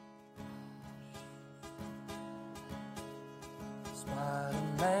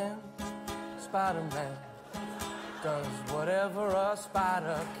Spider-Man, Spider-Man does whatever a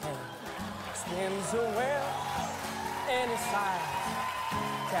spider can. Spins a web any size,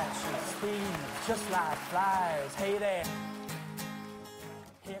 catches thieves just like flies. Hey there,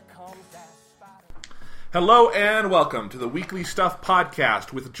 here comes that spider. Hello and welcome to the Weekly Stuff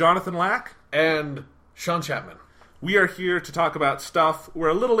Podcast with Jonathan Lack and Sean Chapman. We are here to talk about stuff. We're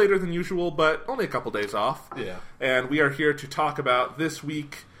a little later than usual, but only a couple days off. Yeah. And we are here to talk about this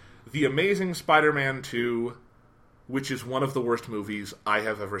week The Amazing Spider-Man 2, which is one of the worst movies I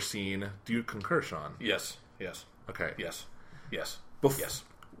have ever seen. Do you concur, Sean? Yes. Okay. Yes. Yes. Yes.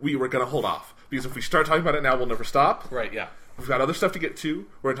 We were going to hold off, because if we start talking about it now, we'll never stop. Right, yeah. We've got other stuff to get to.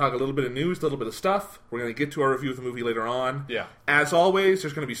 We're going to talk a little bit of news, a little bit of stuff. We're going to get to our review of the movie later on. Yeah. As always,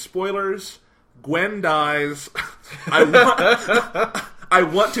 there's going to be spoilers. Gwen dies. I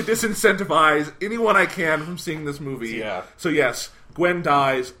want to disincentivize anyone I can from seeing this movie. Yeah. So yes, Gwen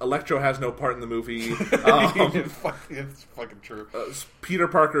dies. Electro has no part in the movie. It's fucking true. Peter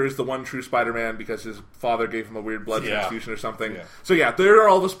Parker is the one true Spider-Man because his father gave him a weird blood transfusion or something. Yeah. So yeah, there are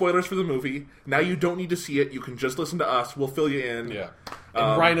all the spoilers for the movie. Now you don't need to see it. You can just listen to us. We'll fill you in. Yeah.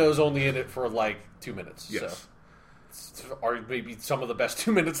 And Rhino's only in it for like 2 minutes. Yes. So. Or maybe some of the best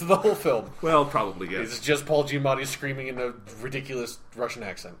 2 minutes of the whole film. Well, probably, yes. It's just Paul Giamatti screaming in a ridiculous Russian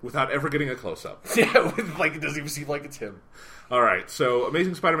accent. Without ever getting a close-up. Yeah, like it doesn't even seem like it's him. Alright, so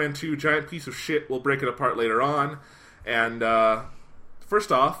Amazing Spider-Man 2, giant piece of shit. We'll break it apart later on. And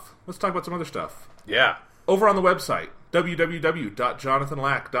first off, let's talk about some other stuff. Yeah. Over on the website,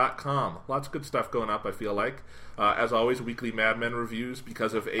 www.jonathanlack.com. Lots of good stuff going up, I feel like. As always, weekly Mad Men reviews.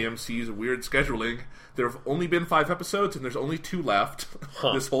 Because of AMC's weird scheduling, there have only been 5 episodes, and there's only 2 left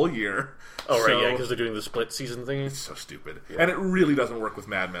this whole year. Oh, right, yeah, because they're doing the split season thing. It's so stupid. Yeah. And it really doesn't work with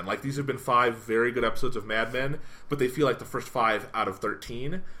Mad Men. Like, these have been 5 very good episodes of Mad Men, but they feel like the first 5 out of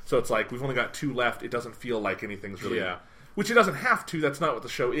 13. So it's like, we've only got 2 left. It doesn't feel like anything's really... Yeah. Which it doesn't have to. That's not what the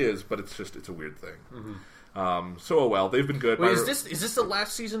show is, but it's a weird thing. Mm-hmm. So, well, they've been good. Wait, is this the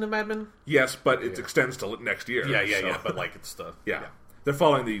last season of Mad Men? Yes, but it extends to next year. Yeah, but like it's the... Yeah. They're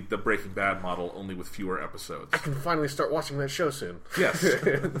following the Breaking Bad model, only with fewer episodes. I can finally start watching that show soon. Yes.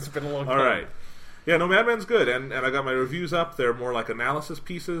 It's been a long time. All right. Yeah, no, Mad Men's good, and I got my reviews up. They're more like analysis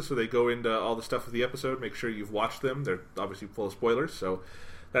pieces, so they go into all the stuff of the episode. Make sure you've watched them. They're obviously full of spoilers, so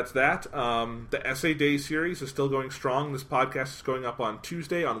that's that. The Essay Day series is still going strong. This podcast is going up on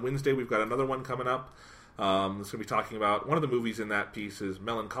Tuesday. On Wednesday, we've got another one coming up. It's going to be talking about one of the movies in that piece is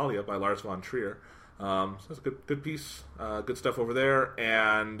Melancholia by Lars von Trier. So that's a good piece, good stuff over there.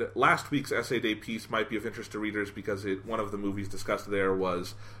 And last week's Essay Day piece might be of interest to readers because one of the movies discussed there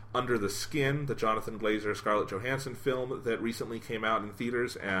was Under the Skin, the Jonathan Glazer Scarlett Johansson film that recently came out in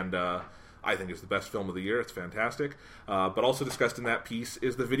theaters, and I think is the best film of the year. It's fantastic. But also discussed in that piece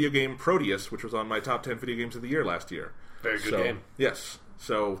is the video game Proteus, which was on my top 10 video games of the year last year. Very good game. Yes.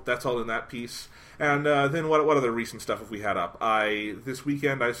 So that's all in that piece. And then what other recent stuff have we had up? This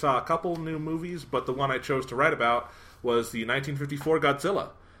weekend I saw a couple new movies, but the one I chose to write about was the 1954 Godzilla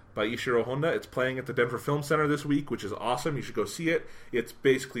by Ishiro Honda. It's playing at the Denver Film Center this week, which is awesome. You should go see it. It's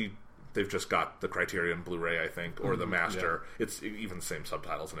basically... They've just got the Criterion Blu-ray, I think, or the Master. Yeah. It's even the same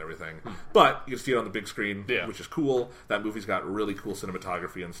subtitles and everything. But you can see it on the big screen, which is cool. That movie's got really cool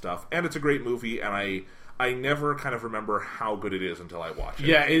cinematography and stuff. And it's a great movie, and I never kind of remember how good it is until I watch it.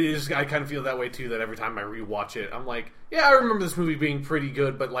 Yeah, it is. I kind of feel that way, too, that every time I rewatch it, I'm like, yeah, I remember this movie being pretty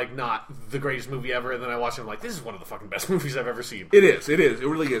good, but, like, not the greatest movie ever. And then I watch it, I'm like, this is one of the fucking best movies I've ever seen. It is. It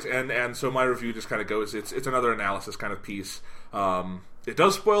really is. And so my review just kind of goes, it's another analysis kind of piece. It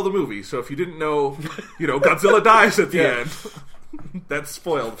does spoil the movie, so if you didn't know, Godzilla dies at the end. That's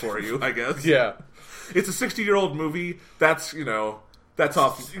spoiled for you, I guess. Yeah. It's a 60-year-old movie. That's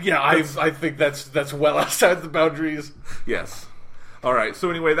off. Yeah, I think that's well outside the boundaries. Yes. All right, so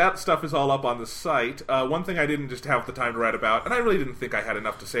anyway, that stuff is all up on the site. One thing I didn't just have the time to write about, and I really didn't think I had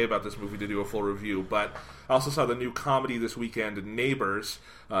enough to say about this movie to do a full review, but I also saw the new comedy this weekend, Neighbors.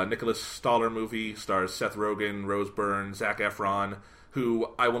 Nicholas Stoller movie, stars Seth Rogen, Rose Byrne, Zac Efron, who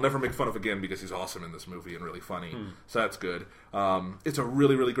I will never make fun of again because he's awesome in this movie and really funny. So that's good. It's a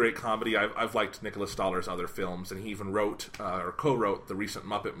really, really great comedy. I've liked Nicholas Stoller's other films, and he even wrote or co-wrote the recent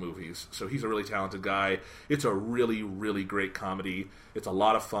Muppet movies. So he's a really talented guy. It's a really, really great comedy. It's a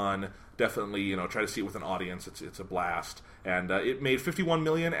lot of fun. Definitely, try to see it with an audience. It's a blast. And it made $51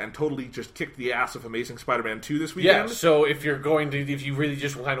 million and totally just kicked the ass of Amazing Spider-Man 2 this weekend. Yeah, so if you really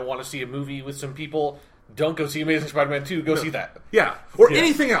just kind of want to see a movie with some people... Don't go see Amazing Spider-Man 2. Go see that. Yeah. Or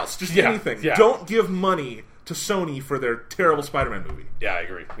anything else. Just anything. Yeah. Don't give money to Sony for their terrible Spider-Man movie. Yeah, I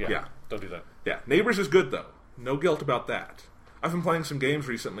agree. Yeah. Don't do that. Yeah. Neighbors is good, though. No guilt about that. I've been playing some games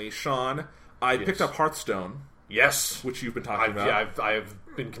recently. Sean, I picked up Hearthstone. Yes, which you've been talking about. Yeah, I've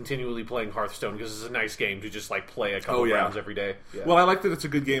been continually playing Hearthstone because it's a nice game to just like play a couple rounds every day. Yeah. Well, I like that it's a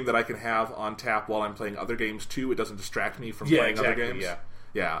good game that I can have on tap while I'm playing other games too. It doesn't distract me from playing other games.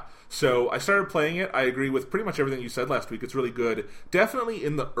 Yeah. So I started playing it. I agree with pretty much everything you said last week. It's really good. Definitely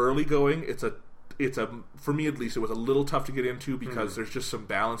in the early going, it's a for me at least, it was a little tough to get into because there's just some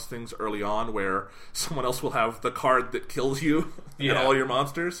balance things early on where someone else will have the card that kills you and all your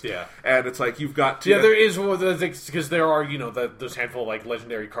monsters. Yeah, and it's like you've got to. Yeah, there is one of the things because there are those handful of like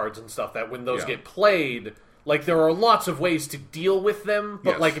legendary cards and stuff that when those get played. Like, there are lots of ways to deal with them,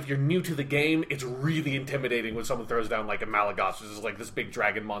 but, like, if you're new to the game, it's really intimidating when someone throws down, like, a Malagos, which is, like, this big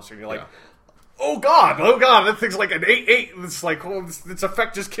dragon monster, and you're like, oh god, that thing's like an 8/8, it's like, its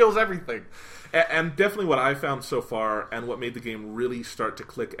effect just kills everything. And definitely what I found so far, and what made the game really start to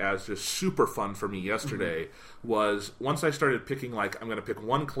click as just super fun for me yesterday, was once I started picking, like, I'm going to pick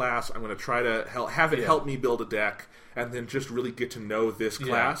one class, I'm going to try to have it help me build a deck, and then just really get to know this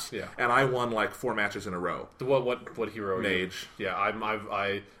class. Yeah. And I won like 4 matches in a row. What hero? Mage. Yeah,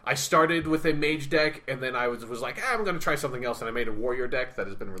 I started with a mage deck, and then I was like, I'm going to try something else, and I made a warrior deck that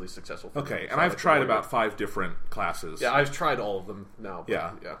has been really successful. For me. And I've tried about 5 different classes. Yeah, I've tried all of them now.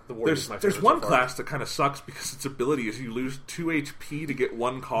 Yeah, The warrior's my favorite. There's one class that kind of sucks because its ability is you lose 2 HP to get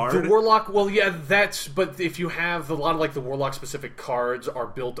 1 card. The warlock. Well, yeah, but if you have a lot of like the warlock specific cards are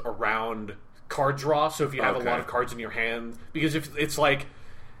built around card draw, so if you have a lot of cards in your hand, because if it's like,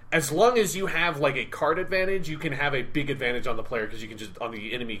 as long as you have like a card advantage, you can have a big advantage on the player because you can just on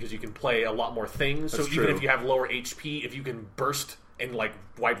the enemy because you can play a lot more things. That's true. Even if you have lower HP, if you can burst and like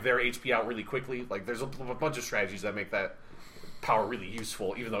wipe their HP out really quickly, like there's a bunch of strategies that make that power really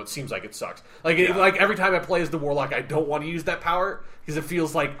useful, even though it seems like it sucks. Like like every time I play as the warlock, I don't want to use that power because it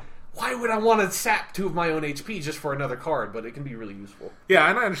feels like, why would I want to sap 2 of my own HP just for another card? But it can be really useful. Yeah,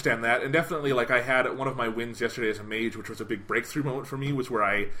 and I understand that. And definitely, like, I had one of my wins yesterday as a mage, which was a big breakthrough moment for me, was where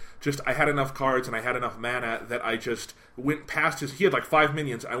I had enough cards and I had enough mana that I just went past he had like 5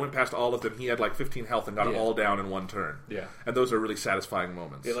 minions. I went past all of them. He had like 15 health and got them all down in 1 turn. Yeah. And those are really satisfying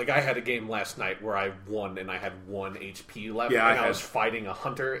moments. Yeah, like I had a game last night where I won and I had 1 HP left. Yeah, and I was fighting a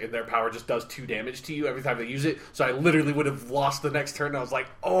hunter and their power just does 2 damage to you every time they use it. So I literally would have lost the next turn and I was like,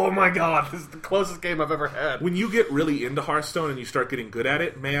 oh my god, this is the closest game I've ever had. When you get really into Hearthstone and you start getting good at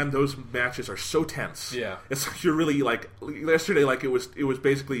it, man, those matches are so tense. Yeah. It's like you're really like, yesterday, like it was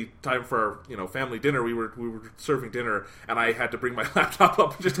basically time for, family dinner. We were serving dinner and I had to bring my laptop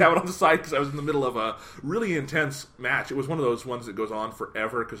up and just have it on the side because I was in the middle of a really intense match. It was one of those ones that goes on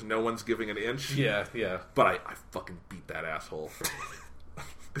forever because no one's giving an inch. Yeah, yeah. But I fucking beat that asshole.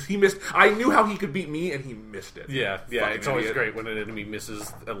 Because he missed. I knew how he could beat me, and he missed it. Yeah, yeah. It's always great when an enemy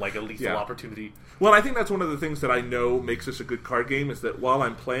misses like a lethal opportunity. Well, I think that's one of the things that I know makes this a good card game is that while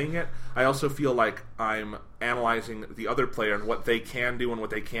I'm playing it, I also feel like I'm analyzing the other player and what they can do and what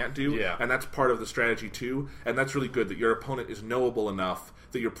they can't do. Yeah. And that's part of the strategy too. And that's really good that your opponent is knowable enough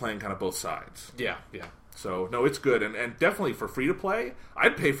that you're playing kind of both sides. Yeah, yeah. So, no, it's good. And definitely for free-to-play,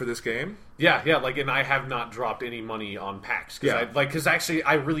 I'd pay for this game. Yeah, yeah, and I have not dropped any money on packs. Because actually,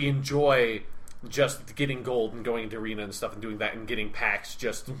 I really enjoy just getting gold and going into arena and stuff and doing that and getting packs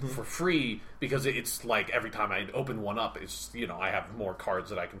just for free because it's like every time I open one up, it's, I have more cards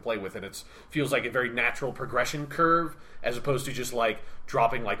that I can play with and it feels like a very natural progression curve as opposed to just like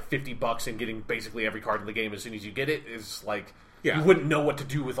dropping like $50 and getting basically every card in the game as soon as you get it is like... Yeah. You wouldn't know what to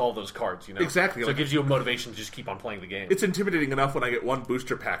do with all those cards, Exactly. So it gives you a motivation to just keep on playing the game. It's intimidating enough when I get one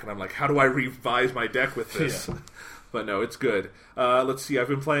booster pack and I'm like, how do I revise my deck with this? Yeah. But no, it's good. Let's see, I've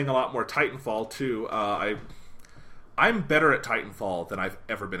been playing a lot more Titanfall, too. I'm better at Titanfall than I've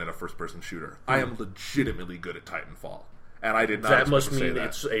ever been at a first-person shooter. I am legitimately good at Titanfall. And I did not That must mean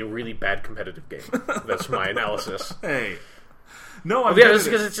it's a really bad competitive game. That's my analysis. Hey. No, I'm it's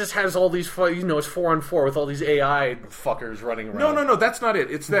because it just has all these, it's 4-on-4 with all these AI fuckers running around. No, that's not it.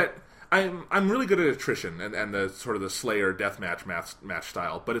 It's that I'm really good at attrition and the sort of the Slayer deathmatch match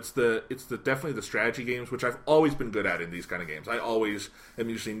style, but it's definitely the strategy games, which I've always been good at in these kind of games. I always am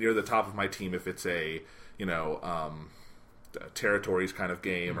usually near the top of my team if it's a territories kind of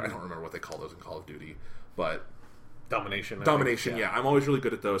game, or I don't remember what they call those in Call of Duty, but domination. Yeah. I'm always really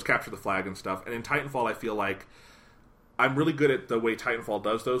good at those, capture the flag and stuff. And in Titanfall, I feel like I'm really good at the way Titanfall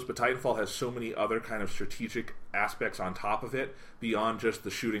does those, but Titanfall has so many other kind of strategic aspects on top of it, beyond just the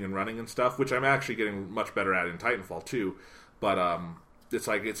shooting and running and stuff, which I'm actually getting much better at in Titanfall too. But it's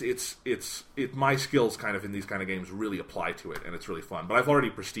like my skills kind of in these kind of games really apply to it, and it's really fun. But I've already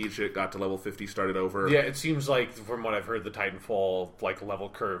prestiged it, got to level 50, started over. Yeah, it seems like from what I've heard, the Titanfall level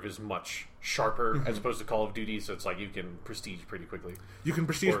curve is much sharper as opposed to Call of Duty. So it's like you can prestige pretty quickly. You can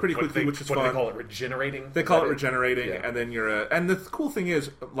prestige pretty quickly, which is fun. What do they call it? Regenerating. They call it regenerating, and then and the cool thing is,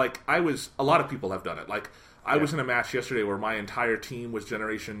 a lot of people have done it. I was in a match yesterday where my entire team was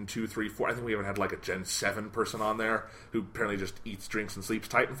Generation 2, 3, 4. I think we even had a Gen 7 person on there who apparently just eats, drinks, and sleeps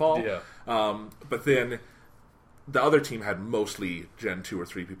Titanfall. Yeah. But then the other team had mostly Gen 2 or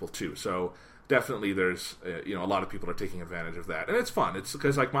 3 people too. So definitely there's, a lot of people are taking advantage of that. And it's fun. It's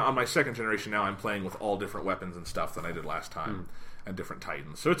because on my second generation now I'm playing with all different weapons and stuff than I did last time. And different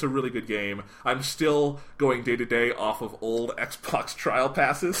Titans. So it's a really good game. I'm still going day to day off of old Xbox trial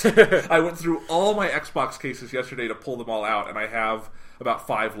passes. I went through all my Xbox cases yesterday to pull them all out, and I have about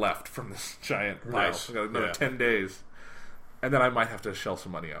 5 left from this giant pile. Nice. I've got another 10 days. And then I might have to shell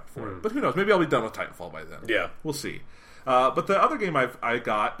some money up for it. But who knows? Maybe I'll be done with Titanfall by then. Yeah. We'll see. But the other game I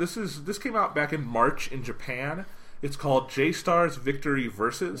got, this came out back in March in Japan. It's called J-Stars Victory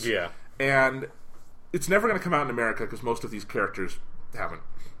Versus. Yeah. And it's never going to come out in America because most of these characters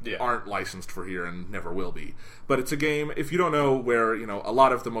aren't licensed for here and never will be. But it's a game, if you don't know where, a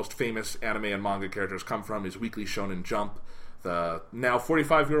lot of the most famous anime and manga characters come from is Weekly Shonen Jump, the now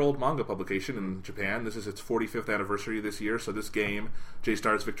 45-year-old manga publication in Japan. This is its 45th anniversary this year, so this game,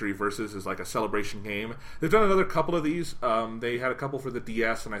 J-Stars Victory Versus, is like a celebration game. They've done another couple of these. They had a couple for the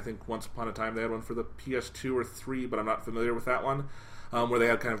DS, and I think once upon a time they had one for the PS2 or 3, but I'm not familiar with that one. Where they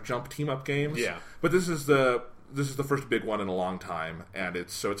had kind of jump team-up games. Yeah. But this is the first big one in a long time, and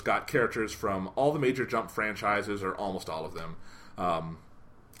it's got characters from all the major Jump franchises, or almost all of them.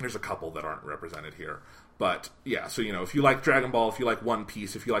 There's a couple that aren't represented here. But, yeah, so, if you like Dragon Ball, if you like One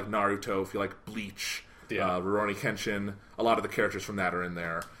Piece, if you like Naruto, if you like Bleach, Rurouni Kenshin, a lot of the characters from that are in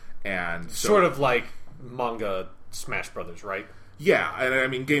there. And so, sort of like manga Smash Brothers, right? Yeah, and I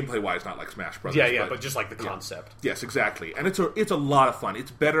mean, gameplay-wise, not like Smash Brothers. But just like the concept. Yes, exactly. And it's a lot of fun. It's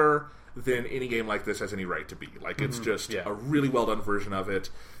better than any game like this has any right to be. It's just a really well-done version of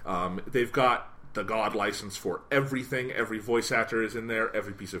it. They've got the God license for everything. Every voice actor is in there.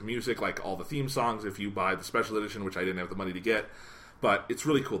 Every piece of music, like all the theme songs, if you buy the special edition, which I didn't have the money to get. But it's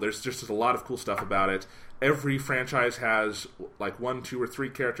really cool. There's just a lot of cool stuff about it. Every franchise has 1, 2, or 3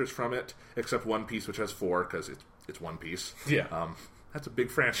 characters from it, except One Piece, which has 4, because it's One Piece. Yeah. That's a big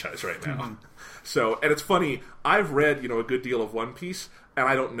franchise right now. So, and it's funny, I've read, a good deal of One Piece, and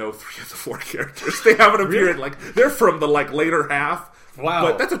I don't know 3 of the 4 characters. They haven't appeared, they're from the, later half. Wow.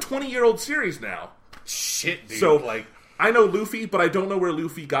 But that's a 20-year-old series now. Shit, dude. So, I know Luffy, but I don't know where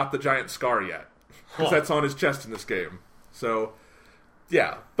Luffy got the giant scar yet. Because that's on his chest in this game. So,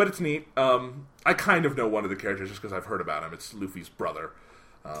 yeah, but it's neat. I kind of know one of the characters just because I've heard about him. It's Luffy's brother.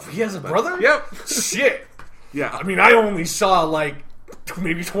 He has a brother? Yep. Shit. Yeah. I mean, I only saw,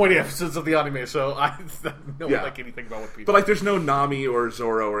 maybe 20 episodes of the anime, so I don't anything about what people. But there's no Nami or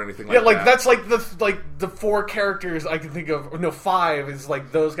Zoro or anything like that. Yeah, that's the 4 characters I can think of. No, 5 is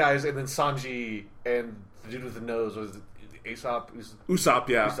those guys, and then Sanji and the dude with the nose was Aesop. Usopp,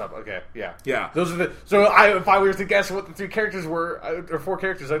 yeah. Usopp, okay, yeah, yeah. Those are the. So if I were to guess what the 3 characters were, or 4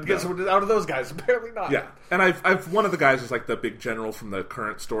 characters, I'd guess out of those guys. Apparently not. Yeah, and I've one of the guys is the big general from the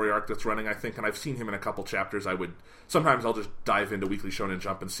current story arc that's running, I think, and I've seen him in a couple chapters. Sometimes I'll just dive into Weekly Shonen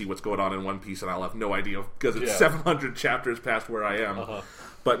Jump and see what's going on in One Piece, and I'll have no idea because it's 700 chapters past where I am.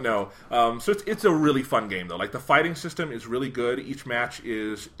 But no, so it's a really fun game though. The fighting system is really good. Each match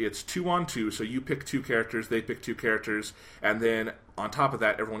it's 2-on-2, so you pick 2 characters, they pick 2 characters, and then on top of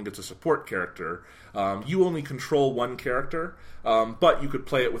that, everyone gets a support character. You only control 1 character, but you could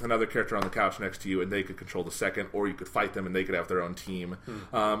play it with another character on the couch next to you, and they could control the second, or you could fight them, and they could have their own team.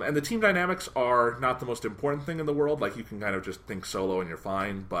 And the team dynamics are not the most important thing in the world. You can kind of just think solo and you're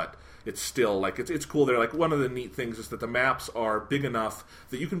fine, but it's still, it's cool. They're one of the neat things is that the maps are big enough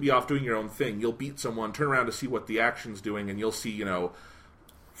that you can be off doing your own thing. You'll beat someone, turn around to see what the action's doing, and you'll see,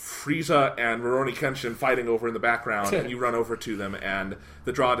 Frieza and Rurouni Kenshin fighting over in the background, and you run over to them, and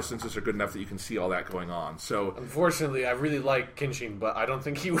the draw distances are good enough that you can see all that going on. So, unfortunately, I really like Kenshin, but I don't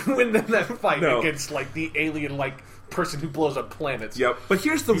think he would win in that fight against the alien person who blows up planets. Yep. But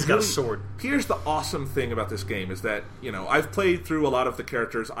he's got a sword. Here's the awesome thing about this game is that I've played through a lot of the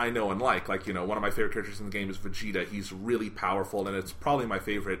characters I know and like. One of my favorite characters in the game is Vegeta. He's really powerful, and it's probably my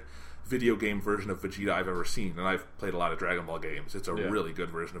favorite video game version of Vegeta I've ever seen, and I've played a lot of Dragon Ball games. It's a really good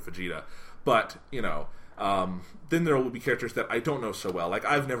version of Vegeta. But, Then there will be characters that I don't know so well. Like,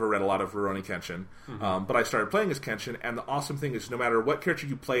 I've never read a lot of Rurouni Kenshin, but I started playing as Kenshin, and the awesome thing is no matter what character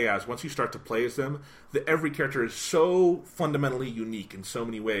you play as, once you start to play as them, every character is so fundamentally unique in so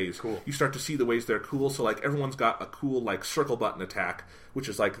many ways. Cool. You start to see the ways they're cool, so like everyone's got a cool like circle button attack, which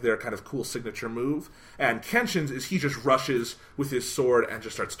is like their kind of cool signature move, and Kenshin's is he just rushes with his sword and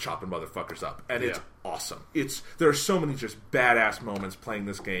just starts chopping motherfuckers up, and it's awesome. There are so many just badass moments playing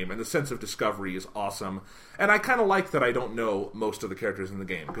this game, and the sense of discovery is awesome. And I kind of like that I don't know most of the characters in the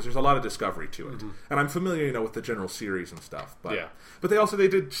game, because there's a lot of discovery to it. And I'm familiar, with the general series and stuff. But they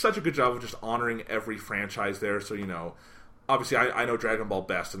did such a good job of just honoring every franchise there. So, obviously I know Dragon Ball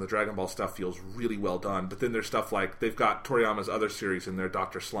best, and the Dragon Ball stuff feels really well done. But then there's stuff like, they've got Toriyama's other series in there,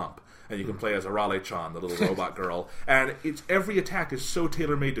 Dr. Slump. And you can play as Arale-chan, the little robot girl. And every attack is so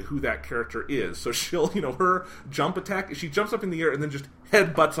tailor-made to who that character is. So she'll, her jump attack, she jumps up in the air and then just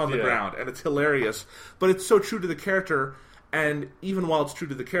headbutts on the ground. And it's hilarious. But it's so true to the character. And even while it's true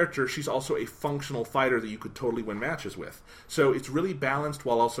to the character, she's also a functional fighter that you could totally win matches with. So it's really balanced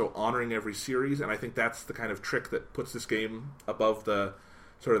while also honoring every series. And I think that's the kind of trick that puts this game above the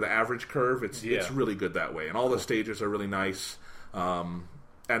sort of the average curve. It's really good that way. And all the stages are really nice.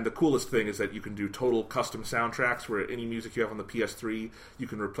 And the coolest thing is that you can do total custom soundtracks where any music you have on the PS3 you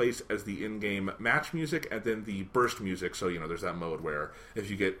can replace as the in-game match music and then the burst music. So, there's that mode where if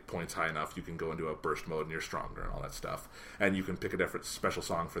you get points high enough, you can go into a burst mode and you're stronger and all that stuff. And you can pick a different special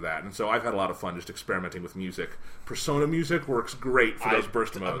song for that. And so I've had a lot of fun just experimenting with music. Persona music works great for those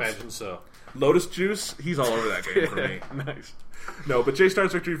burst modes. I imagine so. Lotus Juice, he's all over that game for me. Nice. No, but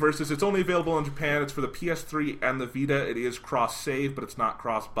J-Stars Victory Versus, it's only available in Japan. It's for the PS3 and the Vita. It is cross-save, but it's not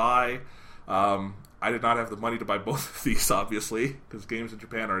cross-buy. I did not have the money to buy both of these, obviously, because games in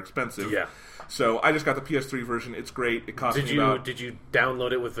Japan are expensive. Yeah. So I just got the PS3 version. It's great. It cost me about... Did you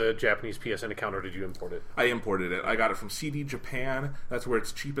download it with a Japanese PSN account, or did you import it? I imported it. I got it from CD Japan. That's where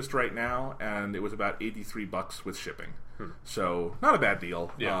it's cheapest right now, and it was about $83 with shipping. So, not a bad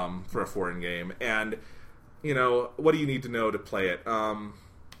deal for a foreign game. And... what do you need to know to play it?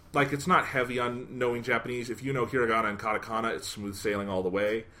 It's not heavy on knowing Japanese. If you know hiragana and katakana, it's smooth sailing all the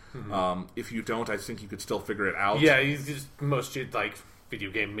way. If you don't, I think you could still figure it out. Yeah, most video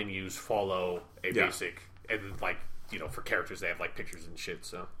game menus follow a basic, and for characters they have pictures and shit.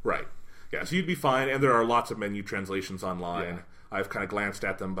 So right, yeah, so you'd be fine. And there are lots of menu translations online. Yeah. I've kind of glanced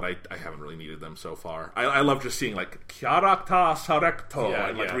at them, but I haven't really needed them so far. I love just seeing Kyarakta Sarecto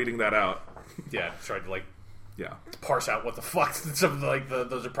and reading that out. Yeah, tried to parse out what the fuck some of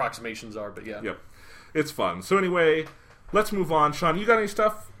those approximations are, but yeah. Yep. It's fun. So anyway, let's move on. Sean, you got any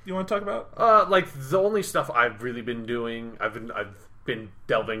stuff you want to talk about? The only stuff I've really been doing, I've been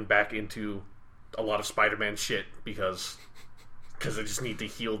delving back into a lot of Spider-Man shit because I just need to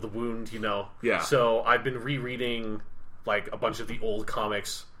heal the wound, Yeah. So I've been rereading a bunch of the old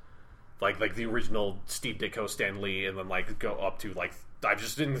comics, like the original Steve Ditko, Stan Lee, and then go up to I've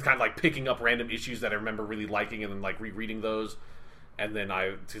just been kind of picking up random issues that I remember really liking and then rereading those. And then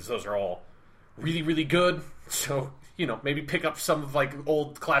because those are all really, really good. So, maybe pick up some of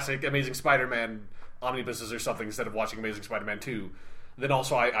old classic Amazing Spider-Man omnibuses or something instead of watching Amazing Spider-Man 2. Then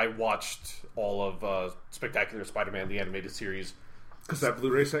also I watched all of Spectacular Spider-Man, the animated series. Because that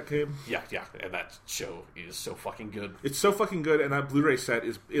Blu-ray set came? Yeah, and that show is so fucking good. It's so fucking good, and that Blu-ray set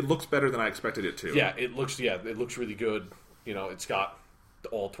it looks better than I expected it to. Yeah, it looks really good. It's got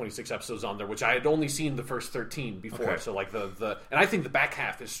all 26 episodes on there, which I had only seen the first 13 before. Okay. So and I think the back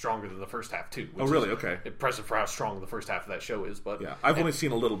half is stronger than the first half too. Oh, really? Okay. Impressive for how strong the first half of that show is. But yeah, I've only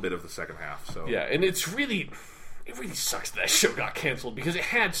seen a little bit of the second half. So yeah, and it really sucks that show got canceled because it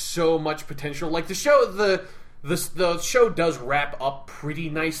had so much potential. The show does wrap up pretty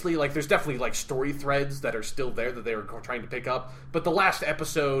nicely. There's definitely story threads that are still there that they were trying to pick up, but the last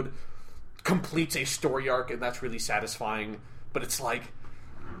episode completes a story arc, and that's really satisfying. But it's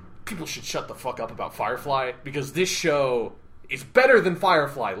people should shut the fuck up about Firefly, because this show is better than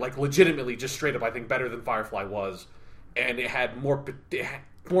Firefly. Legitimately, just straight up, I think better than Firefly was, and it had more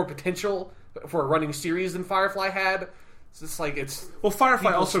potential for a running series than Firefly had. So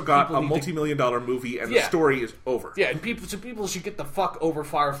Firefly also got a multi-million-dollar movie, and the story is over. Yeah, and people should get the fuck over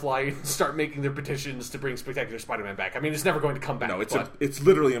Firefly and start making their petitions to bring Spectacular Spider-Man back. I mean, it's never going to come back. No, it's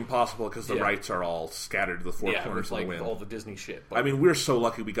literally impossible because the rights are all scattered to the four corners of the wind. All the Disney shit. But, I mean, we're so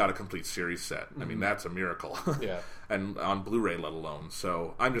lucky we got a complete series set. I mean, that's a miracle. Yeah, and on Blu-ray, let alone.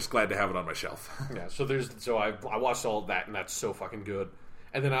 So I'm just glad to have it on my shelf. Yeah. So I watched all of that, and that's so fucking good.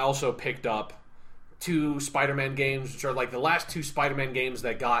 And then I also picked up 2 Spider-Man games, which are the last 2 Spider-Man games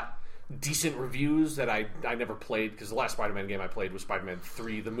that got decent reviews that I never played, because the last Spider-Man game I played was Spider-Man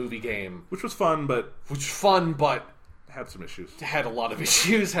 3, the movie game. Which was fun, but... had some issues. Had a lot of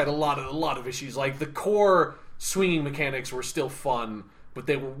issues. Had a lot of issues. Like, the core swinging mechanics were still fun, but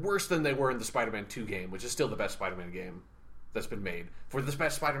they were worse than they were in the Spider-Man 2 game, which is still the best Spider-Man game that's been made. For the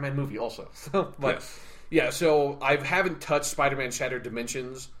best Spider-Man movie, also. But, yes. Yeah, so I haven't touched Spider-Man Shattered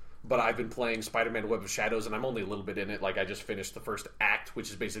Dimensions, but I've been playing Spider-Man Web of Shadows, and I'm only a little bit in it. Like, I just finished the first act, which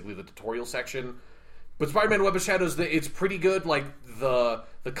is basically the tutorial section. But Spider-Man Web of Shadows, it's pretty good. Like, the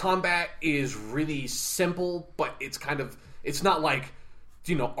combat is really simple, but it's not like,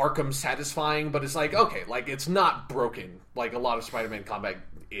 Arkham satisfying, but it's like, okay, like, it's not broken like a lot of Spider-Man combat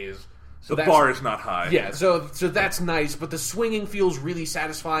is. So the bar is not high. Yeah, so that's nice, but the swinging feels really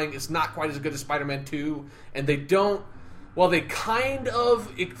satisfying. It's not quite as good as Spider-Man 2, and they don't... Well, they kind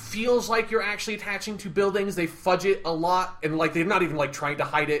of... It feels like you're actually attaching to buildings. They fudge it a lot, and, like, they're not even, like, trying to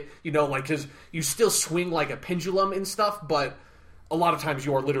hide it, because you still swing like a pendulum and stuff, but a lot of times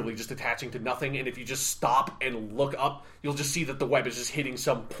you are literally just attaching to nothing, and if you just stop and look up, you'll just see that the web is just hitting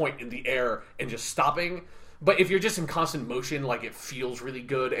some point in the air and just stopping. But if you're just in constant motion, like, it feels really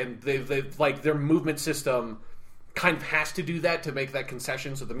good, and they've like, their movement system kind of has to do that to make that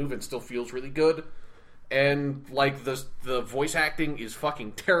concession, so the movement still feels really good. And, like, the voice acting is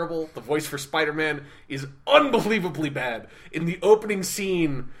fucking terrible. The voice for Spider-Man is unbelievably bad. In the opening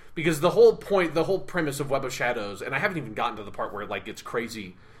scene, because the whole premise of Web of Shadows, and I haven't even gotten to the part where it, like, gets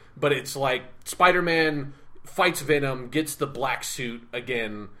crazy, but it's like, Spider-Man fights Venom, gets the black suit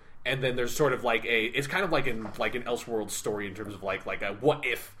again, and then there's sort of like it's kind of like an Elseworlds story in terms of like a what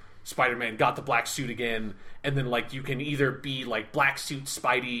if Spider-Man got the black suit again, and then like you can either be like black suit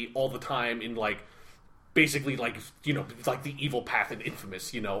Spidey all the time in like basically like like the evil path in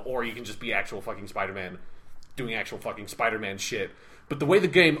Infamous, or you can just be actual fucking Spider-Man doing actual fucking Spider-Man shit. But the way the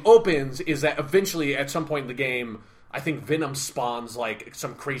game opens is that eventually at some point in the game, I think Venom spawns like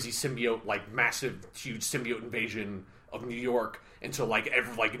some crazy symbiote, like massive huge symbiote invasion of New York. And so, so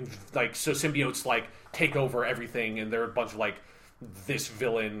symbiotes, like, take over everything, and they're a bunch of, like, this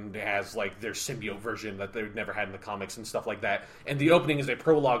villain has, like, their symbiote version that they've never had in the comics and stuff like that. And the opening is a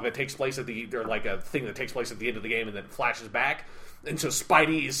prologue that takes place or, like, a thing that takes place at the end of the game and then flashes back. And so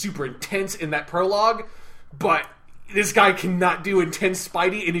Spidey is super intense in that prologue, but this guy cannot do intense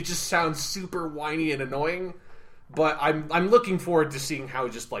Spidey, and it just sounds super whiny and annoying. But I'm looking forward to seeing how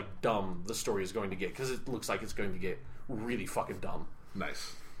just, like, dumb the story is going to get, because it looks like it's going to get really fucking dumb.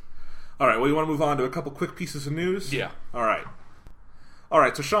 Nice. All right, well, you want to move on to a couple quick pieces of news? Yeah. All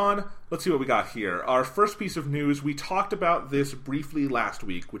right, so Sean, let's see what we got here. Our first piece of news, we talked about this briefly last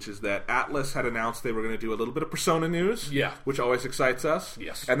week, which is that Atlas had announced they were going to do a little bit of Persona news, yeah, which always excites us.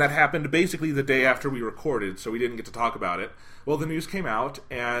 Yes. And that happened basically the day after we recorded, so we didn't get to talk about it. Well, the news came out,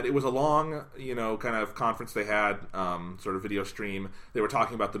 and it was a long, kind of conference they had, sort of video stream. They were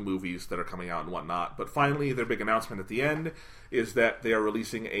talking about the movies that are coming out and whatnot. But finally, their big announcement at the end is that they are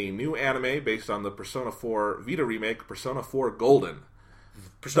releasing a new anime based on the Persona 4 Vita remake, Persona 4 Golden.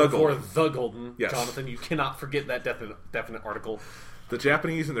 Persona 4 The Golden. Yes. Jonathan, you cannot forget that definite article. The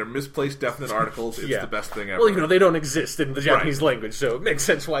Japanese and their misplaced definite articles, it's the best thing ever. Well, they don't exist in the Japanese language, so it makes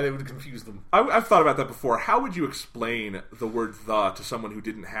sense why they would confuse them. I've thought about that before. How would you explain the word "the" to someone who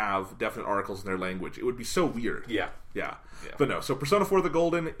didn't have definite articles in their language? It would be so weird. Yeah. But no, so Persona 4 The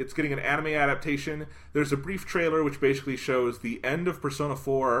Golden, it's getting an anime adaptation. There's a brief trailer which basically shows the end of Persona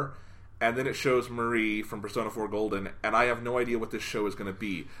 4, and then it shows Marie from Persona 4 Golden, and I have no idea what this show is going to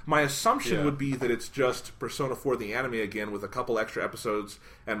be. My assumption would be that it's just Persona 4 the anime again with a couple extra episodes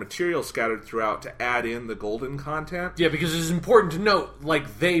and material scattered throughout to add in the Golden content. Yeah, because it's important to note,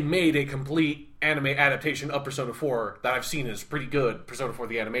 like, they made a complete anime adaptation of Persona 4 that I've seen is pretty good, Persona 4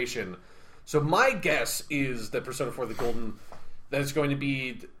 the animation. So my guess is that Persona 4 the Golden, that it's going to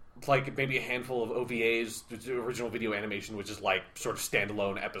be like maybe a handful of OVAs, original video animation, which is like sort of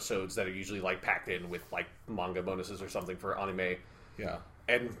standalone episodes that are usually like packed in with like manga bonuses or something for anime. Yeah.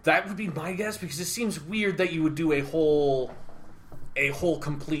 And that would be my guess, because it seems weird that you would do a whole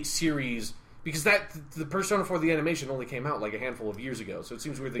complete series, because the Persona 4 the animation only came out like a handful of years ago. So it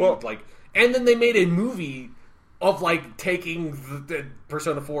seems weird that you would like, and then they made a movie of like taking the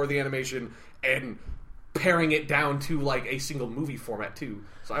Persona 4 the animation and paring it down to like a single movie format too.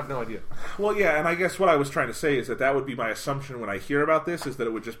 So I have no idea. Well, yeah, and I guess what I was trying to say is that would be my assumption when I hear about this, is that it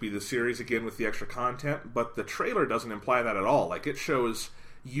would just be the series again with the extra content, but the trailer doesn't imply that at all. Like, it shows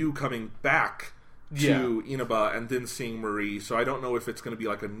you coming back to Inaba and then seeing Marie, so I don't know if it's going to be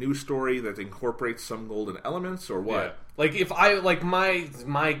like a new story that incorporates some Golden elements or what. Yeah. Like, if I, like,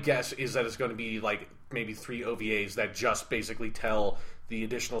 my guess is that it's going to be like maybe 3 OVAs that just basically tell the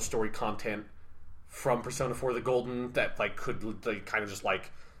additional story content from Persona 4 the Golden that like could like, kind of just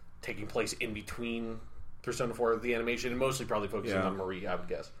like taking place in between Persona 4 the animation, and mostly probably focusing on Marie, I would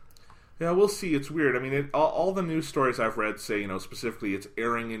guess. Yeah, we'll see. It's weird. I mean, all the news stories I've read say, specifically it's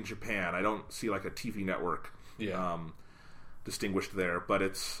airing in Japan. I don't see like a TV network distinguished there, but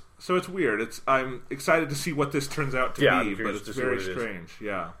it's weird. I'm excited to see what this turns out to be, but it's very strange.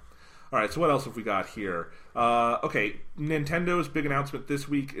 Yeah. All right, so what else have we got here? Okay, Nintendo's big announcement this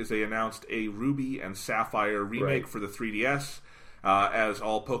week is they announced a Ruby and Sapphire remake for the 3DS. As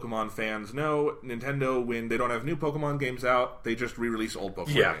all Pokemon fans know, Nintendo, when they don't have new Pokemon games out, they just re-release old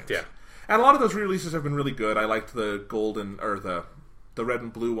Pokemon games. Yeah. And a lot of those re-releases have been really good. I liked the golden, or the red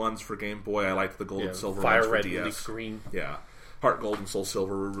and blue ones for Game Boy. I liked the gold and silver ones for DS. Fire Red, Leaf Green. Yeah. Heart Gold and Soul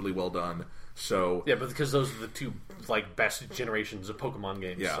Silver were really well done. So yeah, but because those are the two like best generations of Pokemon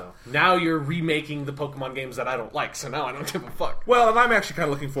games. Yeah. So now you're remaking the Pokemon games that I don't like, so now I don't give a fuck. Well, and I'm actually kind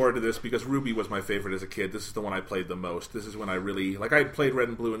of looking forward to this because Ruby was my favorite as a kid. This is the one I played the most. This is when I really I played Red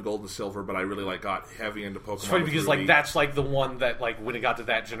and Blue and Gold and Silver, but I really got heavy into Pokemon. It's funny because Ruby. That's the one that when it got to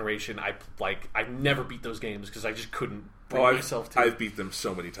that generation, I never beat those games because I just couldn't bring myself to. I've beat them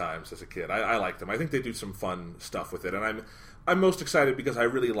so many times as a kid. I liked them. I think they do some fun stuff with it, and I'm most excited because I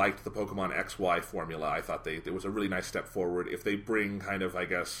really liked the Pokemon XY formula. I thought it was a really nice step forward. If they bring kind of, I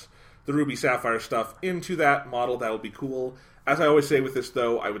guess, the Ruby Sapphire stuff into that model, that'll be cool. As I always say with this,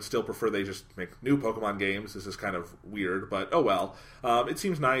 though, I would still prefer they just make new Pokemon games. This is kind of weird, but oh well. It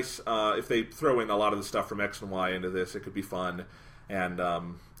seems nice. If they throw in a lot of the stuff from X and Y into this, it could be fun. And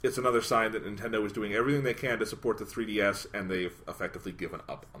it's another sign that Nintendo is doing everything they can to support the 3DS, and they've effectively given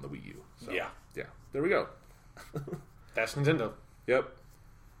up on the Wii U. So, yeah. There we go. That's Nintendo. Yep.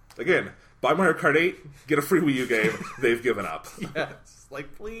 Again, buy Mario Kart 8, get a free Wii U game. They've given up. Yes.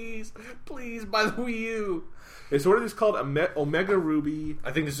 Please buy the Wii U. Okay, so what are these called? Omega Ruby.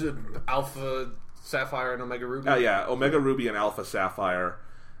 I think this is Alpha Sapphire and Omega Ruby. Yeah, Omega Ruby and Alpha Sapphire.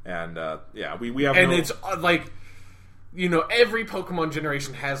 And, we have And it's, every Pokemon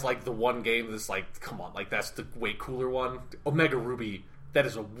generation has, the one game that's come on, that's the way cooler one. Omega Ruby... That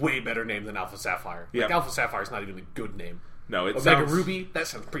is a way better name than Alpha Sapphire. Alpha Sapphire is not even a good name. No, it Omega Ruby, that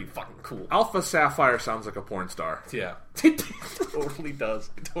sounds pretty fucking cool. Alpha Sapphire sounds like a porn star. Yeah. It totally does.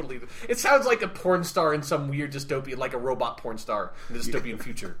 It sounds like a porn star in some weird dystopian, like a robot porn star in the dystopian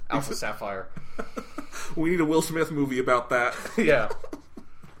future. Alpha Sapphire. We need a Will Smith movie about that. Yeah.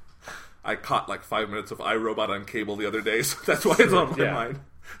 I caught 5 minutes of iRobot on cable the other day, so that's why it's on my mind.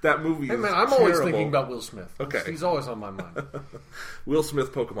 That movie is man, I'm terrible. always thinking about Will Smith. Okay. He's always on my mind. Will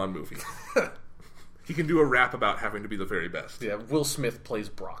Smith Pokemon movie. He can do a rap about having to be the very best. Yeah, Will Smith plays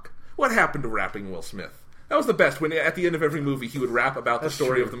Brock. What happened to rapping Will Smith? That was the best. When at the end of every movie, he would rap about the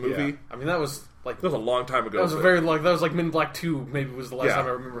story of the movie. Yeah. I mean, that was that was a long time ago. That was very long. That was Men in Black 2. Maybe was the last time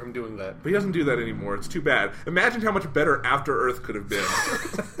I remember him doing that. But he doesn't do that anymore. It's too bad. Imagine how much better After Earth could have been.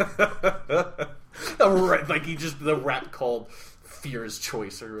 The rap called Fear's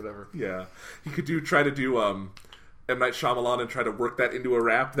Choice or whatever. Yeah, he could try to do M. Night Shyamalan and try to work that into a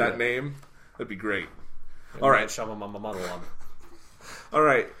rap. That name, that'd be great. All right, Shyamalan. All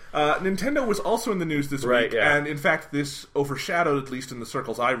right, Nintendo was also in the news this week, and in fact, this overshadowed, at least in the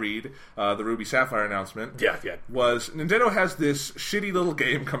circles I read, the Ruby Sapphire announcement. Yeah. Was Nintendo has this shitty little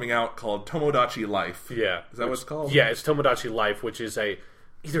game coming out called Tomodachi Life. Yeah, is that what it's called? Yeah, it's Tomodachi Life, which is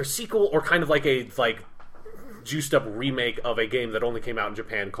either a sequel or kind of like a juiced up remake of a game that only came out in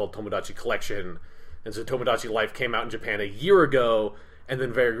Japan called Tomodachi Collection. And so Tomodachi Life came out in Japan a year ago, and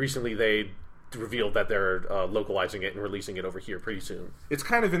then very recently they revealed that they're localizing it and releasing it over here pretty soon. It's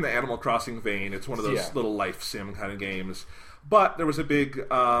kind of in the Animal Crossing vein. It's one of those little life sim kind of games. But there was a big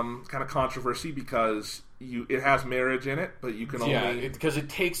kind of controversy because it has marriage in it, but you can only... Yeah, because it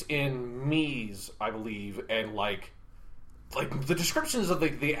takes in Mii's, I believe, and the descriptions of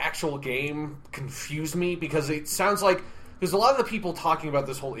the actual game confuse me because it sounds like there's a lot of the people talking about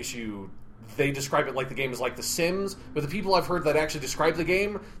this whole issue, they describe it like the game is like The Sims, but the people I've heard that actually describe the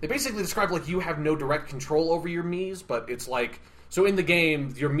game, they basically describe you have no direct control over your Mii's, but it's so in the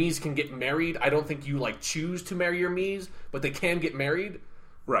game, your Mii's can get married. I don't think you choose to marry your Mii's, but they can get married.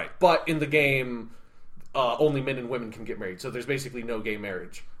 Right. But in the game, only men and women can get married, so there's basically no gay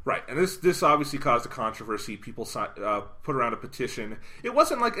marriage. Right, and this obviously caused a controversy. People put around a petition. It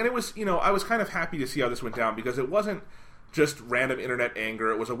wasn't and it was, I was kind of happy to see how this went down because it wasn't just random internet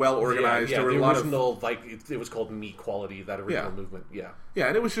anger. It was a well-organized... Yeah, there were the a lot original, it was called meat quality, that original movement, Yeah,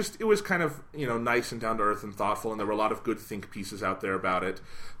 and it was kind of, nice and down-to-earth and thoughtful, and there were a lot of good think pieces out there about it.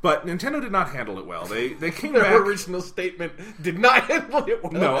 But Nintendo did not handle it well. They came back... Their original statement did not handle it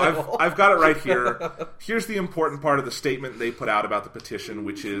well. No, I've got it right here. Here's the important part of the statement they put out about the petition,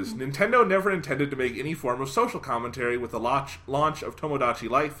 which is, Nintendo never intended to make any form of social commentary with the launch of Tomodachi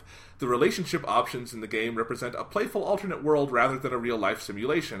Life. The relationship options in the game represent a playful alternate world rather than a real-life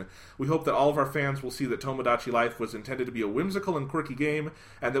simulation. We hope that all of our fans will see that Tomodachi Life was intended to be a whimsical and quirky game,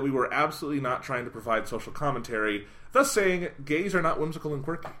 and that we were absolutely not trying to provide social commentary, thus saying, gays are not whimsical and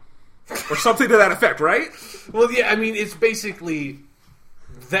quirky. Or something to that effect, right? Well, yeah, I mean, it's basically...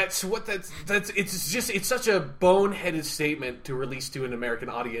 it's such a boneheaded statement to release to an American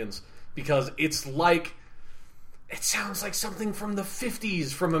audience, because it's like... It sounds like something from the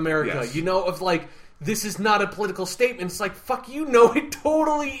 50s from America, yes. This is not a political statement. It's like, fuck, it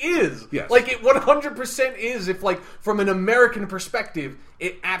totally is. Yes. It 100% is, if, from an American perspective,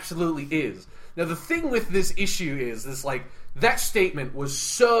 it absolutely is. Now, the thing with this issue is, that statement was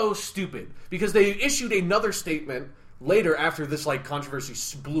so stupid, because they issued another statement later after this,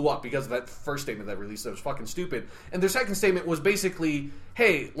 controversy blew up because of that first statement that released that was fucking stupid. And their second statement was basically,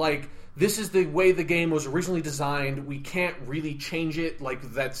 hey, this is the way the game was originally designed. We can't really change it.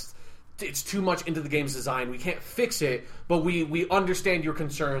 It's too much into the game's design. We can't fix it, but we understand your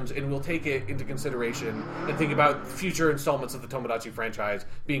concerns, and we'll take it into consideration and think about future installments of the Tomodachi franchise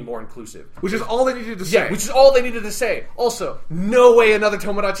being more inclusive. Which is all they needed to say. Yeah, which is all they needed to say. Also, no way another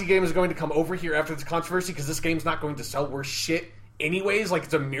Tomodachi game is going to come over here after this controversy, because this game's not going to sell worse shit anyways.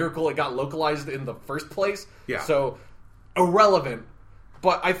 It's a miracle it got localized in the first place. Yeah. So, irrelevant.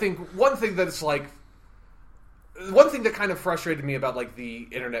 But I think one thing that kind of frustrated me about the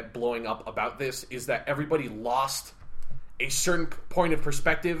internet blowing up about this is that everybody lost a certain point of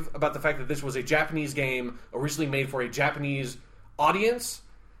perspective about the fact that this was a Japanese game originally made for a Japanese audience,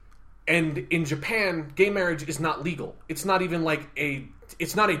 and in Japan, gay marriage is not legal. It's not even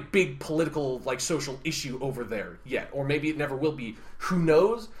it's not a big political social issue over there yet, or maybe it never will be. Who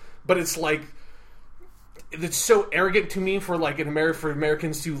knows? But it's it's so arrogant to me for for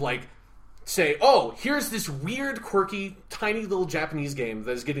Americans to say, oh, here's this weird, quirky, tiny little Japanese game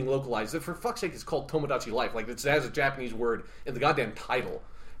that is getting localized that for fuck's sake is called Tomodachi Life. It has a Japanese word in the goddamn title,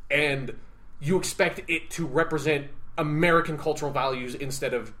 and you expect it to represent American cultural values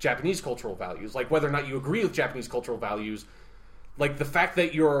instead of Japanese cultural values. Whether or not you agree with Japanese cultural values, the fact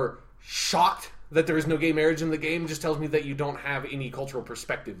that you're shocked that there is no gay marriage in the game just tells me that you don't have any cultural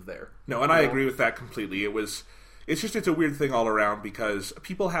perspective there. No, and I agree with that completely. It's a weird thing all around, because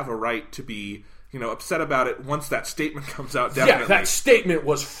people have a right to be, upset about it once that statement comes out, definitely. Yeah, that statement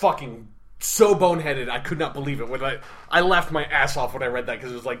was fucking so boneheaded, I could not believe it. When I laughed my ass off when I read that,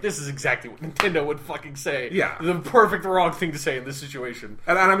 because it was this is exactly what Nintendo would fucking say. Yeah. The perfect wrong thing to say in this situation.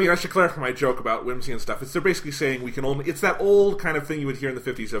 And I mean, I should clarify my joke about whimsy and stuff. They're basically saying it's that old kind of thing you would hear in the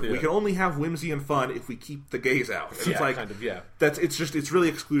 50s of, we can only have whimsy and fun if we keep the gays out. And it's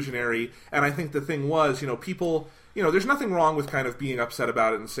really exclusionary, and I think the thing was, people... there's nothing wrong with kind of being upset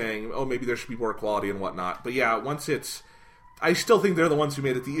about it and saying, oh, maybe there should be more equality and whatnot. But yeah, once it's... I still think they're the ones who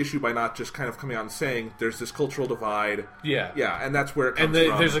made it the issue by not just kind of coming out and saying there's this cultural divide. Yeah. Yeah, and that's where it comes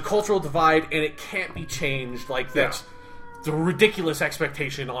from. There's a cultural divide, and it can't be changed. That's the ridiculous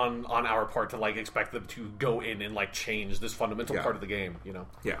expectation on our part to expect them to go in and change this fundamental part of the game,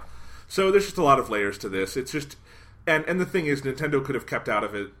 Yeah. So there's just a lot of layers to this. It's just... And the thing is, Nintendo could have kept out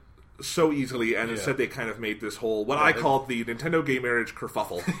of it so easily, and instead they kind of made this whole I called the Nintendo gay marriage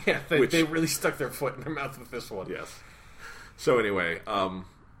kerfuffle. Yeah, they really stuck their foot in their mouth with this one. Yes. So anyway,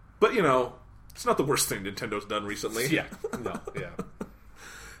 but it's not the worst thing Nintendo's done recently. Yeah. No. Yeah.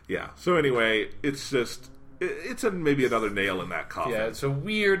 Yeah. So anyway, it's just maybe another nail in that coffin. Yeah.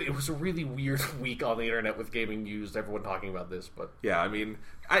 It was a really weird week on the internet with gaming news. Everyone talking about this, but yeah, I mean,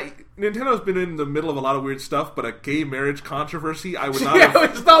 Nintendo's been in the middle of a lot of weird stuff, but a gay marriage controversy, I would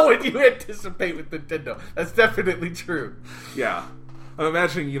not. It's not what you anticipate with Nintendo. That's definitely true. Yeah, I'm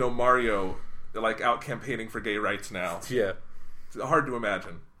imagining Mario out campaigning for gay rights now. Yeah. It's hard to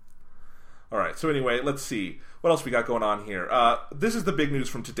imagine. Alright, so anyway, let's see. What else we got going on here? This is the big news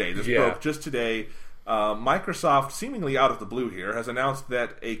from today. This broke just today. Microsoft, seemingly out of the blue here, has announced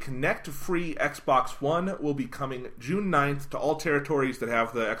that a Kinect-free Xbox One will be coming June 9th to all territories that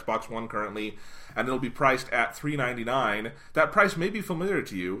have the Xbox One currently, and it'll be priced at $399. That price may be familiar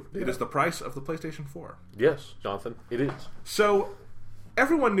to you. Yeah. It is the price of the PlayStation 4. Yes, Jonathan, it is. So,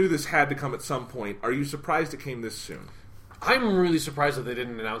 everyone knew this had to come at some point. Are you surprised it came this soon? I'm really surprised that they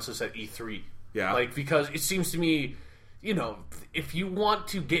didn't announce this at E3. Yeah. Because it seems to me, you know, if you want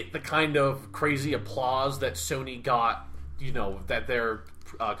to get the kind of crazy applause that Sony got, you know, at their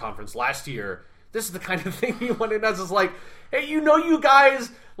conference last year, this is the kind of thing you want to announce. It's like, hey, you know, you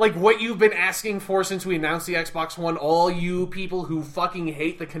guys, like, what you've been asking for since we announced the Xbox One, all you people who fucking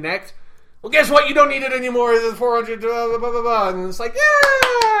hate the Kinect, well, guess what? You don't need it anymore. The 400, blah, blah, blah, blah. And it's like,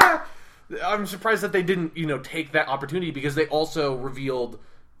 yeah! I'm surprised that they didn't, you know, take that opportunity, because they also revealed,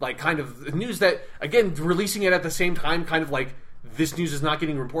 like, kind of news that, again, releasing it at the same time, kind of like, this news is not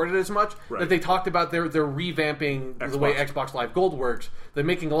getting reported as much, that they talked about they're revamping the way Xbox Live Gold works. They're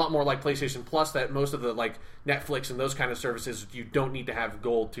making a lot more like PlayStation Plus, that most of the, like, Netflix and those kind of services, you don't need to have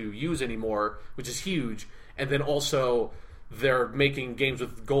Gold to use anymore, which is huge. And then also, they're making games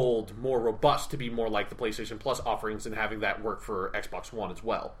with Gold more robust to be more like the PlayStation Plus offerings, and having that work for Xbox One as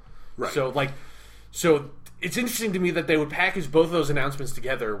well. Right. So it's interesting to me that they would package both of those announcements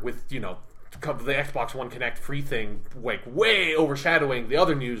together with, you know, the Xbox One Connect free thing, like, way overshadowing the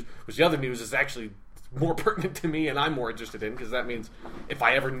other news, which the other news is actually more pertinent to me and I'm more interested in, because that means if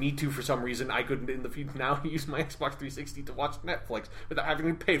I ever need to, for some reason, I could in the future now use my Xbox 360 to watch Netflix without having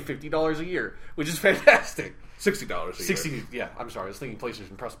to pay $50 a year, which is fantastic. $60 a year. Yeah, I'm sorry, I was thinking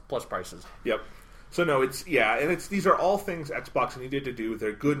PlayStation Plus prices. Yep. So no, these are all things Xbox needed to do.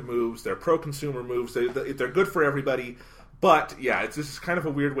 They're good moves. They're pro-consumer moves. They're good for everybody. But yeah, this is kind of a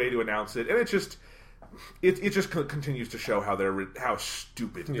weird way to announce it, and it just continues to show how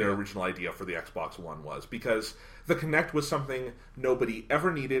stupid their original idea for the Xbox One was, because the Kinect was something nobody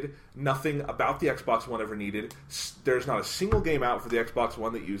ever needed. Nothing about the Xbox One ever needed. There's not a single game out for the Xbox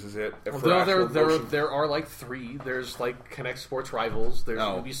One that uses it. Well, there are like 3. There's like Kinect Sports Rivals. There's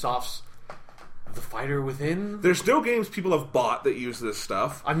Ubisoft's The Fighter Within. There's still games people have bought that use this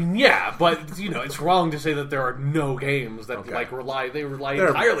stuff. I mean, yeah, but you know, it's wrong to say that there are no games that rely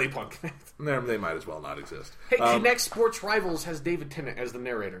entirely upon Kinect. They might as well not exist. Hey, Kinect Sports Rivals has David Tennant as the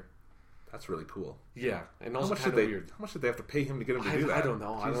narrator. That's really cool. Yeah, and also kind of weird. How much did they have to pay him to get him to do that? I don't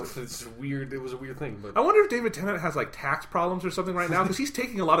know. It's weird. It was a weird thing. But I wonder if David Tennant has like tax problems or something right now, because he's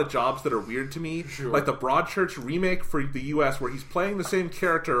taking a lot of jobs that are weird to me, like the Broadchurch remake for the U.S., where he's playing the same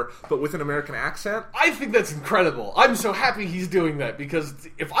character but with an American accent. I think that's incredible. I'm so happy he's doing that, because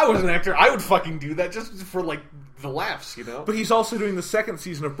if I was an actor, I would fucking do that just for like the laughs, you know. But he's also doing the 2nd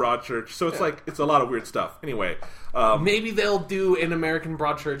season of Broadchurch, so it's like it's a lot of weird stuff. Anyway, maybe they'll do an American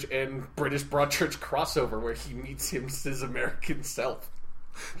Broadchurch and British Broadchurch crossover where he meets his American self.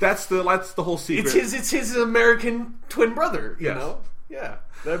 That's the whole secret. It's his American twin brother. You know, yeah,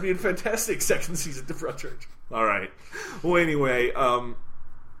 that'd be a fantastic 2nd season to Broadchurch. All right. Well, anyway,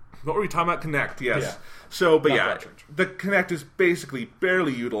 what were we talking about? Kinect, yes. Yeah. So, but the Kinect is basically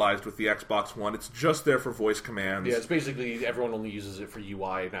barely utilized with the Xbox One. It's just there for voice commands. Yeah, it's basically everyone only uses it for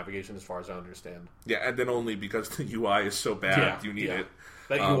UI navigation, as far as I understand. Yeah, and then only because the UI is so bad, you need it.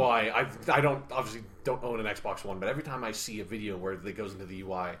 That UI, I don't own an Xbox One, but every time I see a video where it goes into the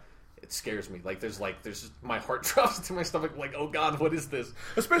UI, it scares me. There's my heart drops into my stomach. Like, oh god, what is this?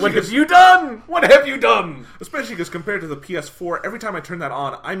 What have you done? What have you done? Especially because compared to the PS4, every time I turn that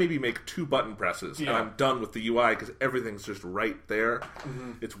on, I maybe make 2 button presses, and I'm done with the UI because everything's just right there.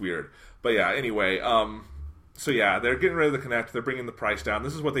 Mm-hmm. It's weird, but yeah. Anyway, so yeah, they're getting rid of the Kinect. They're bringing the price down.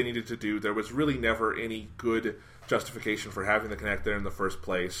 This is what they needed to do. There was really never any good justification for having the Kinect there in the first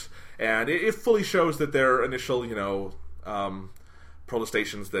place, and it fully shows that their initial,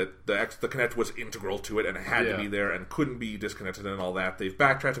 protestations that the Kinect was integral to it and it had to be there and couldn't be disconnected and all that. They've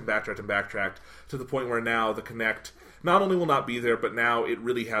backtracked to the point where now the Kinect not only will not be there, but now it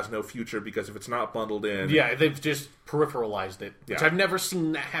really has no future, because if it's not bundled in... Yeah, they've just peripheralized it, which I've never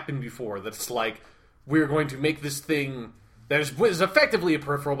seen that happen before. That's like, we're going to make this thing that is effectively a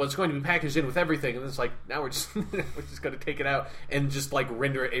peripheral, but it's going to be packaged in with everything, and it's like, now we're just going to take it out and just like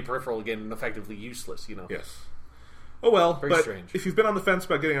render it a peripheral again and effectively useless, you know? Yes. Oh well, very strange. If you've been on the fence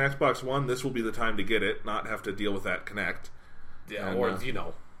about getting an Xbox One, this will be the time to get it, not have to deal with that Kinect. Yeah, and,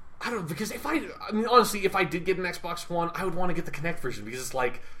 I don't know, because honestly, if I did get an Xbox One, I would want to get the Kinect version, because it's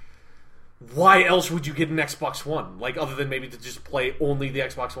like, why else would you get an Xbox One? Like, other than maybe to just play only the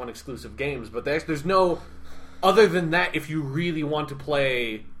Xbox One exclusive games, but there's no, other than that, if you really want to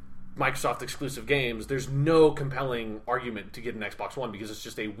play Microsoft exclusive games, there's no compelling argument to get an Xbox One, because it's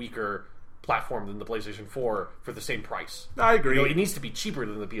just a weaker platform than the PlayStation 4 for the same price. I agree. It needs to be cheaper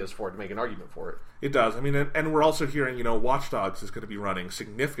than the PS4 to make an argument for it. It does. I mean, and we're also hearing, Watch Dogs is going to be running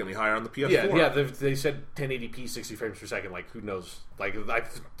significantly higher on the PS4. Yeah. They said 1080p, 60 frames per second. Like, who knows? Like,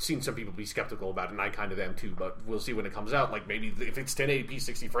 I've seen some people be skeptical about it, and I kind of am too. But we'll see when it comes out. Like, maybe if it's 1080p,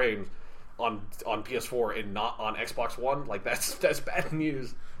 60 frames on PS4 and not on Xbox One, like that's bad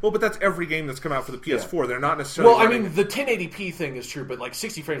news. Well, but that's every game that's come out for the PS4. They're not necessarily. Well, I mean, the 1080p thing is true, but like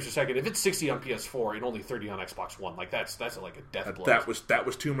 60 frames per second. If it's 60 on PS4 and only 30 on Xbox One, like that's like a death blow. That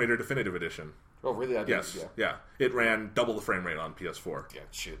was Tomb Raider Definitive Edition. Oh, really? Yes. Yeah. It ran double the frame rate on PS4. Yeah,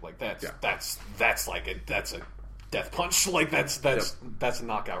 shit. Like that's like that's a death punch. Like that's a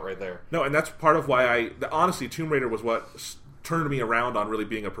knockout right there. No, and that's part of why honestly, Tomb Raider was what turned me around on really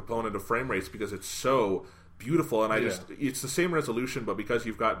being a proponent of frame rates, because it's so beautiful, and it's the same resolution, but because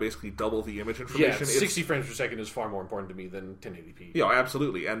you've got basically double the image information. 60 frames per second is far more important to me than 1080p. Yeah,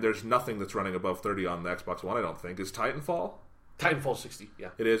 absolutely. And there's nothing that's running above 30 on the Xbox One, I don't think. Is Titanfall? Titanfall 60, yeah.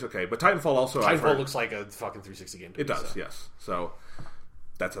 It is, okay. But Titanfall also... Titanfall looks like a fucking 360 game to me. It does, yes. So,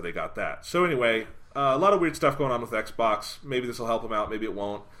 that's how they got that. So anyway, a lot of weird stuff going on with Xbox. Maybe this will help them out, maybe it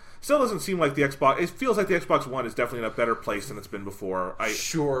won't. Still doesn't seem like the Xbox... It feels like the Xbox One is definitely in a better place than it's been before.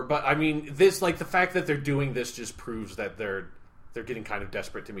 Sure, but I mean, this, like, the fact that they're doing this just proves that they're getting kind of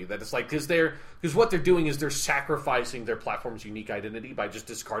desperate to me. That it's like, because what they're doing is they're sacrificing their platform's unique identity by just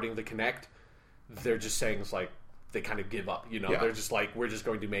discarding the Kinect. They're just saying, it's like, they kind of give up, you know? Yeah. They're just like, we're just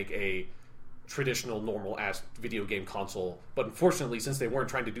going to make a traditional, normal-ass video game console. But unfortunately, since they weren't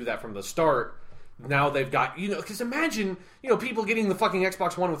trying to do that from the start... Now they've got, because imagine, people getting the fucking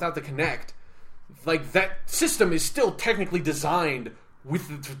Xbox One without the Kinect. Like, that system is still technically designed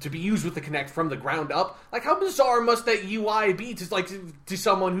to be used with the Kinect from the ground up. Like, how bizarre must that UI be to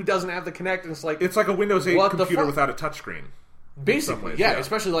someone who doesn't have the Kinect? And it's like a Windows 8 computer without a touchscreen. Basically, yeah,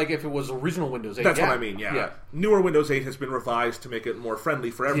 especially like if it was original Windows 8. That's what I mean, yeah. Newer Windows 8 has been revised to make it more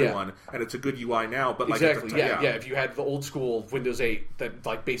friendly for everyone, and it's a good UI now. But exactly, if you had the old school Windows 8 that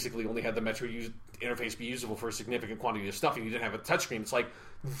like basically only had the Metro interface be usable for a significant quantity of stuff, and you didn't have a touchscreen, it's like,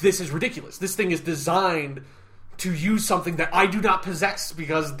 this is ridiculous. This thing is designed to use something that I do not possess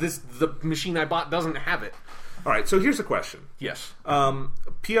because the machine I bought doesn't have it. All right, so here's a question. Yes.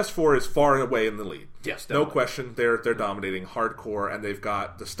 PS4 is far and away in the lead. Yes, definitely. No question. They're dominating hardcore, and they've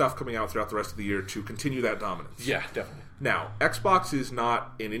got the stuff coming out throughout the rest of the year to continue that dominance. Yeah, definitely. Now, Xbox is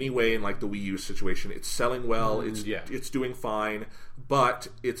not in any way in like the Wii U situation. It's selling well. It's doing fine, but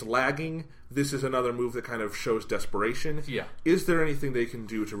it's lagging. This is another move that kind of shows desperation. Yeah. Is there anything they can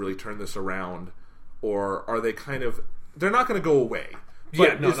do to really turn this around, or are they kind of... They're not going to go away.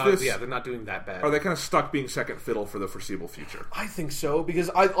 But they're not doing that bad. Are they kind of stuck being second fiddle for the foreseeable future? I think so, because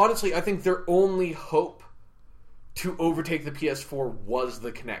I think their only hope to overtake the PS4 was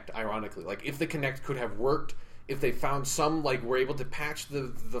the Kinect, ironically. Like, if the Kinect could have worked, if they found were able to patch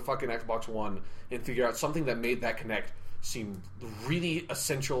the fucking Xbox One and figure out something that made that Kinect seem really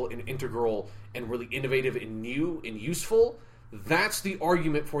essential and integral and really innovative and new and useful, that's the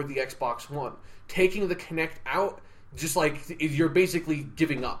argument for the Xbox One. Taking the Kinect out... Just like you're basically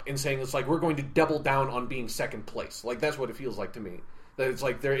giving up and saying it's like we're going to double down on being second place. Like that's what it feels like to me. That it's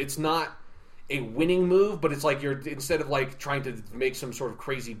like it's not a winning move, but it's like you're instead of like trying to make some sort of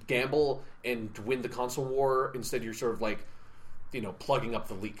crazy gamble and win the console war, instead you're sort of like plugging up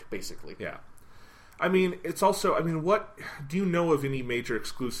the leak basically. Yeah. I mean, it's also what do you know of any major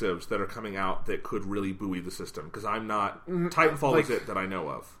exclusives that are coming out that could really buoy the system? Because I'm not Titanfall is it that I know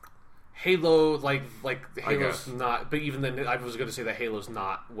of. Halo, like Halo's not, but even then, I was going to say that Halo's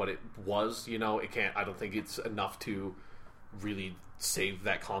not what it was. It can't. I don't think it's enough to really save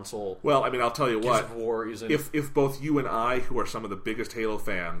that console. Well, I'll tell you what. Gears of War isn't. If both you and I, who are some of the biggest Halo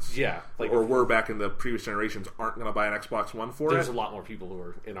fans, or were back in the previous generations, aren't going to buy an Xbox One for there's a lot more people who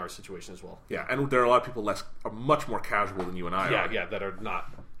are in our situation as well. Yeah, and there are a lot of people are much more casual than you and I are. Yeah, that are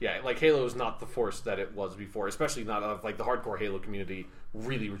not. Yeah, like Halo is not the force that it was before, especially not like the hardcore Halo community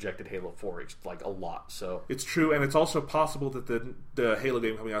really rejected Halo 4 like a lot. So it's true, and it's also possible that the Halo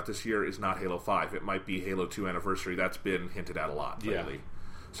game coming out this year is not Halo 5. It might be Halo 2 Anniversary. That's been hinted at a lot lately. Yeah.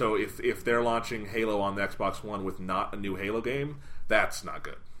 So if they're launching Halo on the Xbox One with not a new Halo game, that's not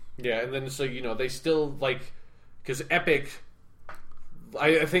good. Yeah, and then so they still because Epic.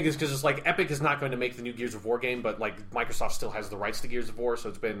 I think it's because it's like Epic is not going to make the new Gears of War game, but like Microsoft still has the rights to Gears of War, so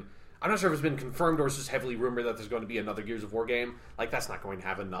it's been... I'm not sure if it's been confirmed or it's just heavily rumored that there's going to be another Gears of War game. Like, that's not going to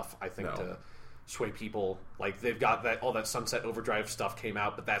have enough, I think, to sway people. Like, they've got all that Sunset Overdrive stuff came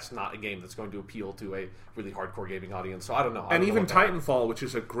out, but that's not a game that's going to appeal to a really hardcore gaming audience. So I don't know. And even Titanfall, which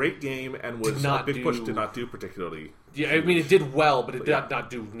is a great game and was a big push, did not do particularly. Yeah, I mean, it did well, but it did not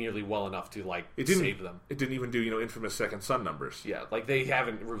do nearly well enough to save them. It didn't even do infamous Second Son numbers. Yeah, like they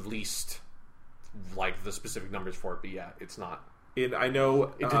haven't released like the specific numbers for it, but yeah, it's not. I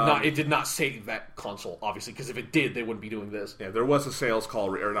know it did not say that console, obviously, because if it did, they wouldn't be doing this. Yeah, there was a sales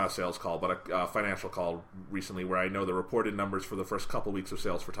call, or not a sales call, but a financial call recently where I know the reported numbers for the first couple weeks of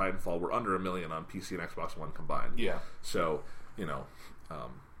sales for Titanfall were under 1 million on PC and Xbox One combined. Yeah. So,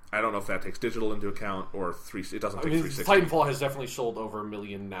 I don't know if that takes digital into account or it doesn't take 360. Titanfall has definitely sold over 1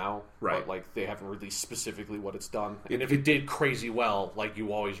 million now, right? But they haven't released specifically what it's done. And if it did crazy well,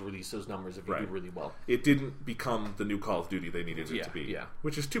 you always release those numbers if you do really well. It didn't become the new Call of Duty they needed it to be,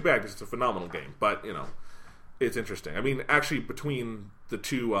 which is too bad because it's a phenomenal game. But it's interesting. I mean, actually, between the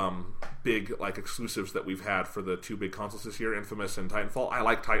two big exclusives that we've had for the two big consoles this year, Infamous and Titanfall, I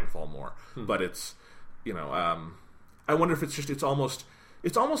like Titanfall more. But it's I wonder if it's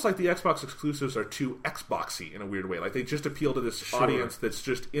almost like the Xbox exclusives are too Xboxy in a weird way. Like they just appeal to this audience that's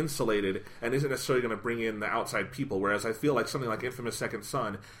just insulated and isn't necessarily going to bring in the outside people. Whereas I feel like something like Infamous Second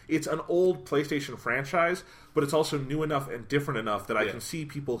Son, it's an old PlayStation franchise, but it's also new enough and different enough that I can see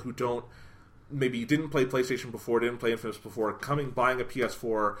people who maybe didn't play PlayStation before, didn't play Infamous before, buying a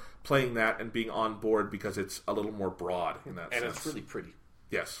PS4, playing that, and being on board because it's a little more broad in that sense. And it's really pretty.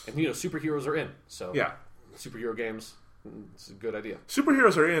 Yes. And superheroes are in. So yeah. Superhero games, it's a good idea.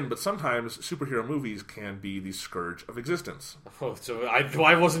 Superheroes are in, but sometimes superhero movies can be the scourge of existence. Oh, so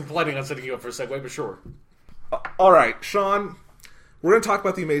I wasn't planning on setting you up for a segue, but sure. All right, Sean, we're going to talk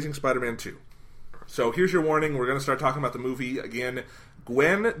about The Amazing Spider-Man 2. So here's your warning. We're going to start talking about the movie again.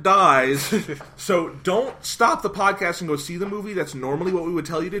 Gwen dies, so don't stop the podcast and go see the movie. That's normally what we would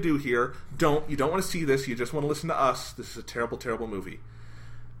tell you to do here. You don't want to see this. You just want to listen to us. This is a terrible, terrible movie.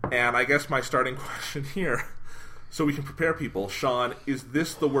 And I guess my starting question here, so we can prepare people, Sean, is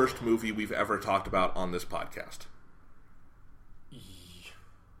this the worst movie we've ever talked about on this podcast?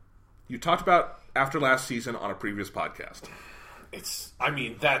 You talked about After Last Season on a previous podcast. That's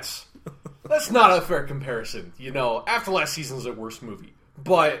not a fair comparison. After Last Season is a worse movie.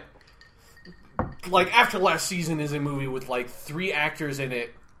 But, After Last Season is a movie with, 3 actors in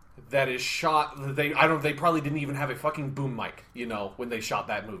it that is shot. They probably didn't even have a fucking boom mic, when they shot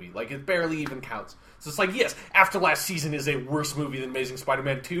that movie. It barely even counts. So it's yes, After Last Season is a worse movie than Amazing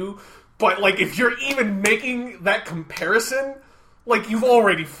Spider-Man 2, but, if you're even making that comparison, you've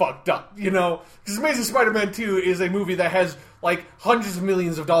already fucked up, Because Amazing Spider-Man 2 is a movie that has, hundreds of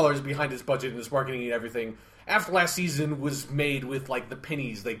millions of dollars behind its budget and its marketing and everything. After Last Season was made with, the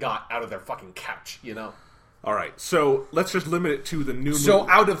pennies they got out of their fucking couch, All right, so let's just limit it to the new movie. So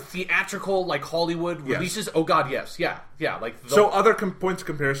out of theatrical, Hollywood releases, oh god, yes, yeah. So other points of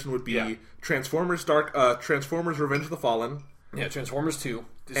comparison would be Transformers Revenge of the Fallen. Yeah, Transformers 2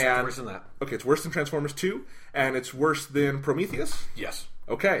 is worse than that. Okay, it's worse than Transformers 2, and it's worse than Prometheus? Yes.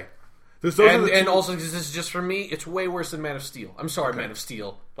 Okay. And also, because this is just for me, it's way worse than Man of Steel. I'm sorry, Man of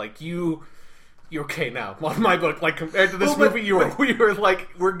Steel. You're okay now. On my book, compared to this movie, we were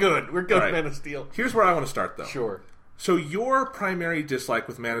we're good. We're good, right. Man of Steel. Here's where I want to start, though. Sure. So your primary dislike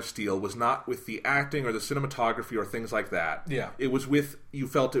with Man of Steel was not with the acting or the cinematography or things like that. Yeah. It was with, you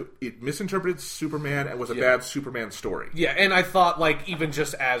felt it misinterpreted Superman and was a bad Superman story. Yeah, and I thought, even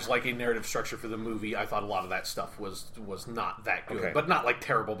just as, a narrative structure for the movie, I thought a lot of that stuff was not that good. Okay. But not,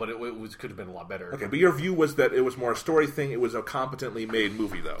 terrible, but it could have been a lot better. Okay, but your view was that it was more a story thing. It was a competently made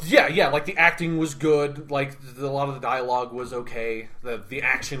movie, though. Yeah, the acting was good. A lot of the dialogue was okay. The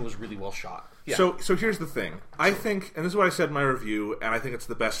action was really well shot. Yeah. So here's the thing. I think, and this is what I said in my review, and I think it's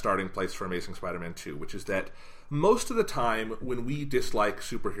the best starting place for Amazing Spider-Man 2, which is that most of the time when we dislike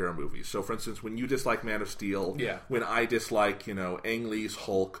superhero movies, so for instance, when you dislike Man of Steel, when I dislike, Ang Lee's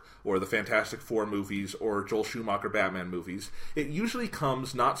Hulk, or the Fantastic Four movies, or Joel Schumacher Batman movies, it usually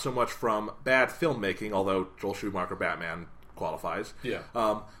comes not so much from bad filmmaking, although Joel Schumacher Batman qualifies. Yeah.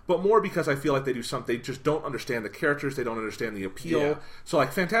 But more because I feel like they just don't understand the characters, they don't understand the appeal. Yeah. So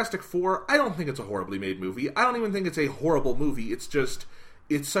Fantastic Four, I don't think it's a horribly made movie. I don't even think it's a horrible movie. It's just,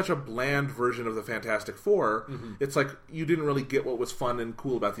 it's such a bland version of the Fantastic Four. Mm-hmm. It's you didn't really get what was fun and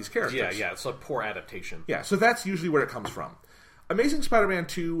cool about these characters. Yeah, it's a poor adaptation. Yeah, so that's usually where it comes from. Amazing Spider-Man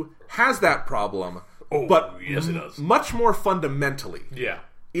 2 has that problem, but yes it does. Much more fundamentally. Yeah.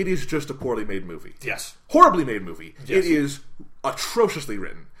 It is just a poorly made movie. Yes. Horribly made movie. Yes. It is atrociously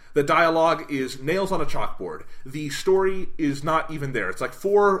written. The dialogue is nails on a chalkboard. The story is not even there. It's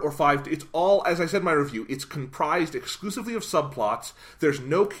 4 or 5. It's all, as I said in my review, it's comprised exclusively of subplots. There's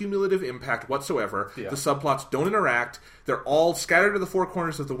no cumulative impact whatsoever. Yeah. The subplots don't interact. They're all scattered to the 4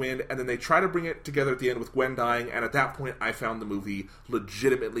 corners of the wind, and then they try to bring it together at the end with Gwen dying, and at that point I found the movie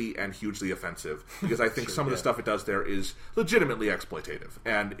legitimately and hugely offensive, because I think some of the stuff it does there is legitimately exploitative,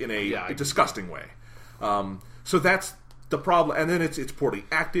 and in a disgusting way. So that's the problem, and then it's poorly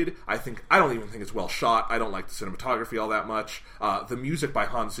acted. I don't even think it's well shot. I don't like the cinematography all that much. The music by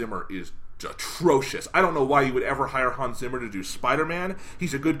Hans Zimmer is atrocious. I don't know why you would ever hire Hans Zimmer to do Spider-Man.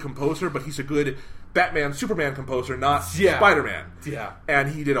 He's a good composer, but he's a good Batman, Superman composer, not Spider-Man. Yeah. And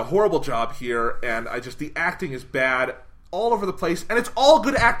he did a horrible job here, and the acting is bad all over the place, and it's all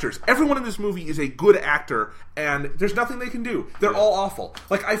good actors. Everyone in this movie is a good actor, and there's nothing they can do. They're all awful.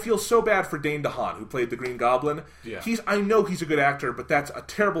 Like, I feel so bad for Dane DeHaan, who played the Green Goblin. Yeah. I know he's a good actor, but that's a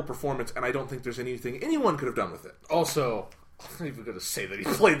terrible performance, and I don't think there's anything anyone could have done with it. Also, I'm not even going to say that he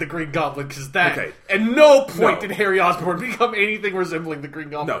played the Green Goblin, because at no point did Harry Osborn become anything resembling the Green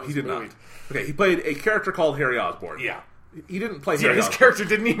Goblin. No, he did not. Okay, he played a character called Harry Osborn. Yeah. He didn't play Harry his Osborn. character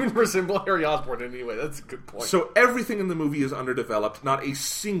didn't even resemble Harry Osborn in any way. That's a good point. So everything in the movie is underdeveloped. Not a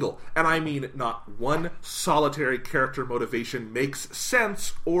single, and I mean not one solitary character motivation makes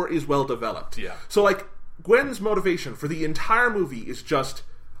sense or is well developed. Yeah. So, like, Gwen's motivation for the entire movie is just,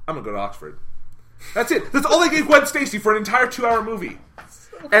 I'm going to go to Oxford. That's it. That's all they gave Gwen Stacy for an entire 2-hour movie.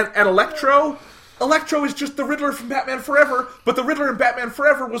 And Electro is just the Riddler from Batman Forever, but the Riddler in Batman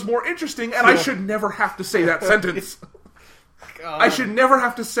Forever was more interesting, and I should never have to say that sentence. I should never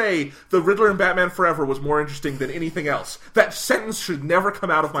have to say the Riddler in Batman Forever was more interesting than anything else. That sentence should never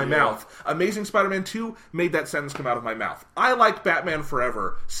come out of my mouth. Amazing Spider-Man 2 made that sentence come out of my mouth. I like Batman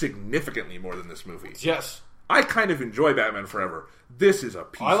Forever significantly more than this movie. Yes. I kind of enjoy Batman Forever. This is a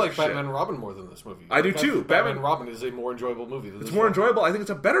piece of shit. I like Batman and Robin more than this movie. I do too. Batman and Robin is a more enjoyable movie than this. It's more enjoyable. I think it's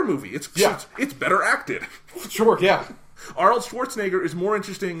a better movie. It's better acted. Sure, yeah. Arnold Schwarzenegger is more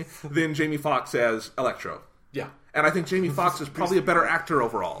interesting than Jamie Foxx as Electro. Yeah. And I think Jamie Foxx is probably a better actor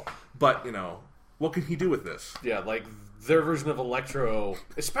overall. But, what can he do with this? Yeah, like, their version of Electro,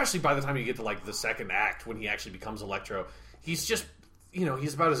 especially by the time you get to, like, the second act, when he actually becomes Electro, he's just,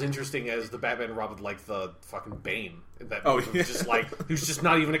 he's about as interesting as the Batman and Robin, like, the fucking Bane. That who's just, like, who's just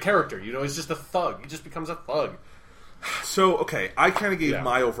not even a character, he's just a thug. He just becomes a thug. So, okay, I kind of gave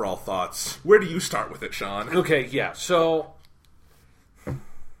my overall thoughts. Where do you start with it, Sean? Okay, yeah, so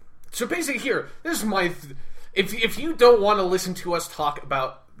basically here, this is my... If you don't want to listen to us talk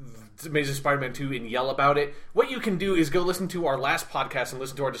about Amazing Spider-Man 2 and yell about it, what you can do is go listen to our last podcast and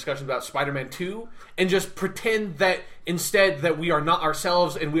listen to our discussion about Spider-Man 2 and just pretend that instead that we are not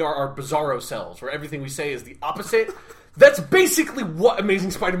ourselves and we are our bizarro selves, where everything we say is the opposite. That's basically what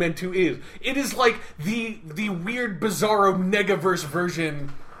Amazing Spider-Man 2 is. It is like the weird, bizarro, negaverse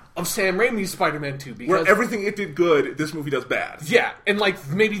version of Sam Raimi's Spider-Man 2. Because, where everything it did good, this movie does bad. Yeah, and like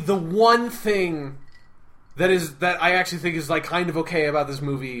maybe the one thing that I actually think is like kind of okay about this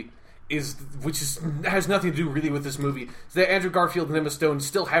movie has nothing to do really with this movie, is that Andrew Garfield and Emma Stone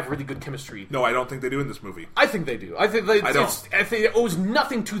still have really good chemistry. No, I don't think they do in this movie. I think they do. I think it owes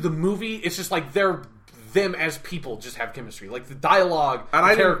nothing to the movie. It's just like them as people just have chemistry. Like the dialogue,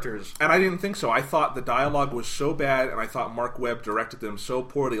 the characters. And I didn't think so. I thought the dialogue was so bad, and I thought Mark Webb directed them so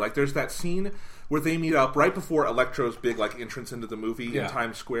poorly. Like there's that scene where they meet up right before Electro's big entrance into the movie in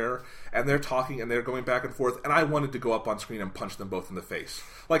Times Square, and they're talking and they're going back and forth, and I wanted to go up on screen and punch them both in the face.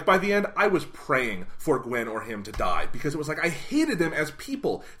 Like by the end, I was praying for Gwen or him to die, because it was like I hated them as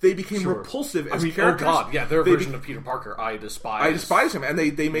people. They became repulsive as characters. Oh god, yeah, their version of Peter Parker, I despise. I despise him, and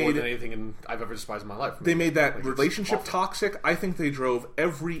they made more than anything I've ever despised in my life. They made that relationship toxic. I think they drove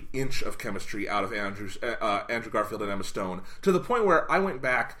every inch of chemistry out of Andrew Garfield and Emma Stone, to the point where I went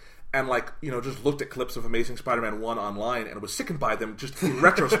back and just looked at clips of Amazing Spider-Man 1 online and was sickened by them just in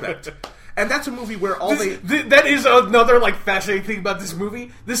retrospect. And that's a movie where that is another fascinating thing about this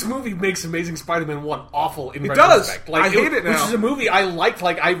movie. This movie makes Amazing Spider-Man 1 awful in retrospect. Does. I hate it now. Which is a movie I liked.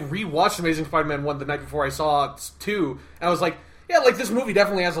 I rewatched Amazing Spider-Man 1 the night before I saw 2, and I was like, yeah, this movie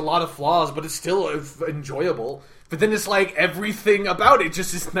definitely has a lot of flaws, but it's still enjoyable. But then it's like everything about it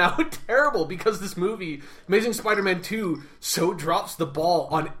just is now terrible, because this movie, Amazing Spider-Man 2, so drops the ball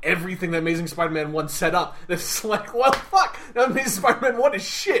on everything that Amazing Spider-Man 1 set up. It's like, well, fuck, Amazing Spider-Man 1 is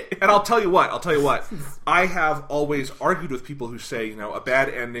shit. And I'll tell you what, I have always argued with people who say, a bad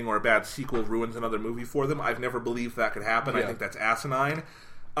ending or a bad sequel ruins another movie for them. I've never believed that could happen. Yeah. I think that's asinine.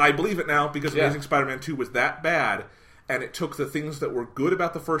 I believe it now, because Amazing Spider-Man 2 was that bad, and it took the things that were good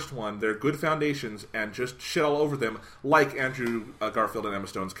about the first one, their good foundations, and just shit all over them, like Andrew Garfield and Emma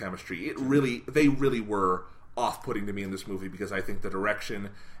Stone's chemistry. They really were off-putting to me in this movie, because I think the direction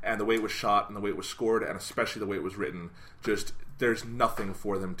and the way it was shot and the way it was scored, and especially the way it was written, just there's nothing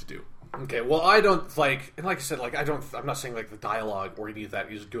for them to do. Okay, well, I don't and like I said, I'm not saying the dialogue or any of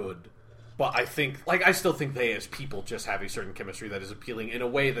that is good, But I think, I still think they as people just have a certain chemistry that is appealing in a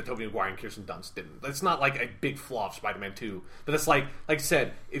way that Tobey Maguire and Kirsten Dunst didn't. That's not like a big flaw of Spider-Man 2. But it's like I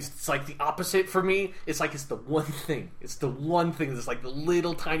said, it's like the opposite for me. It's like it's the one thing. It's the one thing that's like the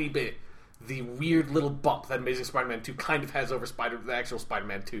little tiny bit, the weird little bump that Amazing Spider-Man 2 kind of has over the actual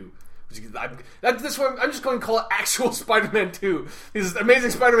Spider-Man 2. This one, I'm just going to call it actual Spider-Man 2. Because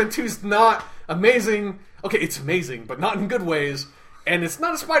Amazing Spider-Man 2 is not amazing. Okay, it's amazing, but not in good ways. And it's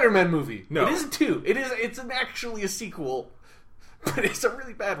not a Spider-Man movie. No. It isn't 2. It's actually a sequel. But it's a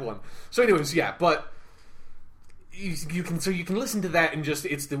really bad one. So anyways, yeah, but you can listen to that and just,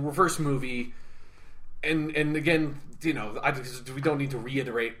 it's the reverse movie. And again, we don't need to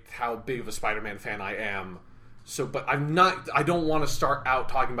reiterate how big of a Spider-Man fan I am. So, but I don't want to start out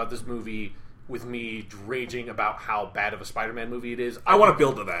talking about this movie with me raging about how bad of a Spider-Man movie it is. I want to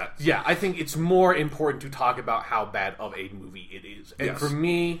build to that. Yeah, I think it's more important to talk about how bad of a movie it is. And for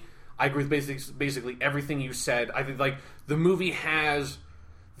me, I agree with basically everything you said. I think, the movie has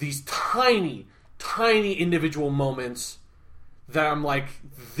these tiny, tiny individual moments that I'm like,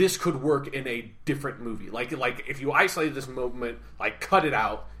 this could work in a different movie. Like if you isolated this moment, cut it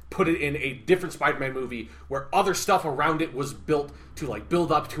out, put it in a different Spider-Man movie where other stuff around it was built to build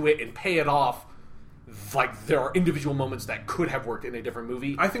up to it and pay it off. There are individual moments that could have worked in a different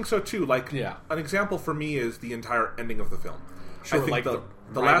movie. I think so too. An example for me is the entire ending of the film. Sure, I think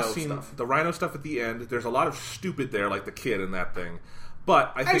the last scene, the Rhino stuff at the end. There's a lot of stupid there, like the kid in that thing.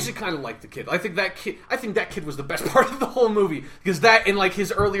 But I actually kind of like the kid. I think that kid was the best part of the whole movie, because that and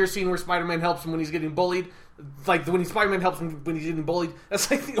his earlier scene where Spider-Man helps him when he's getting bullied. When Spider-Man helps him when he's getting bullied, that's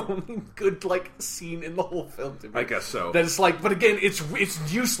the only good scene in the whole film to me. I guess so. That it's but again,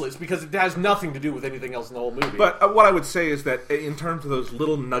 it's useless because it has nothing to do with anything else in the whole movie. But what I would say is that in terms of those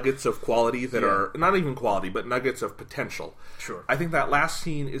little nuggets of quality that are not even quality, but nuggets of potential. Sure. I think that last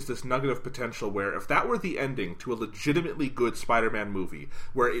scene is this nugget of potential where if that were the ending to a legitimately good Spider-Man movie,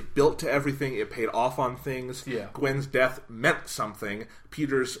 where it built to everything, it paid off on things, Gwen's death meant something,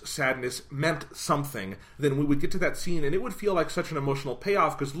 Peter's sadness meant something, then we would get to that scene and it would feel like such an emotional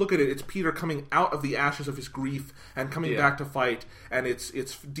payoff, because look at it, it's Peter coming out of the ashes of his grief and coming back to fight, and it's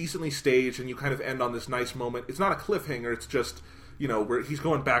decently staged, and you kind of end on this nice moment. It's not a cliffhanger, it's just, where he's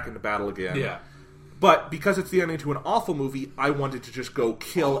going back into battle again. Yeah. But because it's the ending to an awful movie, I wanted to just go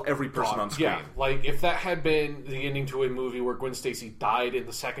kill every person on screen. Yeah, if that had been the ending to a movie where Gwen Stacy died in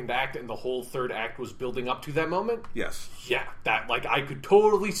the second act and the whole third act was building up to that moment, yes. Yeah, that, I could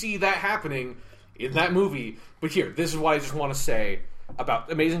totally see that happening in that movie. But here, this is what I just want to say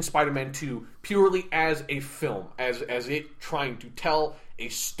about Amazing Spider-Man 2 purely as a film, as it trying to tell a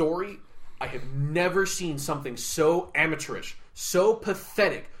story. I have never seen something so amateurish, so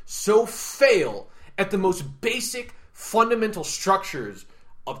pathetic, so fail at the most basic, fundamental structures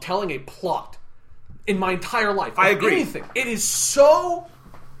of telling a plot in my entire life. I agree. Anything. It is so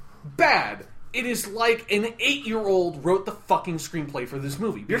bad. It is like an 8-year-old wrote the fucking screenplay for this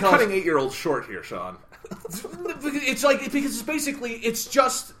movie. You're cutting 8-year-olds short here, Sean. It's because it's basically, it's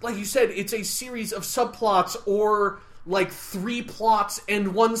just, like you said, it's a series of subplots, or 3 plots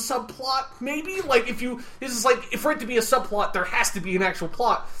and 1 subplot, maybe? For it to be a subplot, there has to be an actual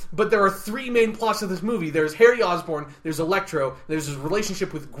plot. But there are 3 main plots of this movie. There's Harry Osborn, there's Electro, there's his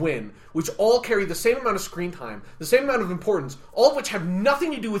relationship with Gwen, which all carry the same amount of screen time, the same amount of importance, all of which have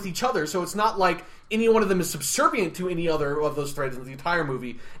nothing to do with each other, so it's not like any one of them is subservient to any other of those threads in the entire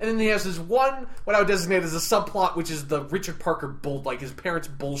movie. And then he has this one, what I would designate as a subplot, which is the Richard Parker his parents'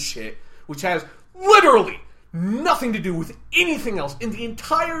 bullshit, which has literally nothing to do with anything else in the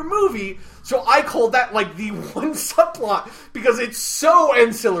entire movie. So I call that the one subplot, because it's so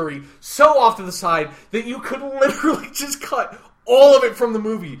ancillary, so off to the side, that you could literally just cut all of it from the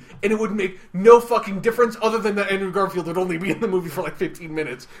movie and it would make no fucking difference, other than that Andrew Garfield would only be in the movie for 15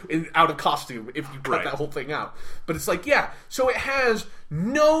 minutes out of costume if you cut that whole thing out. But it's so it has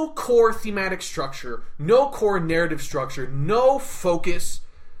no core thematic structure, no core narrative structure, no focus,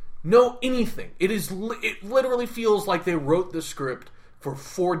 no anything. It literally feels like they wrote the script for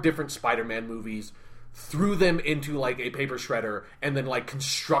 4 different Spider-Man movies, threw them into a paper shredder, and then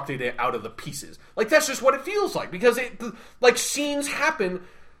constructed it out of the pieces. That's just what it feels like, because scenes happen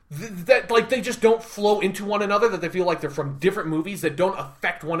that they just don't flow into one another, that they feel like they're from different movies that don't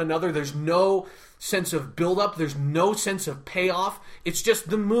affect one another. There's no sense of build-up, there's no sense of payoff. It's just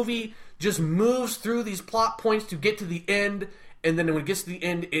the movie just moves through these plot points to get to the end. And then when it gets to the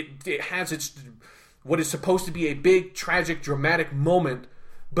end, it has its what is supposed to be a big, tragic, dramatic moment,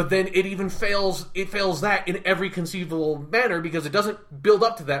 but then it even fails. It fails that in every conceivable manner, because it doesn't build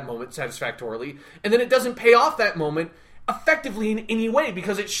up to that moment satisfactorily, and then it doesn't pay off that moment effectively in any way,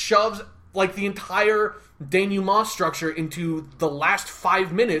 because it shoves like the entire denouement structure into the last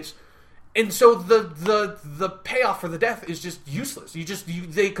 5 minutes, and so the payoff for the death is just useless.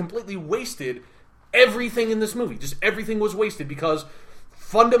 They completely wasted everything in this movie. Just everything was wasted because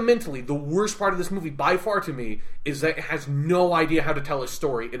fundamentally the worst part of this movie by far to me is that it has no idea how to tell a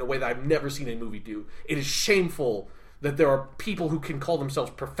story in a way that I've never seen a movie do. It is shameful that there are people who can call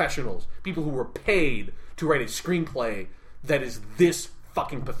themselves professionals, people who were paid to write a screenplay that is this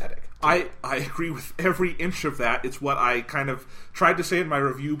fucking pathetic. I agree with every inch of that. It's what I kind of tried to say in my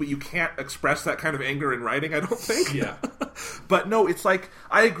review, but you can't express that kind of anger in writing, I don't think. Yeah. But no, it's like,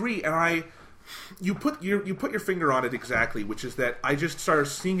 I agree, and you put your finger on it exactly, which is that I just started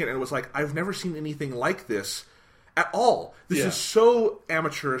seeing it and it was like, I've never seen anything like this at all. This is so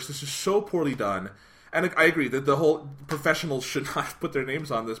amateurish, this is so poorly done. And I agree that the whole professionals should not put their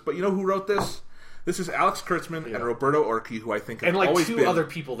names on this. But you know who wrote this? This is Alex Kurtzman and Roberto Orci, who I think have always been... And two other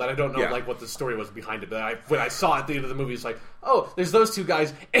people that I don't know like what the story was behind it. But when I saw at the end of the movie, it's like, oh, there's those two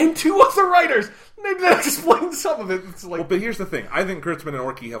guys and two other writers. Maybe that explains some of it. It's like, well, but here's the thing. I think Kurtzman and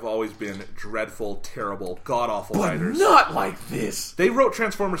Orci have always been dreadful, terrible, god-awful writers. But not like this. They wrote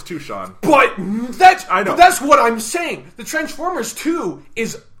Transformers 2, Sean. But that's what I'm saying. The Transformers 2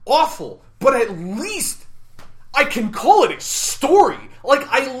 is awful, but at least I can call it a story. Like,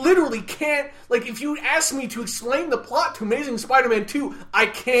 I literally can't... Like, if you ask me to explain the plot to Amazing Spider-Man 2, I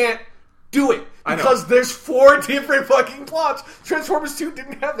can't do it. Because there's 4 different fucking plots. Transformers 2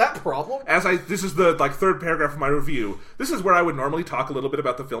 didn't have that problem. This is the, third paragraph of my review. This is where I would normally talk a little bit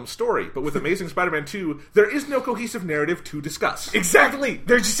about the film's story. But with Amazing Spider-Man 2, there is no cohesive narrative to discuss. Exactly!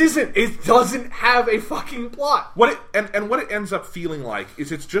 There just isn't. It doesn't have a fucking plot. What it ends up feeling like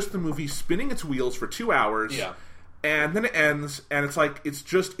is it's just the movie spinning its wheels for 2 hours... Yeah. And then it ends, and it's like, it's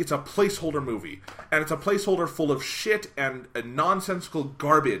a placeholder movie. And it's a placeholder full of shit and nonsensical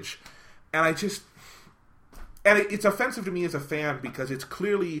garbage. And it's offensive to me as a fan because it's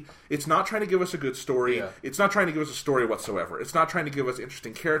not trying to give us a good story. Yeah. It's not trying to give us a story whatsoever. It's not trying to give us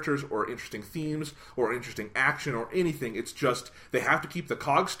interesting characters or interesting themes or interesting action or anything. It's just, they have to keep the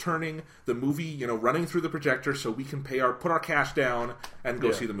cogs turning, the movie, running through the projector so we can put our cash down and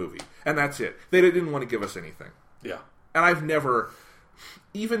go see the movie. And that's it. They didn't want to give us anything. Yeah. And I've never...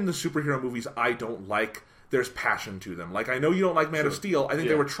 Even the superhero movies I don't like, there's passion to them. Like, I know you don't like Man of Steel. I think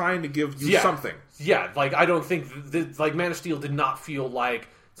they were trying to give you something. Yeah, like, I don't think... Man of Steel did not feel like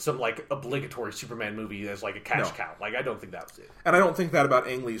some, obligatory Superman movie as, a cash cow. Like, I don't think that was it. And I don't think that about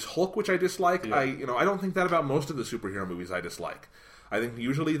Ang Lee's Hulk, which I dislike. Yeah. I don't think that about most of the superhero movies I dislike. I think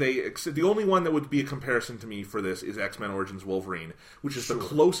usually the only one that would be a comparison to me for this is X-Men Origins Wolverine, which is the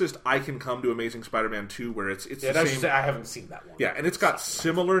closest I can come to Amazing Spider-Man 2, where it's the same. I haven't seen that one. Yeah, and it's got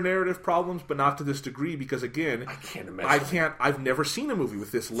similar narrative problems, but not to this degree, because again, I can't imagine. I've never seen a movie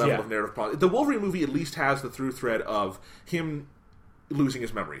with this level of narrative problem. The Wolverine movie at least has the through thread of him losing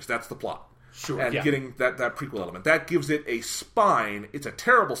his memories. That's the plot. Sure, and getting that prequel element. That gives it a spine. It's a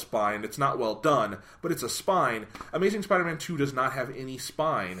terrible spine. It's not well done, but it's a spine. Amazing Spider-Man 2 does not have any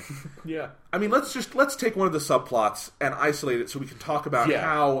spine. Yeah. I mean, let's take one of the subplots and isolate it so we can talk about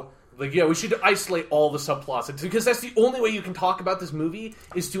how... we should isolate all the subplots. Because that's the only way you can talk about this movie,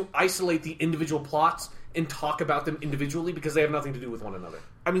 is to isolate the individual plots and talk about them individually, because they have nothing to do with one another.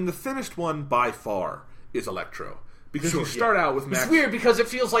 I mean, the thinnest one by far is Electro. Because you start out with Max... It's weird because it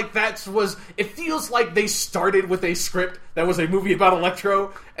feels like it feels like they started with a script that was a movie about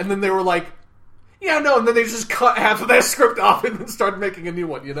Electro, and then they were like, and then they just cut half of that script off and then started making a new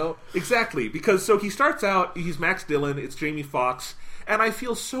one, Exactly, because he starts out, he's Max Dillon, it's Jamie Foxx, and I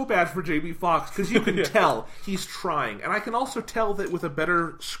feel so bad for Jamie Foxx, because you can tell he's trying. And I can also tell that with a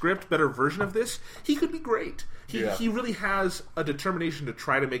better script, better version of this, he could be great. He really has a determination to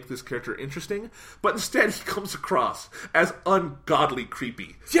try to make this character interesting, but instead he comes across as ungodly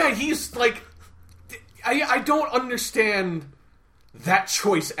creepy. Yeah, he's like... I don't understand that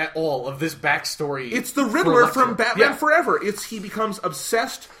choice at all of this backstory. It's the Riddler from Batman Forever. He becomes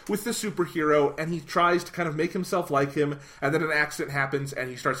obsessed with the superhero, and he tries to kind of make himself like him, and then an accident happens, and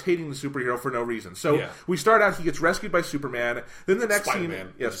he starts hating the superhero for no reason. So we start out, he gets rescued by Superman, then the next scene...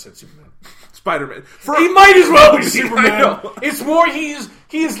 Yes, I said Superman. Spider-Man. He might as well be Superman. It's more, he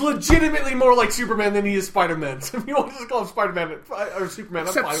is legitimately more like Superman than he is Spider-Man. So if you want to just call him Spider-Man or Superman,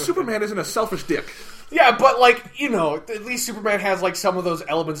 except Superman isn't a selfish dick. Yeah, but, like, you know, at least Superman has, like, some of those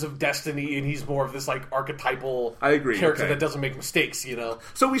elements of destiny, and he's more of this, like, archetypal character that doesn't make mistakes, you know?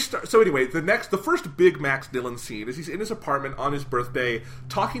 So anyway, the first big Max Dillon scene is he's in his apartment on his birthday,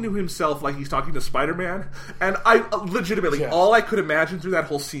 talking to himself like he's talking to Spider-Man, and I legitimately, all I could imagine through that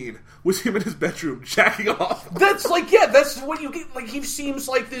whole scene was him in his bedroom jacking off. That's, like, yeah, that's what you get, like, he seems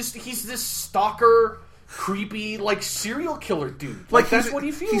like he's this stalker... creepy, like, serial killer dude. Like that's what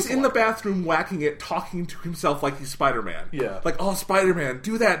he feels. He's in the bathroom whacking it, talking to himself like he's Spider-Man. Yeah. Like, oh, Spider-Man,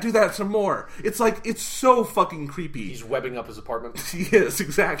 do that some more. It's like, it's so fucking creepy. He's webbing up his apartment. Yes,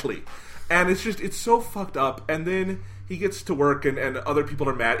 exactly. And it's so fucked up. And then he gets to work and other people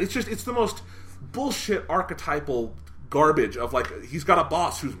are mad. It's the most bullshit archetypal garbage of, like, he's got a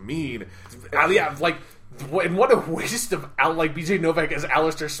boss who's mean. Yeah, like, and what a waste of, like, BJ Novak as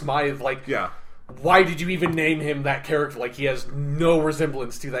Alistair Smythe, like... Yeah. Why did you even name him that character? Like, he has no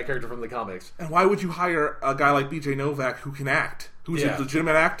resemblance to that character from the comics. And why would you hire a guy like BJ Novak who can act? Who's a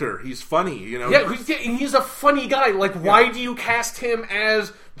legitimate actor? He's funny, you know? Yeah, he's a funny guy. Like, why do you cast him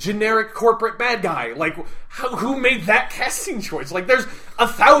as generic corporate bad guy? Like, who made that casting choice? Like, there's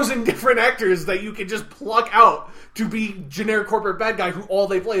 1,000 different actors that you can just pluck out to be generic corporate bad guy who all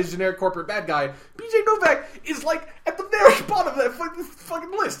they play is generic corporate bad guy. BJ Novak is, like, at the very bottom of that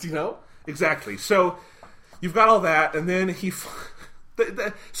fucking list, you know? Exactly. So you've got all that, and then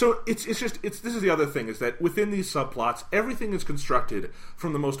so this is the other thing, is that within these subplots, everything is constructed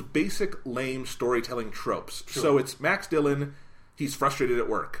from the most basic, lame storytelling tropes. Sure. So it's Max Dillon, he's frustrated at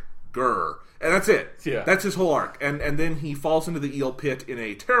work, grr, and that's it. Yeah. That's his whole arc, and then he falls into the eel pit in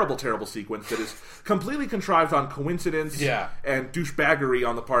a terrible, terrible sequence that is completely contrived on coincidence and douchebaggery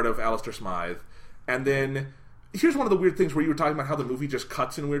on the part of Alistair Smythe, and then. Here's one of the weird things where you were talking about how the movie just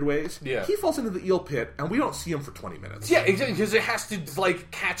cuts in weird ways. Yeah. He falls into the eel pit, and we don't see him for 20 minutes. Yeah, exactly, because it has to,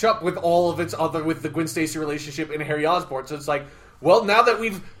 like, catch up with all of its other, with the Gwen Stacy relationship and Harry Osborn. So it's like, well, now that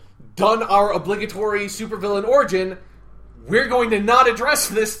we've done our obligatory supervillain origin, we're going to not address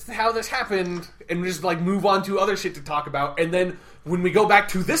this, how this happened, and just, like, move on to other shit to talk about. And then when we go back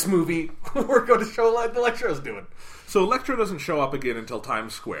to this movie, we're going to show what Electro's doing. So Electro doesn't show up again until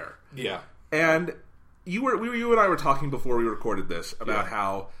Times Square. Yeah. And... You and I were talking before we recorded this about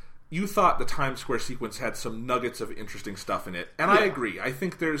how you thought the Times Square sequence had some nuggets of interesting stuff in it, and I agree. I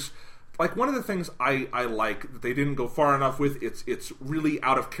think there's, like, one of the things I like that they didn't go far enough with. It's really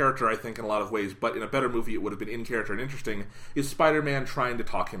out of character, I think, in a lot of ways. But in a better movie, it would have been in character and interesting. Is Spider-Man trying to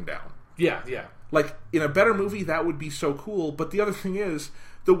talk him down? Yeah. Like, in a better movie, that would be so cool. But the other thing is,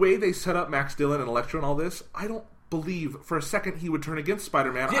 the way they set up Max Dillon and Electro and all this, I don't believe for a second he would turn against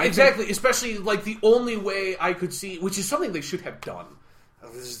Spider-Man. Yeah, exactly. Especially, like, the only way I could see, which is something they should have done.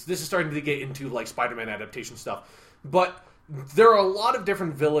 This is starting to get into, like, Spider-Man adaptation stuff. But there are a lot of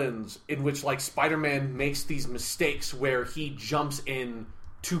different villains in which, like, Spider-Man makes these mistakes where he jumps in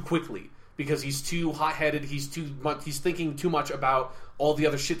too quickly because he's too hot-headed. He's thinking too much about all the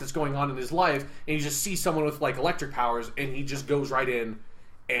other shit that's going on in his life, and you just see someone with, like, electric powers, and he just goes right in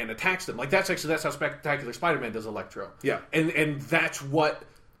and attacks them. Like, that's how Spectacular Spider-Man does Electro. Yeah. And that's what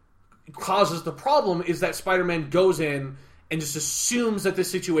causes the problem, is that Spider-Man goes in and just assumes that this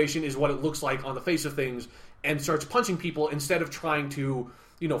situation is what it looks like on the face of things and starts punching people instead of trying to,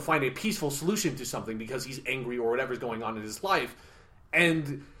 you know, find a peaceful solution to something because he's angry or whatever's going on in his life.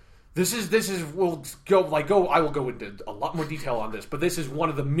 And I will go into a lot more detail on this, but this is one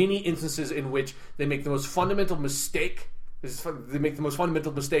of the many instances in which they make the most fundamental mistake. They make the most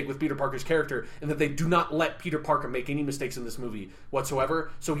fundamental mistake with Peter Parker's character, in that they do not let Peter Parker make any mistakes in this movie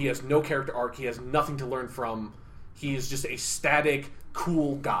whatsoever, so he has no character arc, he has nothing to learn from, he is just a static,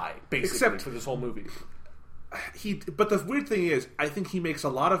 cool guy, basically, for this whole movie. But the weird thing is, I think he makes a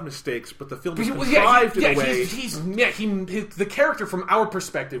lot of mistakes, but the film is contrived in a way... The character, from our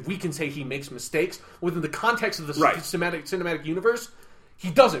perspective, we can say he makes mistakes within the context of the cinematic universe. He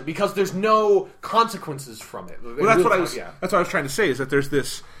doesn't, because there's no consequences from it. Well, that's what I was trying to say, is that there's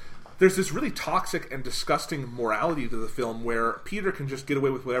this really toxic and disgusting morality to the film where Peter can just get away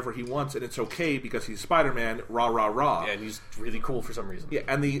with whatever he wants, and it's okay because he's Spider-Man, rah, rah, rah. Yeah, and he's really cool for some reason. Yeah,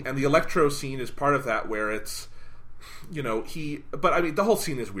 and the Electro scene is part of that, where it's, you know, but I mean, the whole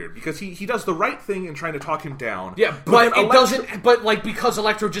scene is weird, because he does the right thing in trying to talk him down. Yeah, but it doesn't, but, like, because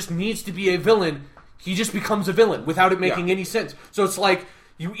Electro just needs to be a villain, he just becomes a villain without it making any sense. So it's like,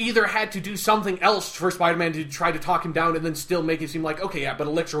 you either had to do something else for Spider-Man to try to talk him down and then still make it seem like, okay, yeah, but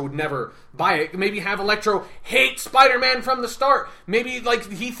Electro would never buy it. Maybe have Electro hate Spider-Man from the start. Maybe,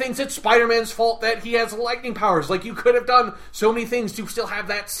 like, he thinks it's Spider-Man's fault that he has lightning powers. Like, you could have done so many things to still have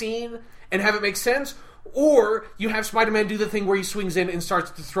that scene and have it make sense. Or you have Spider-Man do the thing where he swings in and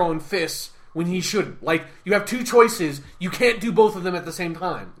starts throwing fists when he shouldn't. Like, you have two choices. You can't do both of them at the same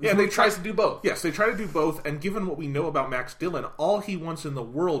time. Yeah, they tries to do both. Yes, they try to do both, and given what we know about Max Dillon, all he wants in the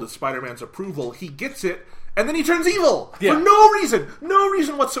world is Spider-Man's approval. He gets it, and then he turns evil for no reason. No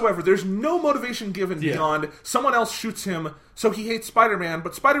reason whatsoever. There's no motivation given beyond someone else shoots him, so he hates Spider-Man,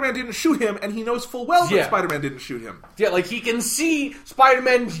 but Spider-Man didn't shoot him, and he knows full well that Spider-Man didn't shoot him. Yeah, like, he can see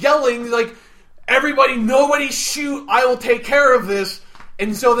Spider-Man yelling, like, everybody, nobody shoot, I will take care of this.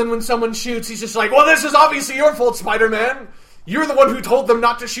 And so then when someone shoots, he's just like, well, this is obviously your fault, Spider-Man. You're the one who told them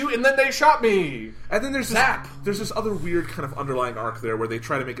not to shoot, and then they shot me. And then there's this other weird kind of underlying arc there where they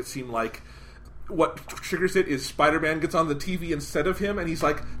try to make it seem like what triggers it is Spider-Man gets on the TV instead of him, and he's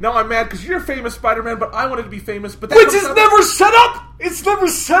like, no, I'm mad because you're famous, Spider-Man, but I wanted to be famous. But which is never set up! It's never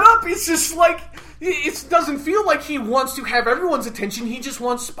set up! It's just like, it doesn't feel like he wants to have everyone's attention, he just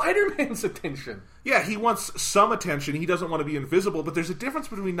wants Spider-Man's attention. Yeah, he wants some attention, he doesn't want to be invisible, but there's a difference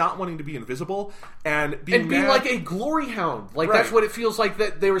between not wanting to be invisible and being like a glory hound. Like, that's what it feels like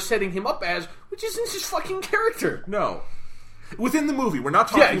that they were setting him up as, which isn't his fucking character. No. Within the movie, we're not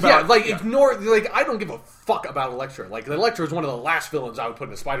talking about... ignore... Like, I don't give a fuck about Electro. Like, Electro is one of the last villains I would put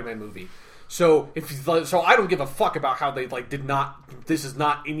in a Spider-Man movie. So I don't give a fuck about how they, like, did not... This is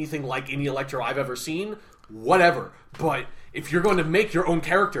not anything like any Electro I've ever seen. Whatever. But if you're going to make your own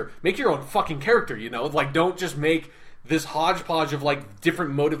character, make your own fucking character, you know? Like, don't just make this hodgepodge of, like,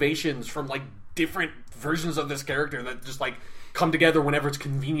 different motivations from, like, different versions of this character that just, like, come together whenever it's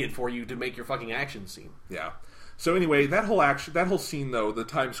convenient for you to make your fucking action scene. Yeah. So anyway, that whole scene though, the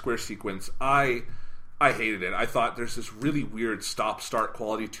Times Square sequence, I hated it. I thought there's this really weird stop-start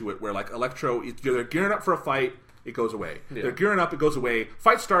quality to it where, like, Electro, they're gearing up for a fight, it goes away. Yeah. They're gearing up, it goes away.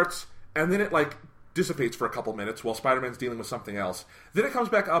 Fight starts, and then it, like, dissipates for a couple minutes while Spider-Man's dealing with something else. Then it comes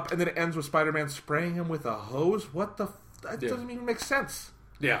back up, and then it ends with Spider-Man spraying him with a hose. What the? That doesn't even make sense.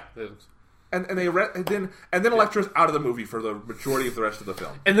 Yeah. And then Electro's out of the movie for the majority of the rest of the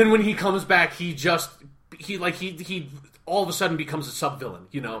film. And then when he comes back, he all of a sudden becomes a sub-villain,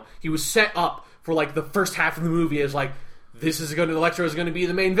 you know? He was set up for, like, the first half of the movie as, like, Electro is going to be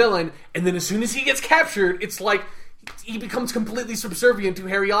the main villain, and then as soon as he gets captured, it's like, he becomes completely subservient to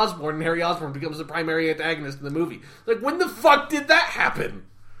Harry Osborn, and Harry Osborn becomes the primary antagonist in the movie. Like, when the fuck did that happen?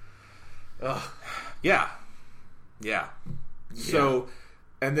 Ugh. Yeah. So...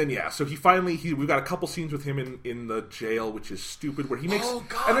 And then, so he finally, we've got a couple scenes with him in the jail, which is stupid, where he makes... Oh,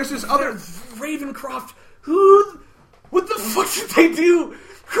 God. And there's this other... Ravencroft, what the fuck did they do?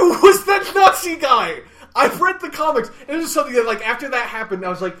 Who was that Nazi guy? I've read the comics, and it was something that, like, after that happened, I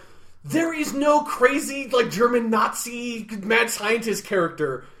was like, there is no crazy, like, German Nazi mad scientist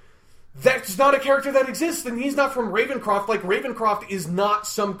character. That's not a character that exists, and he's not from Ravencroft. Like, Ravencroft is not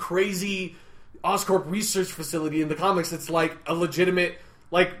some crazy Oscorp research facility in the comics. It's, like, a legitimate...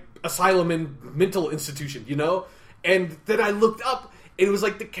 like, asylum and mental institution, you know? And then I looked up, and it was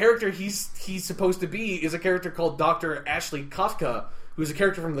like the character he's supposed to be is a character called Dr. Ashley Kafka, who's a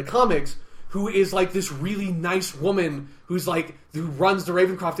character from the comics, who is like this really nice woman who runs the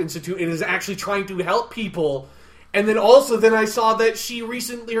Ravencroft Institute and is actually trying to help people. And then I saw that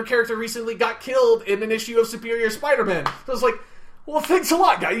her character recently got killed in an issue of Superior Spider-Man. So I was like, well, thanks a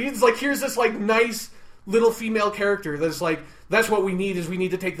lot, guys. It's like, here's this, like, nice little female character that's like, that's what we need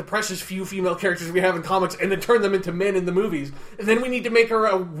to take the precious few female characters we have in comics and then turn them into men in the movies. And then we need to make her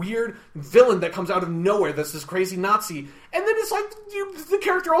a weird villain that comes out of nowhere that's this crazy Nazi. And then it's like, the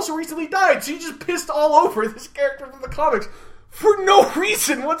character also recently died, so you just pissed all over this character from the comics for no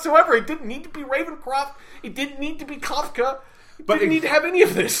reason whatsoever. It didn't need to be Ravencroft. It didn't need to be Kafka. It didn't need to have any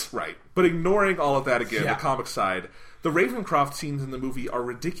of this. Right. But ignoring all of that again, the comic side... The Ravencroft scenes in the movie are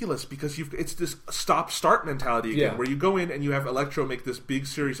ridiculous because it's this stop-start mentality again, where you go in and you have Electro make this big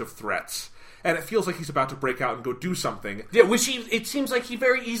series of threats, and it feels like he's about to break out and go do something. Yeah, which it seems like he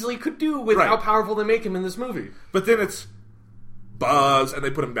very easily could do with how powerful they make him in this movie. But then it's buzz, and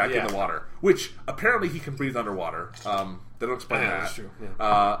they put him back in the water, which apparently he can breathe underwater. They don't explain that. That's true.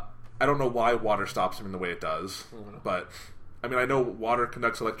 Yeah. I don't know why water stops him in the way it does, but I mean, I know water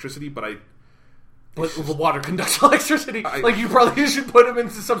conducts electricity, but the water conducts electricity. Like, you probably should put him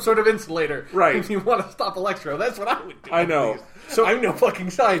into some sort of insulator. Right. If you want to stop Electro. That's what I would do. I know. So I'm no fucking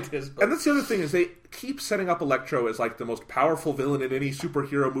scientist. And that's the other thing, is they keep setting up Electro as, like, the most powerful villain in any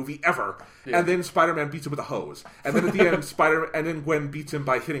superhero movie ever. Yeah. And then Spider-Man beats him with a hose. And then at the end, and then Gwen beats him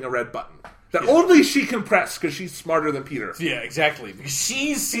by hitting a red button. That only she can press, because she's smarter than Peter. Yeah, exactly. Because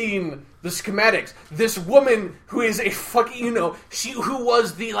she's seen the schematics. This woman who is a fucking, who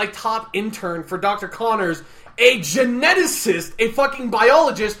was the, like, top intern for Dr. Connors, a geneticist, a fucking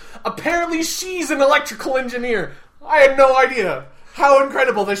biologist, apparently she's an electrical engineer. I had no idea. How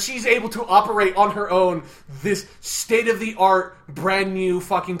incredible that she's able to operate on her own this state-of-the-art, brand new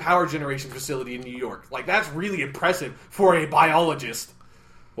fucking power generation facility in New York. Like, that's really impressive for a biologist.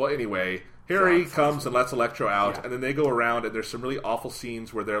 Well, anyway, Harry comes and lets Electro out, and then they go around, and there's some really awful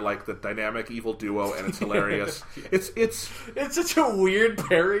scenes where they're like the dynamic evil duo, and it's hilarious. It's such a weird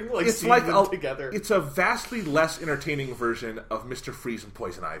pairing. Like, it's like together. It's a vastly less entertaining version of Mr. Freeze and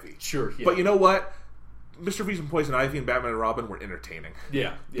Poison Ivy. Sure, yeah. But you know what? Mr. Freeze and Poison Ivy and Batman and Robin were entertaining.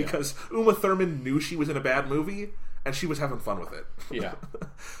 Yeah. Because Uma Thurman knew she was in a bad movie, and she was having fun with it. Yeah.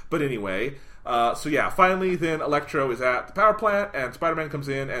 But anyway, finally then Electro is at the power plant, and Spider-Man comes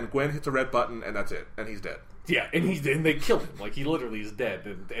in, and Gwen hits a red button, and that's it. And he's dead. Yeah, and they kill him. Like, he literally is dead,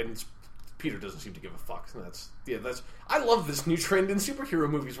 and Peter doesn't seem to give a fuck. I love this new trend in superhero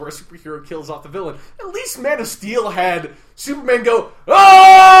movies where a superhero kills off the villain. At least Man of Steel had Superman go,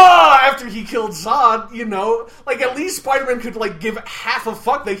 "Ah!" after he killed Zod, you know? Like, at least Spider-Man could, like, give half a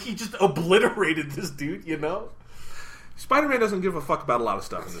fuck that he just obliterated this dude, you know? Spider-Man doesn't give a fuck about a lot of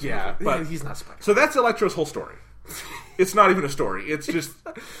stuff in this movie. But he's not Spider-Man. So that's Electro's whole story. It's not even a story. It's just...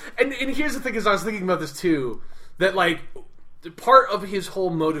 and here's the thing, is I was thinking about this too, that, like, part of his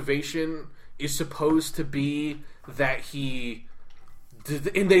whole motivation is supposed to be that he...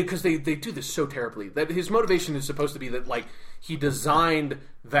 Because they do this so terribly, that his motivation is supposed to be that, like, he designed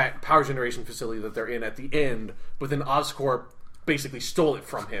that power generation facility that they're in at the end, but then Oscorp basically stole it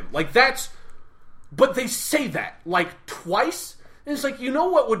from him. Like, that's... But they say that, like, twice. And it's like, you know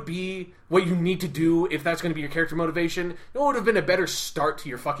what would be what you need to do if that's going to be your character motivation? You know what would have been a better start to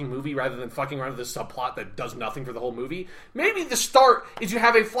your fucking movie rather than fucking around with this subplot that does nothing for the whole movie? Maybe the start is you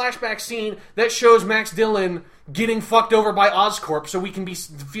have a flashback scene that shows Max Dillon getting fucked over by Oscorp so we can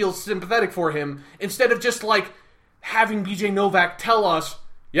feel sympathetic for him, instead of just, like, having BJ Novak tell us,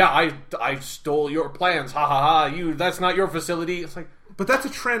 yeah, I stole your plans, ha ha ha, that's not your facility. It's like... But that's a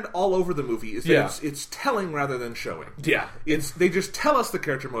trend all over the movie, is that it's telling rather than showing. Yeah. They just tell us the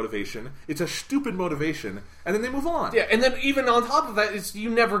character motivation, it's a stupid motivation, and then they move on. Yeah, and then even on top of that, you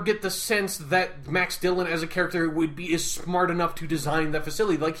never get the sense that Max Dillon as a character is smart enough to design that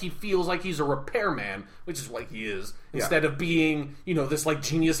facility. Like, he feels like he's a repairman, which is what he is, instead of being, you know, this, like,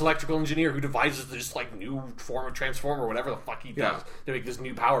 genius electrical engineer who devises this, like, new form of transformer or whatever the fuck he does to make this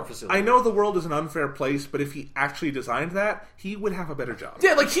new power facility. I know the world is an unfair place, but if he actually designed that, he would have a better job.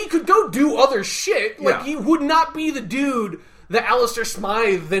 Yeah, like, he could go do other shit. Like, he would not be the dude that Alistair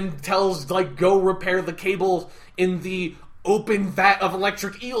Smythe then tells, like, go repair the cables in the open vat of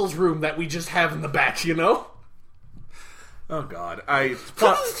electric eels room that we just have in the back, you know? Oh, God.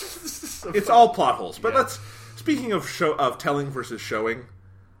 It's all plot holes. But speaking of telling versus showing,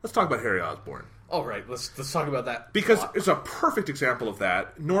 let's talk about Harry Osborn. All right, let's talk about that. Because it's a perfect example of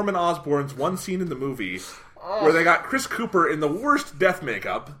that. Norman Osborn's one scene in the movie where they got Chris Cooper in the worst death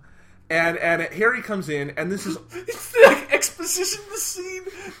makeup, and Harry comes in, and this is... It's like exposition the scene,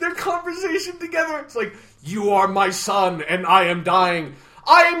 their conversation together. It's like, you are my son, and I am dying.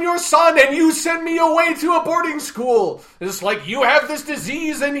 I am your son, and you send me away to a boarding school. It's like, you have this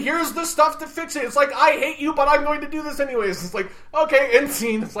disease, and here's the stuff to fix it. It's like, I hate you, but I'm going to do this anyways. It's like, okay, end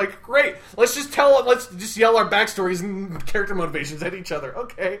scene. It's like, great. Let's just yell our backstories and character motivations at each other.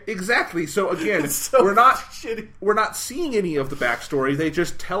 Okay. Exactly. So again, so we're not seeing any of the backstory. They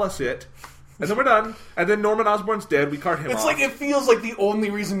just tell us it. And then we're done. And then Norman Osborn's dead. We cart him off. It's like, it feels like the only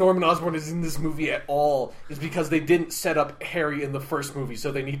reason Norman Osborn is in this movie at all is because they didn't set up Harry in the first movie,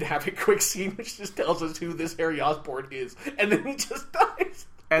 so they need to have a quick scene which just tells us who this Harry Osborn is. And then he just dies.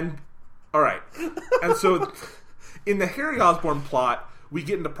 And, alright. And so, in the Harry Osborn plot, we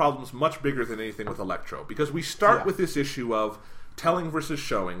get into problems much bigger than anything with Electro. Because we start with this issue of telling versus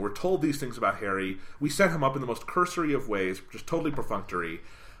showing. We're told these things about Harry. We set him up in the most cursory of ways, just totally perfunctory.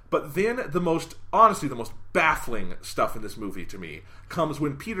 But then the most baffling stuff in this movie to me comes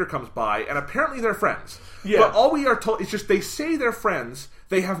when Peter comes by, and apparently they're friends. Yeah. But all we are told is just they say they're friends.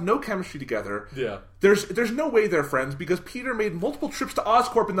 They have no chemistry together. Yeah. There's no way they're friends because Peter made multiple trips to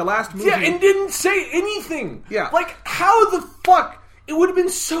Oscorp in the last movie. Yeah, and didn't say anything. Yeah. Like, how the fuck? It would have been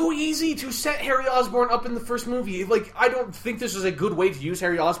so easy to set Harry Osborn up in the first movie. Like, I don't think this is a good way to use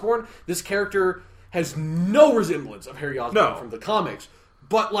Harry Osborn. This character has no resemblance of Harry Osborn from the comics.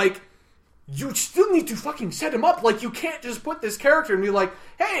 But, like, you still need to fucking set him up. Like, you can't just put this character and be like,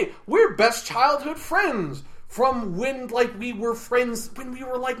 hey, we're best childhood friends from when, like, we were friends when we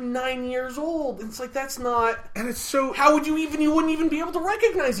were, like, 9 years old. And it's like, that's not... And it's so... How would you wouldn't even be able to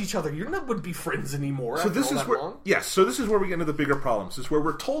recognize each other. You wouldn't be friends anymore so this is where, yes, so this is where we get into the bigger problems. Is where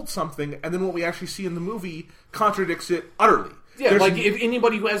we're told something, and then what we actually see in the movie contradicts it utterly. Yeah, like if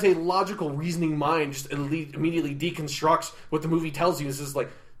anybody who has a logical reasoning mind just immediately deconstructs what the movie tells you, is just like,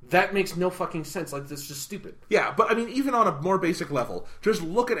 that makes no fucking sense. Like, this is just stupid. Yeah, but I mean, even on a more basic level, just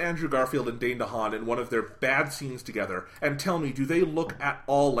look at Andrew Garfield and Dane DeHaan in one of their bad scenes together and tell me, do they look at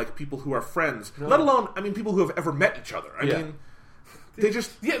all like people who are friends? No. Let alone, I mean, people who have ever met each other. I mean, they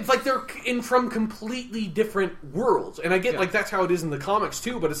just... Yeah, it's like they're from completely different worlds. And I get, like, that's how it is in the comics,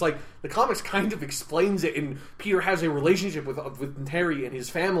 too, but it's like, the comics kind of explains it, and Peter has a relationship with Harry and his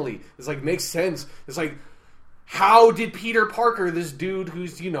family. It's like, makes sense. It's like... How did Peter Parker, this dude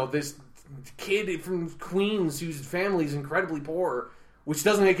who's, this kid from Queens whose family is incredibly poor, which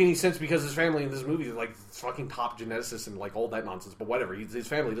doesn't make any sense because his family in this movie is like fucking top geneticists and like all that nonsense, but whatever. His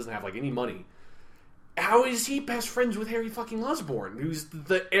family doesn't have like any money. How is he best friends with Harry fucking Osborn, who's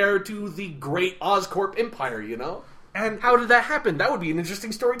the heir to the great Oscorp empire, And how did that happen? That would be an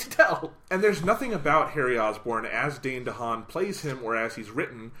interesting story to tell. And there's nothing about Harry Osborn as Dane DeHaan plays him or as he's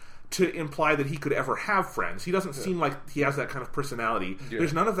written to imply that he could ever have friends. He doesn't seem like he has that kind of personality. Yeah.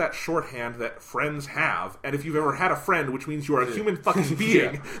 There's none of that shorthand that friends have. And if you've ever had a friend, which means you are a human fucking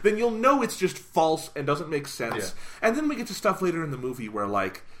being, then you'll know it's just false and doesn't make sense. Yeah. And then we get to stuff later in the movie where,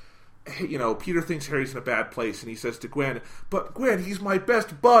 like, Peter thinks Harry's in a bad place, and he says to Gwen, "But Gwen, he's my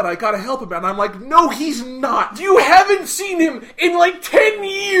best bud. I gotta help him." And I'm like, "No, he's not. You haven't seen him in like 10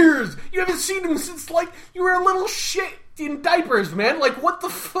 years. You haven't seen him since like you were a little shit in diapers, man. Like, what the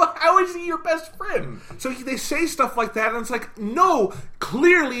fuck? How is he your best friend?" So they say stuff like that, and it's like, no,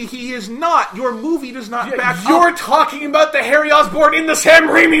 clearly he is not. Your movie does not back up. You're talking about the Harry Osborn in the Sam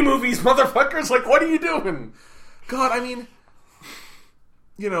Raimi movies, motherfuckers. Like, what are you doing? God, I mean,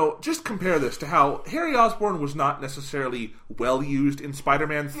 just compare this to how Harry Osborn was not necessarily well used in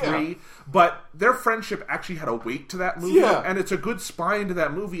Spider-Man 3, but their friendship actually had a weight to that movie, and it's a good spine to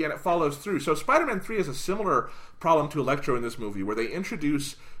that movie, and it follows through. So Spider-Man 3 has a similar problem to Electro in this movie, where they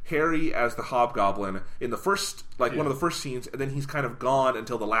introduce Harry as the Hobgoblin in the first, one of the first scenes, and then he's kind of gone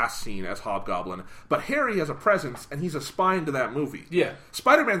until the last scene as Hobgoblin. But Harry has a presence, and he's a spine to that movie. Yeah.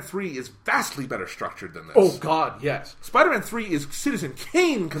 Spider-Man 3 is vastly better structured than this. Oh, God, yes. Spider-Man 3 is Citizen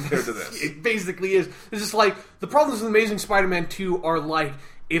Kane compared to this. It basically is. It's just like, the problems with Amazing Spider-Man 2 are like,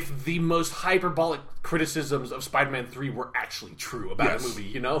 if the most hyperbolic criticisms of Spider-Man 3 were actually true about a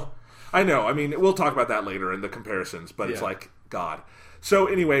movie, I know. I mean, we'll talk about that later in the comparisons, but it's like, God. So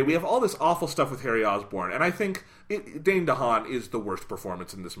anyway, we have all this awful stuff with Harry Osborn, and I think Dane DeHaan is the worst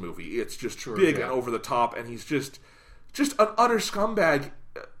performance in this movie. It's just big and over the top, and he's just an utter scumbag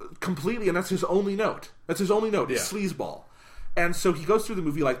completely, and that's his only note. That's his only note, sleazeball. And so he goes through the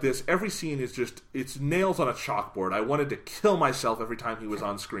movie like this. Every scene is it's nails on a chalkboard. I wanted to kill myself every time he was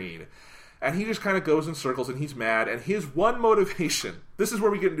on screen. And he just kind of goes in circles, and he's mad. And his one motivation, this is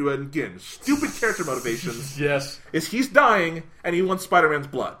where we get into, again, stupid character motivations. Is he's dying, and he wants Spider-Man's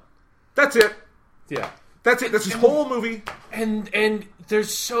blood. That's it. Yeah. That's it. That's his whole movie. And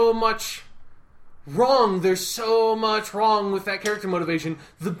there's so much wrong. There's so much wrong with that character motivation.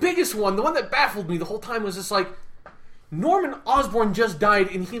 The biggest one, the one that baffled me the whole time, was just like, Norman Osborn just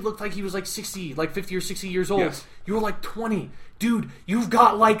died, and he looked like he was like 50 or 60 years old. Yes. You were like 20. Dude, you've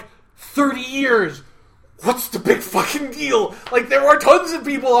got like 30 years. What's the big fucking deal? Like, there are tons of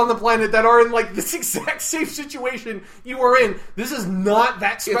people on the planet that are in like this exact same situation you are in. This is not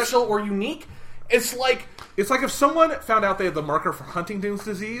that special or unique. It's like if someone found out they had the marker for Huntington's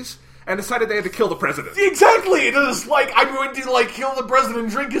disease and decided they had to kill the president. Exactly. It is like, I'm going to like kill the president and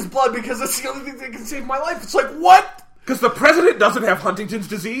drink his blood because that's the only thing that can save my life. It's like, what? Because the president doesn't have Huntington's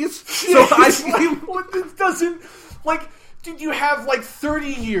disease. So it doesn't, like, dude, you have like 30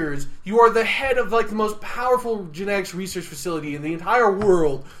 years. You are the head of like the most powerful genetics research facility in the entire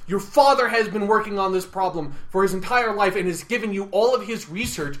world. Your father has been working on this problem for his entire life and has given you all of his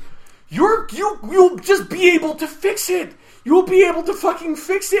research. You'll just be able to fix it. You'll be able to fucking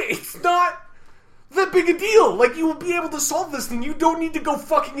fix it. It's not that big a deal. Like, you will be able to solve this thing. You don't need to go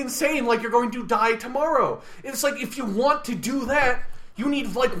fucking insane like you're going to die tomorrow. It's like, if you want to do that, you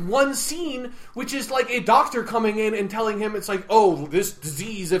need, like, one scene, which is, like, a doctor coming in and telling him, it's like, oh, this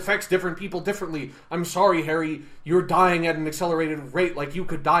disease affects different people differently. I'm sorry, Harry, you're dying at an accelerated rate, like you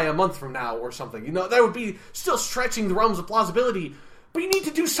could die a month from now or something. That would be still stretching the realms of plausibility. But you need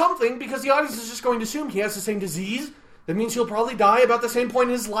to do something, because the audience is just going to assume he has the same disease. That means he'll probably die about the same point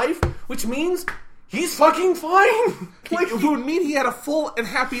in his life, which means he's fucking fine. Like, it would mean he had a full and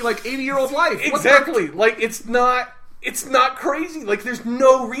happy, like, 80-year-old life. Exactly. Like, it's not it's not crazy. Like, there's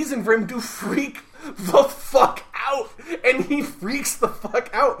no reason for him to freak the fuck out. And he freaks the fuck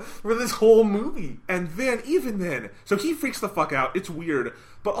out for this whole movie. And then, even then, so he freaks the fuck out. It's weird.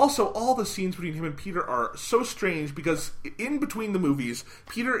 But also, all the scenes between him and Peter are so strange because in between the movies,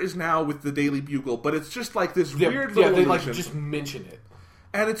 Peter is now with the Daily Bugle, but it's just like this weird little they illusion. like just mention it.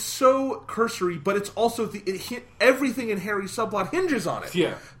 And it's so cursory, but it's also everything in Harry's subplot hinges on it.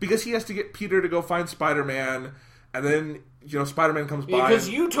 Yeah. Because he has to get Peter to go find Spider-Man, and then, Spider-Man comes by. Because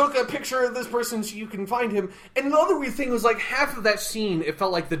you took a picture of this person so you can find him. And the other weird thing was, like, half of that scene, it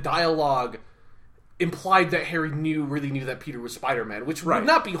felt like the dialogue implied that Harry really knew that Peter was Spider-Man, which would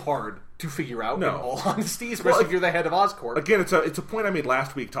not be hard to figure out, in all honesty, especially if you're the head of Oscorp. Again, it's a point I made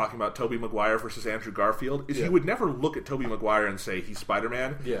last week talking about Tobey Maguire versus Andrew Garfield, is you would never look at Tobey Maguire and say he's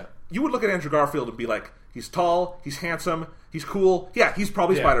Spider-Man. Yeah. You would look at Andrew Garfield and be like, he's tall, he's handsome, he's cool, he's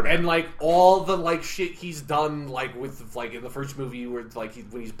probably Spider-Man. And, like, all the, like, shit he's done, like, with, like, in the first movie where, like,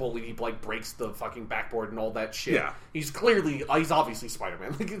 when he's bullied, he, like, breaks the fucking backboard and all that shit. Yeah. He's obviously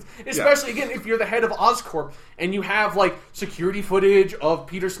Spider-Man. Like, especially, again, if you're the head of Oscorp and you have, like, security footage of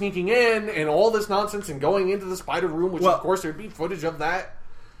Peter sneaking in and all this nonsense and going into the spider room, which, of course, there'd be footage of that.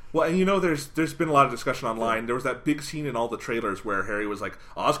 Well, and there's been a lot of discussion online. There was that big scene in all the trailers where Harry was like,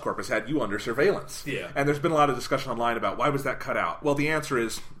 Oscorp has had you under surveillance. Yeah. And there's been a lot of discussion online about why was that cut out. Well, the answer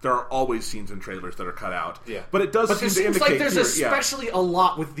is there are always sceens in trailers that are cut out. Yeah. But it does seem to indicate... like there's especially a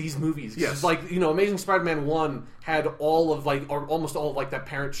lot with these movies. Yes. Like, Amazing Spider-Man 1 had all of, like, or almost all of, like, that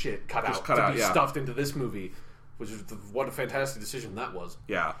parent shit cut out to be stuffed into this movie. Which is what a fantastic decision that was.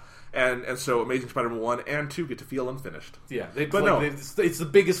 Yeah. And so Amazing Spider-Man 1 and 2 get to feel unfinished. Yeah. It's the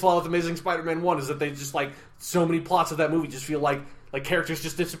biggest flaw with Amazing Spider-Man 1 is that they just, like, so many plots of that movie just feel like characters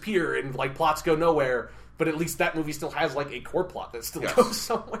just disappear and, like, plots go nowhere. But at least that movie still has, like, a core plot that still goes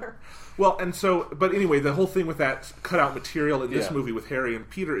somewhere. Well, but anyway, the whole thing with that cutout material in this movie with Harry and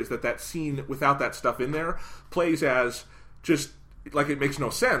Peter is that scene without that stuff in there plays as just... like it makes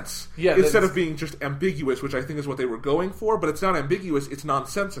no sense. Yeah, instead of being just ambiguous, which I think is what they were going for, but it's not ambiguous, it's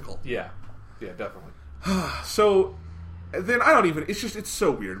nonsensical. Yeah. Yeah, definitely. So then it's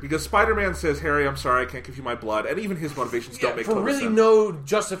so weird because Spider-Man says, Harry, I'm sorry, I can't give you my blood, and even his motivations don't make total sense. For really no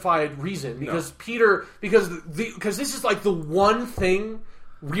justified reason, because Peter, because this is like the one thing,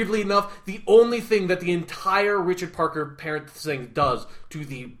 weirdly enough, the only thing that the entire Richard Parker parent thing does to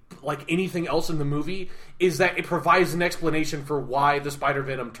the, like, anything else in the movie is that it provides an explanation for why the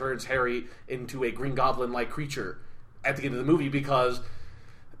Spider-Venom turns Harry into a Green Goblin-like creature at the end of the movie, because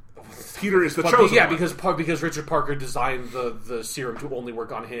Peter is the chosen one. Because Richard Parker designed the serum to only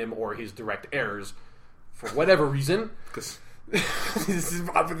work on him or his direct heirs for whatever reason. Because there's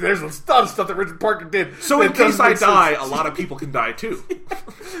a ton of stuff that Richard Parker did. So in case I die, a lot of people can die too.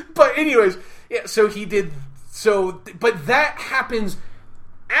 But anyways, so he did. But that happens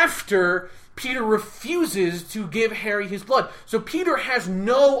after Peter refuses to give Harry his blood. So Peter has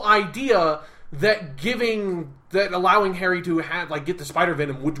no idea that allowing Harry to get the spider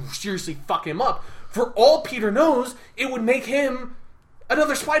venom would seriously fuck him up. For all Peter knows, it would make him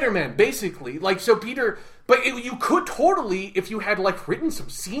another Spider-Man, basically. But you could totally, if you had, like, written some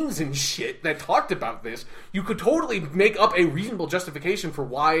scenes and shit that talked about this, you could totally make up a reasonable justification for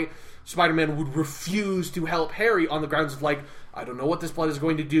why Spider-Man would refuse to help Harry on the grounds of, like, I don't know what this blood is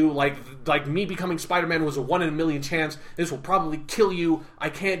going to do. Like me becoming Spider-Man was a 1 in a million chance. This will probably kill you. I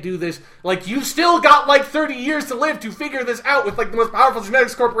can't do this. Like, you still got, like, 30 years to live to figure this out with, like, the most powerful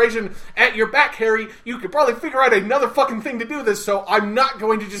genetics corporation at your back, Harry. You could probably figure out another fucking thing to do this, so I'm not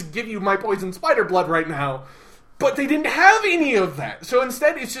going to just give you my poison spider blood right now. But they didn't have any of that. So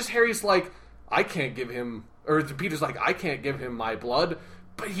instead, it's just Harry's like, I can't give him... Or Peter's like, I can't give him my blood,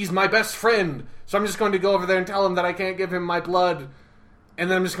 but he's my best friend. So I'm just going to go over there and tell him that I can't give him my blood. And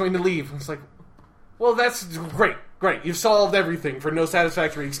then I'm just going to leave. And it's like, well, that's great. Great. You've solved everything for no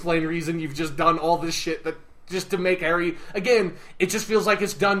satisfactory explained reason. You've just done all this shit that just to make Harry... Again, it just feels like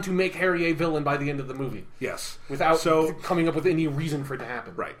it's done to make Harry a villain by the end of the movie. Yes. Without coming up with any reason for it to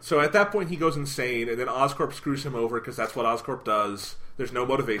happen. Right. So at that point, he goes insane, and then Oscorp screws him over, because that's what Oscorp does. There's no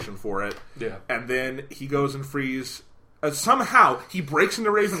motivation for it. Yeah. And then he goes and frees... somehow, he breaks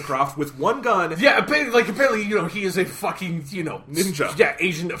into Ravencroft with one gun. Yeah, apparently, he is a fucking, ninja. Yeah,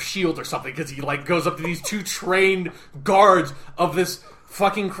 agent of S.H.I.E.L.D. or something, because he, goes up to these two trained guards of this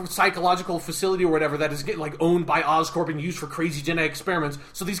fucking psychological facility or whatever that is owned by Oscorp and used for crazy genetic experiments.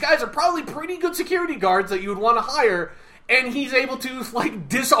 So these guys are probably pretty good security guards that you would want to hire, and he's able to,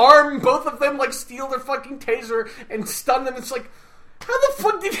 disarm both of them, steal their fucking taser and stun them. It's like, how the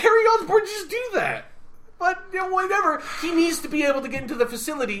fuck did Harry Osborn just do that? But, whatever. He needs to be able to get into the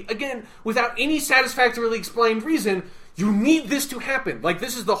facility, again, without any satisfactorily explained reason. You need this to happen. Like,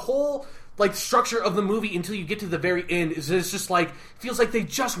 this is the whole, like, structure of the movie until you get to the very end. It's just like, feels like they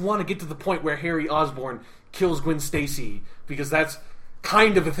just want to get to the point where Harry Osborn kills Gwen Stacy, because that's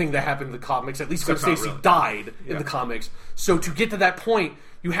kind of a thing that happened in the comics. At least Gwen Stacy died in the comics. So to get to that point,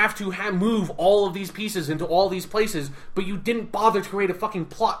 you have to move all of these pieces into all these places, but you didn't bother to create a fucking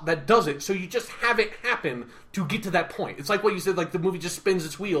plot that does it, so you just have it happen to get to that point. It's like what you said, like the movie just spins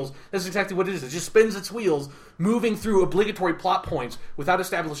its wheels. That's exactly what it is. It just spins its wheels, moving through obligatory plot points without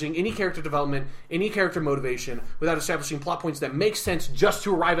establishing any character development, any character motivation, without establishing plot points that make sense just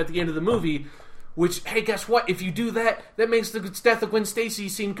to arrive at the end of the movie. Which, hey, guess what? If you do that, that makes the death of Gwen Stacy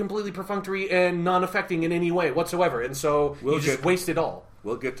seem completely perfunctory and non-affecting in any way whatsoever. And so you just waste it all.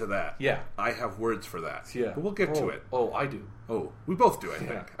 We'll get to that. Yeah. I have words for that. Yeah. But we'll get to it. Oh, I do. Oh, we both do, I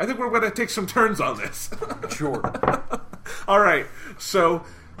think. I think we're going to take some turns on this. Sure. All right. So,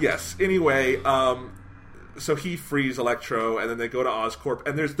 yes. Anyway, so he frees Electro, and then they go to Oscorp,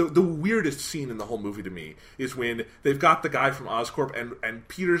 and there's the weirdest scene in the whole movie to me is when they've got the guy from Oscorp, and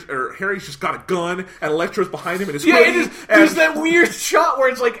Harry's just got a gun, and Electro's behind him, and there's that weird shot where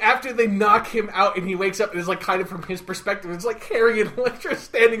it's like after they knock him out, and he wakes up, and it's like kind of from his perspective. It's like Harry and Electro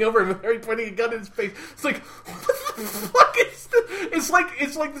standing over him, and Harry pointing a gun in his face. It's like, what the fuck is this? It's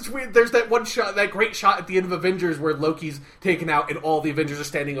like this weird. There's that one shot, that great shot at the end of Avengers where Loki's taken out, and all the Avengers are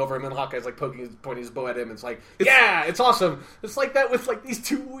standing over him, and Hawkeye's like pointing his bow at him. It's like, it's awesome. It's like that with like these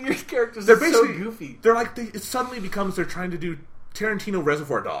two weird characters. They're so goofy. They're like it suddenly becomes they're trying to do Tarantino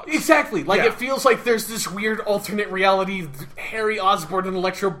Reservoir Dogs. Exactly. Like it feels like there's this weird alternate reality Harry Osborn and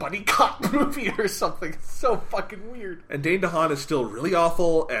Electro buddy cop movie or something. It's so fucking weird. And Dane DeHaan is still really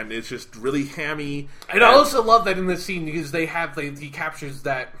awful, and it's just really hammy. And I also love that in this scene because he captures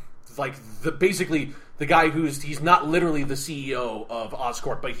that like basically. The guy he's not literally the CEO of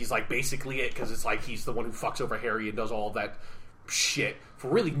Oscorp, but he's like basically it because it's like he's the one who fucks over Harry and does all of that shit for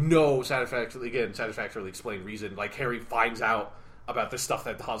really no satisfactorily explained reason. Like Harry finds out about the stuff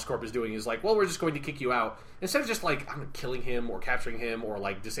that the Oscorp is doing. He's like, well, we're just going to kick you out instead of just like killing him or capturing him or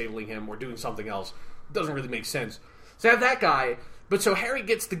like disabling him or doing something else. It doesn't really make sense. So I have that guy. But so Harry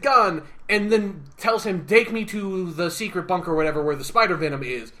gets the gun and then tells him, take me to the secret bunker or whatever where the spider venom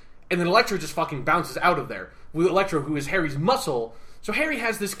is. And then Electro just fucking bounces out of there with Electro, who is Harry's muscle. So Harry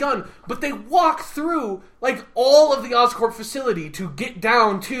has this gun, but they walk through like all of the Oscorp facility to get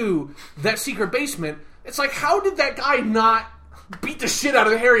down to that secret basement. It's like, how did that guy not beat the shit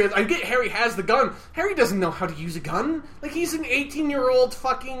out of Harry? I get Harry has the gun. Harry doesn't know how to use a gun. Like he's an 18-year-old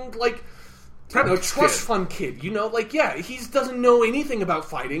fucking like trust fund kid. You know, like he doesn't know anything about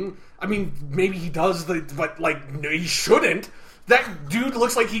fighting. I mean, maybe he does, but like no, he shouldn't. That dude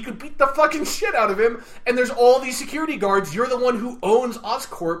looks like he could beat the fucking shit out of him, and there's all these security guards. You're the one who owns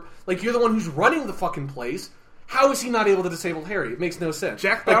Oscorp. Like, you're the one who's running the fucking place. How is he not able to disable Harry? It makes no sense.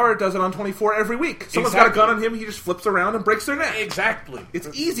 Jack Bauer does it on 24 every week. Someone's got a gun on him, he just flips around and breaks their neck. Exactly. It's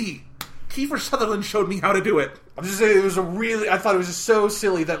easy. Kiefer Sutherland showed me how to do it. I'm just saying, I thought it was just so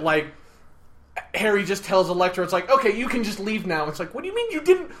silly that, like, Harry just tells Electro, it's like, okay, you can just leave now. It's like, what do you mean you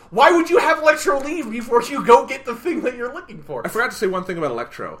didn't? Why would you have Electro leave before you go get the thing that you're looking for? I forgot to say one thing about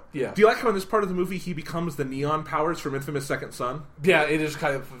Electro. Yeah. Do you like how in this part of the movie he becomes the Neon Powers from Infamous Second Son? Yeah, it is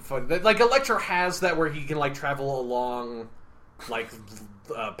kind of fun. Like, Electro has that where he can, like, travel along, like,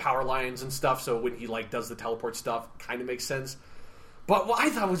 power lines and stuff, so when he, like, does the teleport stuff, kind of makes sense. But what I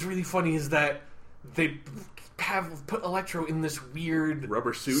thought was really funny is that they have put Electro in this weird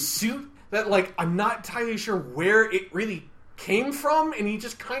rubber suit that, like, I'm not entirely sure where it really came from, and he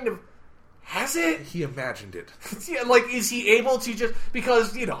just kind of has it. He imagined it. Yeah, like, is he able to just...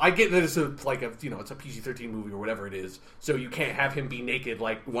 Because, I get that it's it's a PG-13 movie or whatever it is, so you can't have him be naked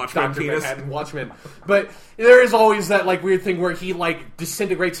like Watchmen Dr. Manhattan Watchmen. But there is always that, like, weird thing where he, like,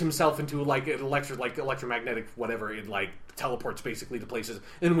 disintegrates himself into, like, an electromagnetic whatever, and, like, teleports basically to places.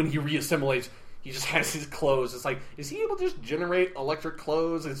 And when he reassimilates... He just has his clothes. It's like, is he able to just generate electric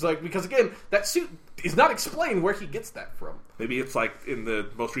clothes? It's like, because again, that suit is not explained where he gets that from. Maybe it's like in the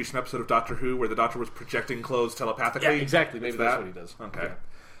most recent episode of Doctor Who where the Doctor was projecting clothes telepathically. Yeah, exactly. Maybe that's what he does. Okay. Yeah.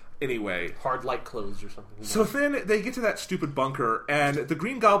 Anyway. Hard light clothes or something. So then they get to that stupid bunker, and the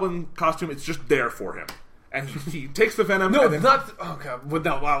Green Goblin costume is just there for him. And he takes the venom. No, not. Oh god. Well,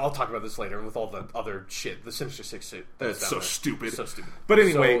 no, I'll talk about this later with all the other shit. The Sinister Six suit. That's so stupid. So stupid. But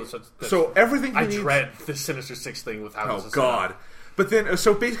anyway, so everything. I dread the Sinister Six thing with how. Oh god. But then,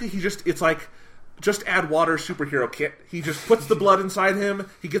 so basically, it's like just add water superhero kit. He just puts the blood inside him,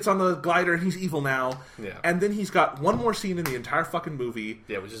 he gets on the glider, and he's evil now. Yeah. And then he's got one more scene in the entire fucking movie.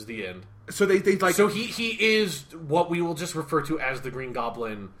 Yeah, which is the end. So they like... So he is what we will just refer to as the Green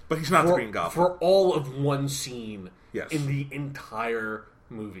Goblin. But he's not the Green Goblin. For all of one scene yes. in the entire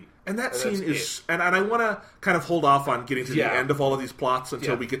movie. And that scene is... And I want to kind of hold off on getting to the end of all of these plots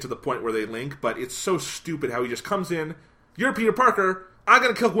until we get to the point where they link, but it's so stupid how he just comes in, you're Peter Parker, I'm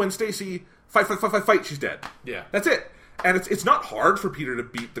going to kill Gwen Stacy, fight, she's dead. Yeah. That's it. And it's not hard for Peter to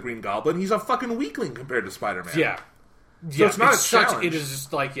beat the Green Goblin. He's a fucking weakling compared to Spider-Man. Yeah. So it's not a challenge. It is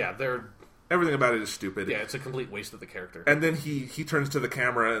just like, they're... Everything about it is stupid. Yeah, it's a complete waste of the character. And then he turns to the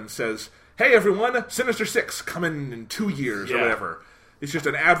camera and says, hey everyone, Sinister Six coming in 2 years or whatever. It's just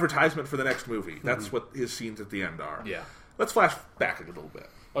an advertisement for the next movie. That's what his scenes at the end are. Yeah. Let's flash back a little bit.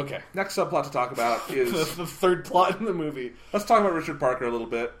 Okay. Next subplot to talk about is... the third plot in the movie. Let's talk about Richard Parker a little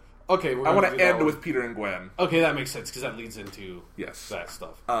bit. Okay, I want to end with Peter and Gwen. Okay, that makes sense, because that leads into that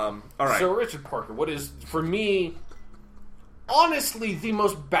stuff. All right. So Richard Parker, what is, for me... honestly, the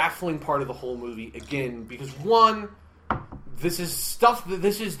most baffling part of the whole movie, again, because one, this is stuff that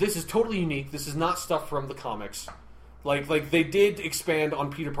this is totally unique. This is not stuff from the comics. Like they did expand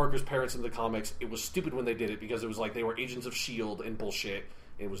on Peter Parker's parents in the comics. It was stupid when they did it because it was like they were agents of S.H.I.E.L.D. and bullshit.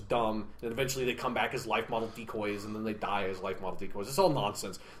 It was dumb. And eventually they come back as life model decoys, and then they die as life model decoys. It's all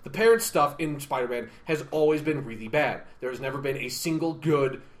nonsense. The parent stuff in Spider-Man has always been really bad. There has never been a single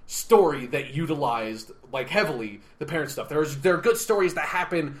good story that utilized like heavily the parent stuff. There are good stories that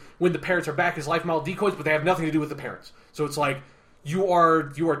happen when the parents are back as life model decoys, but they have nothing to do with the parents. So it's like you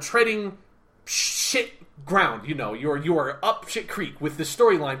are treading shit ground, you are up shit creek with the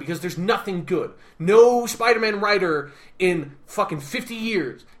storyline because there's nothing good. No Spider-Man writer in fucking 50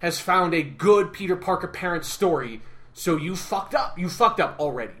 years has found a good Peter Parker parent story. So you fucked up. You fucked up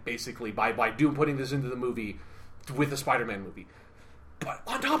already, basically, by putting this into the movie with the Spider-Man movie. But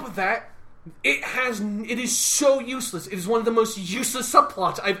on top of that, it is so useless. It is one of the most useless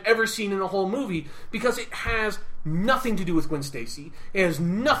subplots I've ever seen in a whole movie because it has nothing to do with Gwen Stacy. It has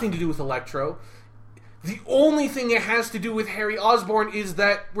nothing to do with Electro. The only thing it has to do with Harry Osborn is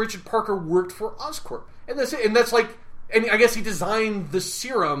that Richard Parker worked for Oscorp. And that's it. And that's like, and I guess he designed the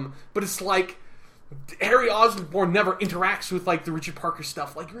serum, but it's like Harry Osborn never interacts with like the Richard Parker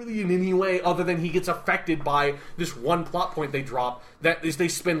stuff like really in any way other than he gets affected by this one plot point they drop. That is, they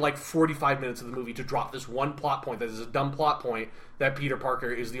spend like 45 minutes of the movie to drop this one plot point that is a dumb plot point that Peter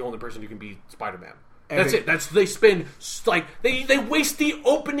Parker is the only person who can be Spider-Man. That's it. They spend like they waste the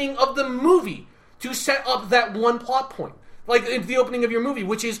opening of the movie to set up that one plot point. Like the opening of your movie,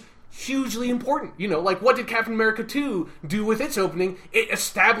 which is hugely important. Like what did Captain America 2 do with its opening? It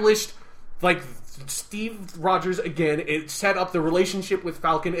established like Steve Rogers again. It set up the relationship with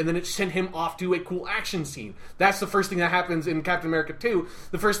Falcon, and then it sent him off to a cool action scene. That's the first thing that happens in Captain America 2.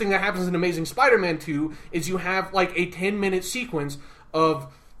 The first thing that happens in Amazing Spider-Man 2 is you have like a 10-minute sequence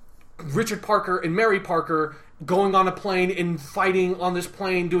of Richard Parker and Mary Parker going on a plane and fighting on this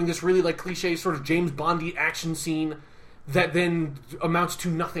plane, doing this really like cliche sort of James Bondy action scene that then amounts to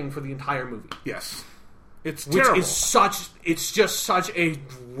nothing for the entire movie. Yes. It's terrible. It's just such a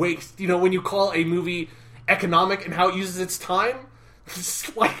waste. When you call a movie economic and how it uses its time,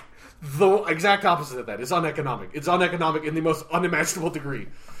 it's like the exact opposite of that. It's uneconomic. It's uneconomic in the most unimaginable degree.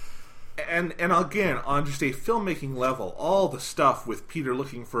 And again, on just a filmmaking level, all the stuff with Peter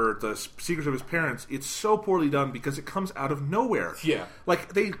looking for the secrets of his parents, it's so poorly done because it comes out of nowhere. Yeah.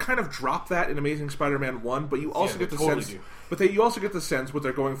 Like, they kind of drop that in Amazing Spider-Man 1, but you also get the totally sense... do. But you also get the sense what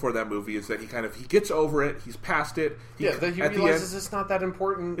they're going for that movie is that he gets over it, he's past it. That he realizes it's not that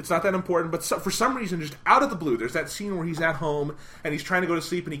important. It's not that important, but for some reason, just out of the blue, there's that scene where he's at home, and he's trying to go to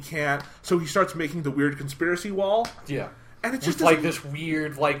sleep, and he can't, so he starts making the weird conspiracy wall. Yeah. And it's just with like this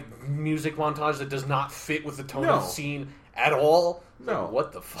weird like music montage that does not fit with the tone of the scene at all. No. Like,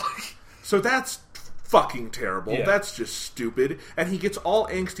 what the fuck? So that's fucking terrible. Yeah. That's just stupid. And he gets all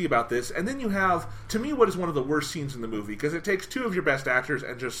angsty about this. And then you have, to me, what is one of the worst scenes in the movie, because it takes two of your best actors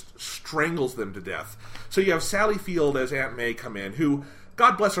and just strangles them to death. So you have Sally Field as Aunt May come in, who,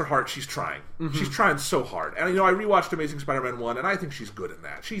 God bless her heart, she's trying. Mm-hmm. She's trying so hard. And, I rewatched Amazing Spider-Man 1, and I think she's good in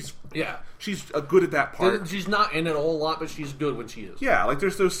that. She's good at that part. She's not in it a whole lot, but she's good when she is. Yeah, like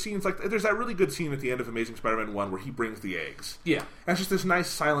there's those scenes, like there's that really good scene at the end of Amazing Spider-Man 1 where he brings the eggs. Yeah. And it's just this nice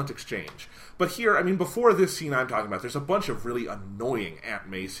silent exchange. But here, before this scene I'm talking about, there's a bunch of really annoying Aunt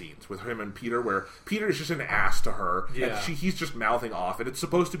May scenes with him and Peter, where Peter is just an ass to her, and he's just mouthing off, and it's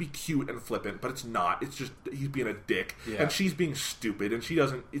supposed to be cute and flippant, but it's not. It's just, he's being a dick, and she's being stupid, and she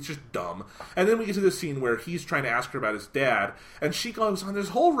doesn't. It's just dumb. And then we get to this scene where he's trying to ask her about his dad, and she goes on this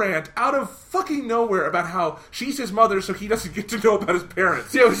whole rant out of fucking nowhere about how she's his mother, so he doesn't get to know about his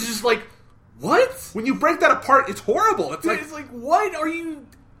parents. Yeah, it was just like, what? When you break that apart, it's horrible. It's like, what are you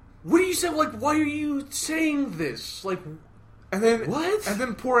saying? Like, why are you saying this? Like, and then what? And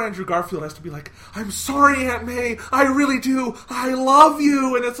then poor Andrew Garfield has to be like, I'm sorry, Aunt May, I really do, I love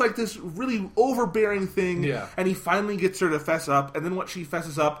you, and it's like this really overbearing thing. Yeah. And he finally gets her to fess up, and then what she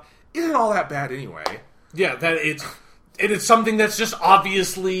fesses up isn't all that bad anyway. Yeah, it is something that's just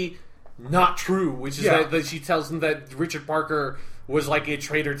obviously not true, which is that she tells him that Richard Parker was like a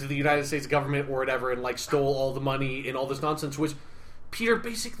traitor to the United States government or whatever, and like stole all the money and all this nonsense, which Peter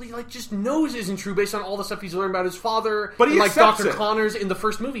basically like just knows isn't true based on all the stuff he's learned about his father. But he and, like Dr. it. Connors in the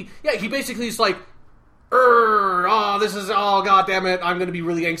first movie. Yeah, he basically is like, god damn it, I'm going to be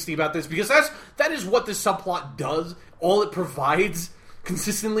really angsty about this, because that is what this subplot does. All it provides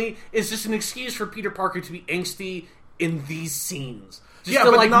consistently is just an excuse for Peter Parker to be angsty in these scenes. Just to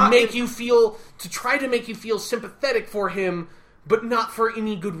try to make you feel sympathetic for him, but not for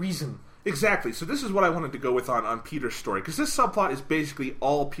any good reason. Exactly. So this is what I wanted to go with on Peter's story, because this subplot is basically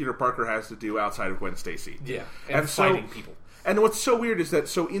all Peter Parker has to do outside of Gwen Stacy. Yeah, and fighting people. And what's so weird is that,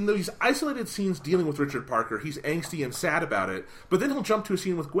 so in these isolated scenes dealing with Richard Parker, he's angsty and sad about it, but then he'll jump to a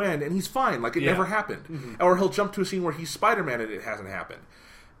scene with Gwen, and he's fine, like it never happened. Mm-hmm. Or he'll jump to a scene where he's Spider-Man, and it hasn't happened.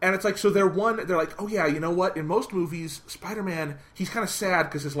 And it's like, so they're like, oh yeah, you know what? In most movies, Spider-Man, he's kind of sad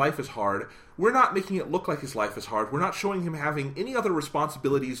because his life is hard. We're not making it look like his life is hard. We're not showing him having any other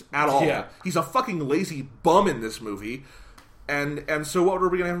responsibilities at all. Yeah. He's a fucking lazy bum in this movie. And so what are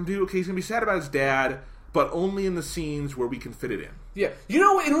we going to have him do? Okay, he's going to be sad about his dad, but only in the scenes where we can fit it in. Yeah. You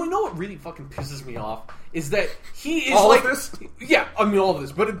know what really fucking pisses me off? Is that he is all like... of this? Yeah, I mean all of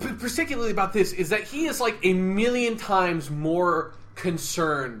this. But particularly about this is that he is like a million times more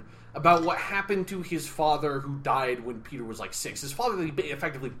concerned about what happened to his father, who died when Peter was like 6. His father, he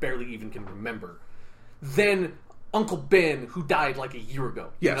effectively barely even can remember. Than Uncle Ben, who died like a year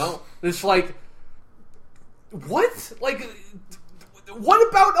ago. Yes. You know? It's like, what? Like, what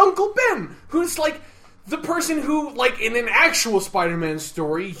about Uncle Ben? Who's like the person who, like, in an actual Spider-Man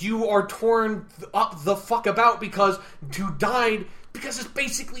story, you are torn up the fuck about because who died because it's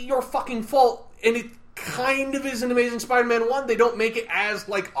basically your fucking fault, and it kind of is in Amazing Spider-Man 1. They don't make it as,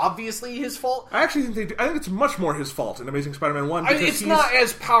 like, obviously his fault. I actually think they do. I think it's much more his fault in Amazing Spider-Man 1. It's not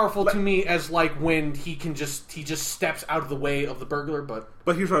as powerful to me as, like, when he just steps out of the way of the burglar, but...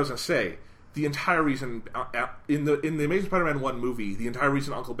 But here's what I was going to say. The entire reason, in the Amazing Spider-Man 1 movie, the entire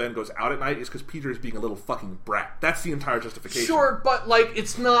reason Uncle Ben goes out at night is because Peter is being a little fucking brat. That's the entire justification. Sure, but, like,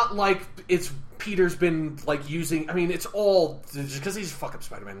 it's not like it's Peter's been, like, using... I mean, it's all... Because he's a fuck-up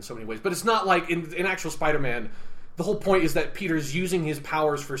Spider-Man in so many ways. But it's not like, in actual Spider-Man, the whole point is that Peter's using his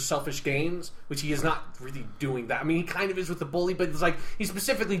powers for selfish gains, which he is not really doing that. I mean, he kind of is with the bully, but it's like, he's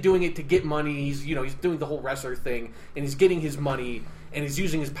specifically doing it to get money. He's doing the whole wrestler thing, and he's getting his money, and he's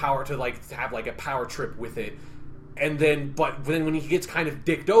using his power to, like, have, like, a power trip with it. And then, but then when he gets kind of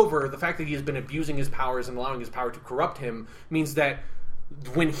dicked over, the fact that he has been abusing his powers and allowing his power to corrupt him means that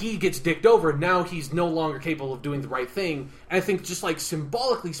when he gets dicked over, now he's no longer capable of doing the right thing. And I think, just like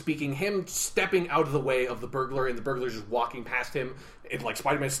symbolically speaking, him stepping out of the way of the burglar and the burglar just walking past him, and like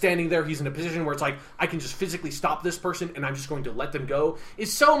Spider-Man standing there, he's in a position where it's like, I can just physically stop this person and I'm just going to let them go,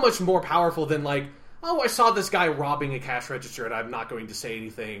 is so much more powerful than like, oh, I saw this guy robbing a cash register and I'm not going to say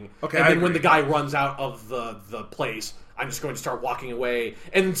anything. Okay, and then when the guy runs out of the place, I'm just going to start walking away.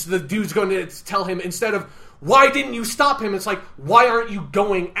 And the dude's going to tell him, instead of, why didn't you stop him? It's like, why aren't you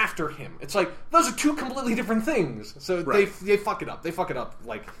going after him? It's like, those are two completely different things. So right. they fuck it up. They fuck it up.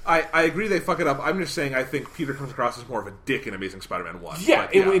 Like, I agree they fuck it up. I'm just saying I think Peter comes across as more of a dick in Amazing Spider-Man 1. Yeah,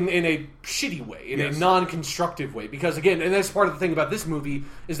 in a shitty way. In a non-constructive way. Because, again, and that's part of the thing about this movie,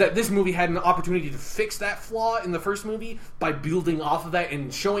 is that this movie had an opportunity to fix that flaw in the first movie by building off of that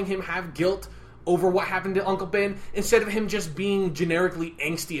and showing him have guilt over what happened to Uncle Ben, instead of him just being generically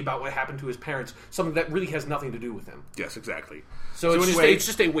angsty about what happened to his parents, something that really has nothing to do with him. Yes, exactly. So anyway, it's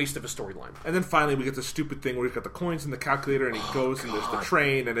just a waste of a storyline. And then finally we get the stupid thing where he's got the coins in the calculator and he goes and there's the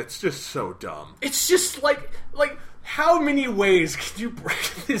train, and it's just so dumb. It's just like how many ways can you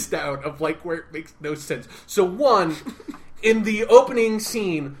break this down of like where it makes no sense? So one, in the opening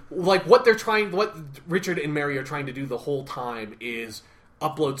scene, like what Richard and Mary are trying to do the whole time is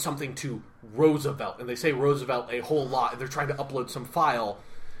upload something to Roosevelt, and they say Roosevelt a whole lot, and they're trying to upload some file.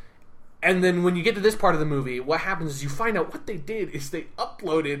 And then when you get to this part of the movie, what happens is you find out what they did is they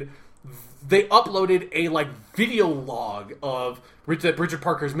uploaded a like video log of that Richard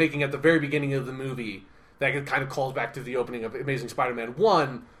Parker's making at the very beginning of the movie that kind of calls back to the opening of Amazing Spider-Man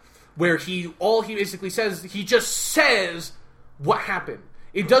 1, where he basically says, he just says what happened.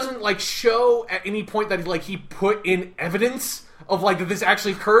 It doesn't, like, show at any point that, like, he put in evidence of, like, that this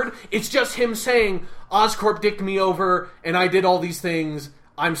actually occurred. It's just him saying, Oscorp dicked me over, and I did all these things,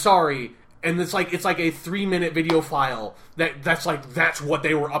 I'm sorry. And it's like a 3-minute video file that's what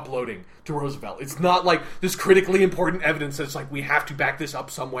they were uploading to Roosevelt. It's not like this critically important evidence that's like, we have to back this up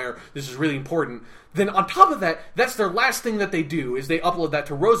somewhere, this is really important. Then on top of that, that's their last thing that they do, is they upload that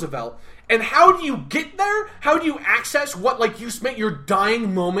to Roosevelt. And how do you get there? How do you access what, like, you spent your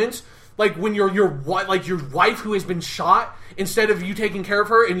dying moments, like when your wife who has been shot, instead of you taking care of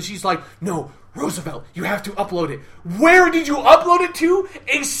her, and she's like, no, Roosevelt, you have to upload it. Where did you upload it to?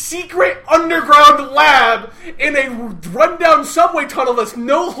 A secret underground lab in a rundown subway tunnel that's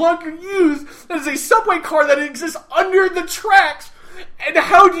no longer used. That is a subway car that exists under the tracks. And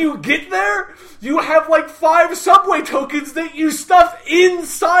how do you get there? You have like 5 subway tokens that you stuff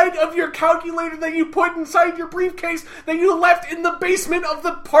inside of your calculator that you put inside your briefcase that you left in the basement of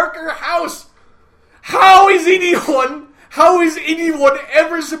the Parker house. How is anyone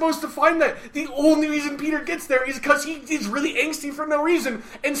ever supposed to find that? The only reason Peter gets there is because he is really angsty for no reason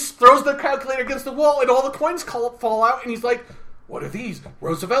and throws the calculator against the wall and all the coins fall out and he's like, what are these?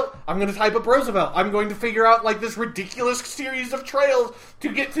 Roosevelt? I'm going to type up Roosevelt. I'm going to figure out like this ridiculous series of trails to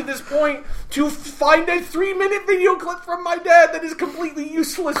get to this point to find a 3-minute video clip from my dad that is completely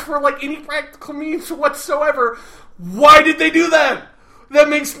useless for like any practical means whatsoever. Why did they do that? That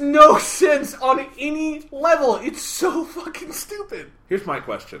makes no sense on any level. It's so fucking stupid. Here's my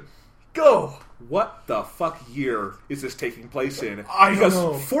question. Go. What the fuck year is this taking place in? I don't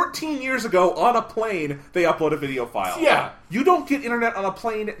know. 14 years ago, on a plane, they upload a video file. Yeah. You don't get internet on a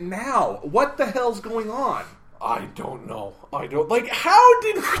plane now. What the hell's going on? I don't know. Like, how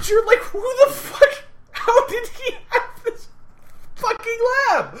did Richard, like, who the fuck, how did he have this fucking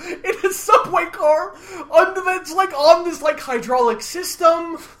lab in a subway car that's like on this like hydraulic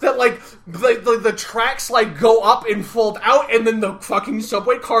system that like the tracks like go up and fold out and then the fucking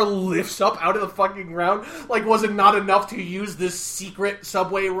subway car lifts up out of the fucking ground? Like, was it not enough to use this secret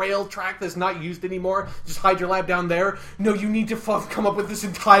subway rail track that's not used anymore? Just hide your lab down there? No, you need to come up with this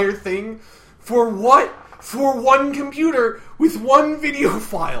entire thing for what? For one computer with one video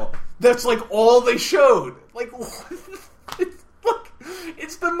file. That's like all they showed. Like, what? Look,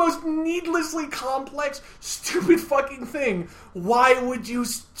 it's the most needlessly complex, stupid fucking thing. Why would you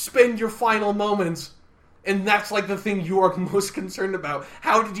spend your final moments? And that's like the thing you are most concerned about.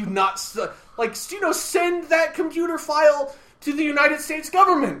 How did you not, send that computer file to the United States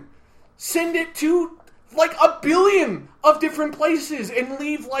government? Send it to like 1 billion of different places and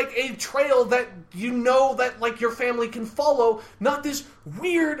leave like a trail that you know that like your family can follow. Not this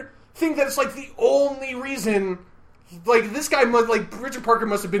weird thing that it's like the only reason. Like, this guy Richard Parker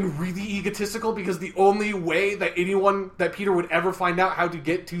must have been really egotistical because the only way that Peter would ever find out how to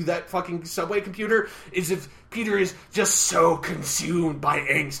get to that fucking subway computer is if Peter is just so consumed by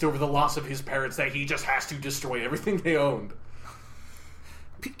angst over the loss of his parents that he just has to destroy everything they owned.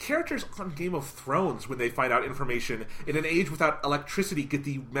 Characters on Game of Thrones, when they find out information in an age without electricity, get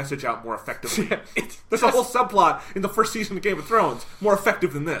the message out more effectively. There's a whole subplot in the first season of Game of Thrones more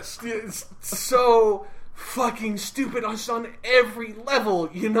effective than this. It's so fucking stupid on every level,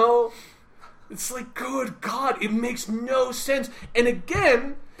 you know? It's like, good God, it makes no sense. And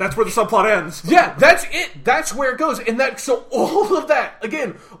again, that's where the subplot ends. Yeah, that's it. That's where it goes. And so all of that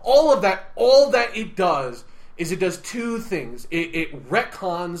it does is it does 2 things. It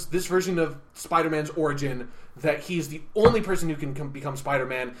retcons this version of Spider-Man's origin that he's the only person who can become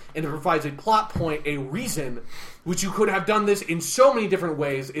Spider-Man, and it provides a plot point, a reason, which you could have done this in so many different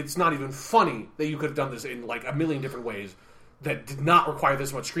ways. It's not even funny that you could have done this in like 1 million different ways that did not require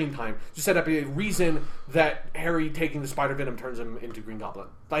this much screen time. Just set up a reason that Harry taking the Spider-Venom turns him into Green Goblin.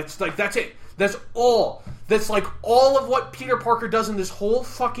 That's it. That's all. That's like all of what Peter Parker does in this whole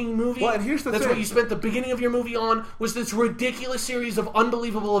fucking movie. Well, and here's the thing. That's what you spent the beginning of your movie on, was this ridiculous series of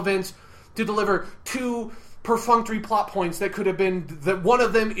unbelievable events to deliver 2 perfunctory plot points that could have been, that one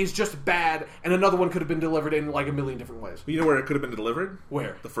of them is just bad and another one could have been delivered in like 1 million different ways. You know where it could have been delivered?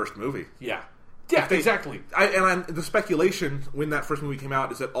 Where? The first movie. Yeah, exactly. The speculation when that first movie came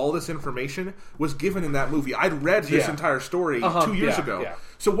out is that all this information was given in that movie. I'd read this entire story 2 years ago. Yeah.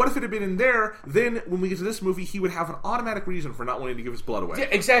 So what if it had been in there? Then when we get to this movie, he would have an automatic reason for not wanting to give his blood away. Yeah,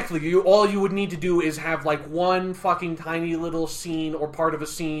 exactly. All you would need to do is have like one fucking tiny little scene or part of a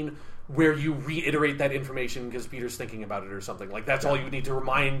scene where you reiterate that information because Peter's thinking about it or something. Like, that's all you need to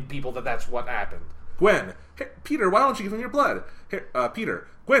remind people that that's what happened. Gwen, hey, Peter, why don't you give him your blood? Hey, Peter,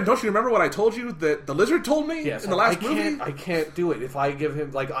 Gwen, don't you remember what I told you that the lizard told me in the last movie? I can't do it. If I give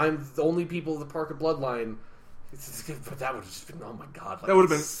him, like, I'm the only people of the Parker bloodline. But that would have just been, oh my god. Like, that would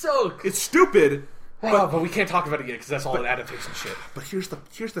have been so... It's stupid. But we can't talk about it yet because that's all an adaptation shit. But here's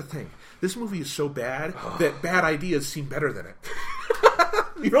the thing. This movie is so bad that bad ideas seem better than it.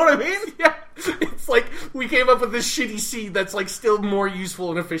 You know what I mean? Yeah. It's like we came up with this shitty scene that's like still more useful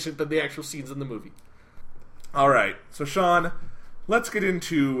and efficient than the actual scenes in the movie. All right. So, Sean, let's get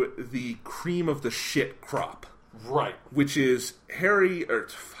into the cream of the shit crop. Right. Which is Harry...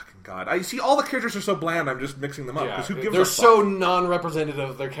 God, I see all the characters are so bland. I'm just mixing them up because who gives they're a fuck? so non-representative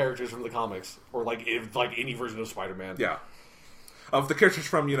of their characters from the comics or like any version of Spider-Man. Yeah, of the characters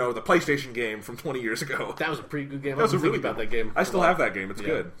from the PlayStation game from 20 years ago. That was a pretty good game. That was a really about good that game. I still have that game. It's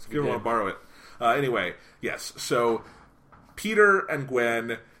good. If you ever want to borrow it. Anyway, yes. So Peter and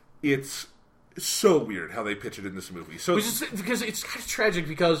Gwen, it's so weird how they pitch it in this movie. So because it's kind of tragic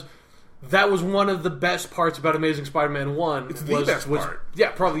because. That was one of the best parts about Amazing Spider-Man 1. It's the best part. Yeah,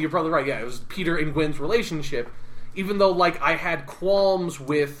 you're probably right. Yeah, it was Peter and Gwen's relationship. Even though, like, I had qualms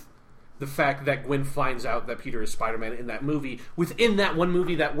with the fact that Gwen finds out that Peter is Spider-Man in that movie. Within that one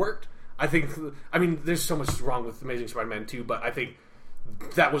movie, that worked. I mean, there's so much wrong with Amazing Spider-Man 2, but I think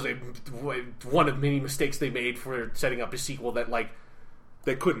that was one of many mistakes they made for setting up a sequel that, like,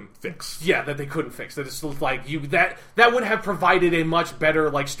 they couldn't fix. Yeah, that they couldn't fix. That it's like that would have provided a much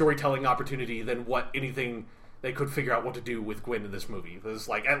better like storytelling opportunity than what anything they could figure out what to do with Gwen in this movie. There's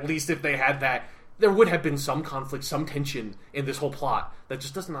like at least if they had that, there would have been some conflict, some tension in this whole plot that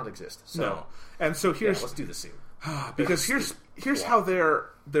just does not exist. So, no. And so here's let's do this scene because here's how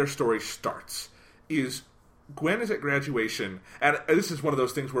their story starts is. Gwen is at graduation, and this is one of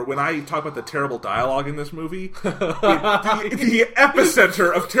those things where when I talk about the terrible dialogue in this movie, the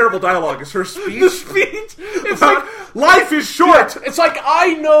epicenter of terrible dialogue is her speech. The speech! It's like, life is short! Yeah, it's like,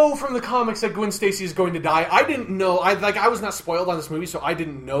 I know from the comics that Gwen Stacy is going to die. I didn't know, I was not spoiled on this movie, so I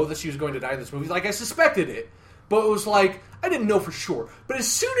didn't know that she was going to die in this movie. Like, I suspected it, but it was like, I didn't know for sure. But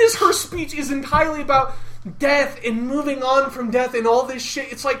as soon as her speech is entirely about death and moving on from death and all this shit,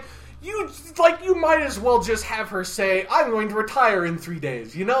 it's like, you might as well just have her say, I'm going to retire in 3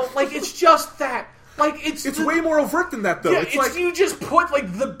 days, you know? Like, it's just that. Like, it's way more overt than that, though. Yeah, it's like... you just put,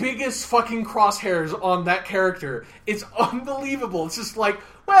 like, the biggest fucking crosshairs on that character. It's unbelievable. It's just like,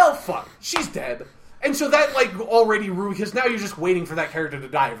 well, fuck, she's dead. And so that, like, already ruined, because now you're just waiting for that character to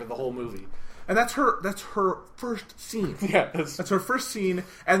die for the whole movie. And that's her first scene. Yeah. That's her first scene,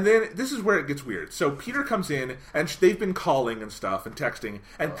 and then this is where it gets weird. So Peter comes in, and they've been calling and stuff, and texting,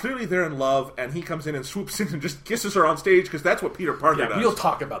 and clearly they're in love, and he comes in and swoops in and just kisses her on stage, because that's what Peter Parker does. We'll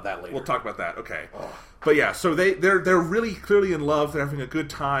talk about that later. We'll talk about that, okay. But yeah, so they're really clearly in love, they're having a good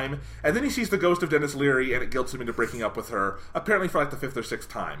time, and then he sees the ghost of Dennis Leary, and it guilts him into breaking up with her, apparently for like the 5th or 6th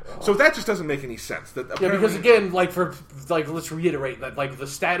time. So that just doesn't make any sense. Because again, let's reiterate that, like, the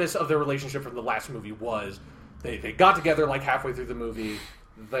status of their relationship from the last movie was, they got together, like, halfway through the movie,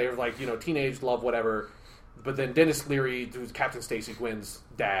 they're, like, teenage love, whatever, but then Dennis Leary, who's Captain Stacy, Gwen's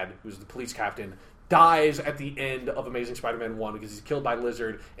dad, who's the police captain, dies at the end of Amazing Spider-Man 1 because he's killed by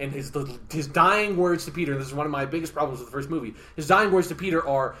Lizard, and his dying words to Peter, and this is one of my biggest problems with the first movie, his dying words to Peter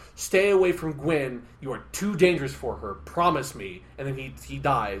are, stay away from Gwen, you are too dangerous for her, promise me, and then he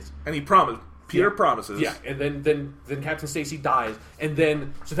dies. And he promised. Peter promises. Yeah, and then Captain Stacy dies, and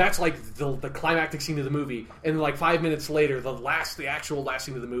then so that's like the climactic scene of the movie, and then like 5 minutes later, the actual last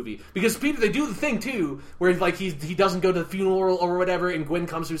scene of the movie, because Peter, they do the thing too where like he doesn't go to the funeral or whatever, and Gwen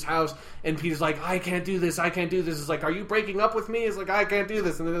comes to his house, and Peter's like, I can't do this. It's like, are you breaking up with me? It's like, I can't do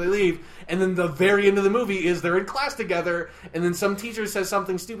this, and then they leave, and then the very end of the movie is they're in class together, and then some teacher says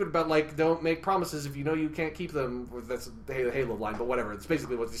something stupid about like, don't make promises if you know you can't keep them. That's the Halo line, but whatever. It's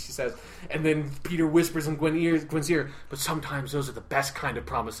basically what she says, and then Peter whispers in Gwen's ear, but sometimes those are the best kind of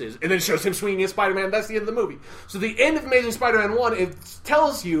promises, and then shows him swinging as Spider-Man. That's the end of the movie. So the end of Amazing Spider-Man 1, it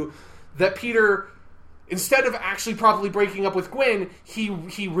tells you that Peter, instead of actually properly breaking up with Gwen,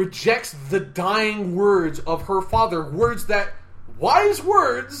 he rejects the dying words of her father, wise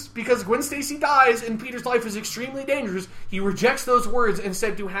words, because Gwen Stacy dies and Peter's life is extremely dangerous. He rejects those words and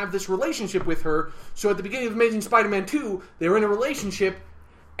said to have this relationship with her. So at the beginning of Amazing Spider-Man 2, they were in a relationship,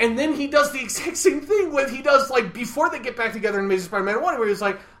 and then he does the exact same thing when he does, like, before they get back together in Amazing Spider-Man 1, where he's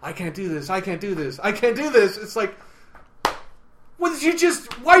like, I can't do this, I can't do this, I can't do this. It's like, why did you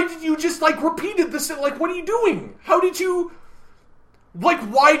just, like, repeated this? Like, what are you doing?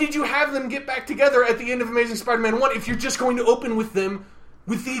 Why did you have them get back together at the end of Amazing Spider-Man 1 if you're just going to open with them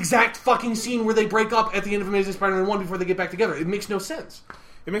with the exact fucking scene where they break up at the end of Amazing Spider-Man 1 before they get back together? It makes no sense.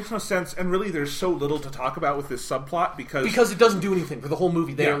 It makes no sense, and really there's so little to talk about with this subplot because it doesn't do anything for the whole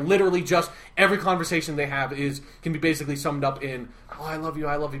movie. They are literally just, every conversation they have can be basically summed up in, oh, I love you,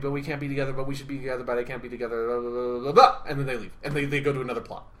 but we can't be together, but we should be together, but I can't be together, blah, blah, blah, blah, blah, and then they leave. And they go to another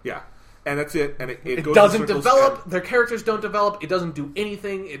plot. Yeah. And that's it. And it goes doesn't develop. Their characters don't develop. It doesn't do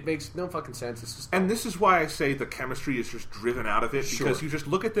anything. It makes no fucking sense. It's just and this is why I say the chemistry is just driven out of it. Because you just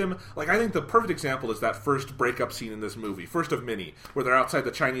look at them. Like, I think the perfect example is that first breakup scene in this movie. First of many. Where they're outside the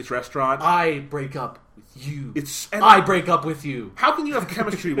Chinese restaurant. I break up with you. And I break up with you. How can you have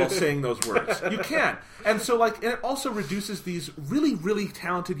chemistry while saying those words? You can't. And so, and it also reduces these really, really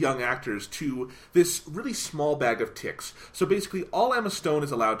talented young actors to this really small bag of ticks. So basically, all Emma Stone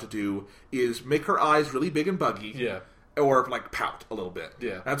is allowed to do is make her eyes really big and buggy. Yeah. Or, pout a little bit.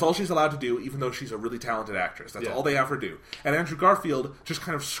 Yeah. That's all she's allowed to do, even though she's a really talented actress. That's all they have her do. And Andrew Garfield just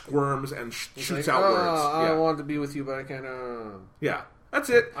kind of squirms and shoots out words. I want to be with you, but I can't. Yeah. That's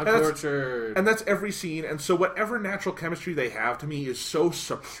it. I'm tortured. And that's every scene. And so whatever natural chemistry they have, to me, is so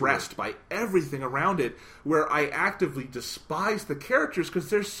suppressed by everything around it, where I actively despise the characters because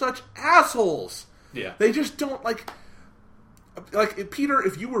they're such assholes. Yeah. They just don't, like Peter,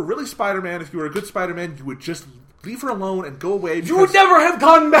 if you were really Spider-Man, if you were a good Spider-Man, you would just leave her alone and go away. You would never have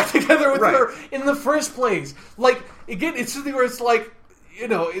gotten back together with her in the first place. Like, again, it's something where it's like,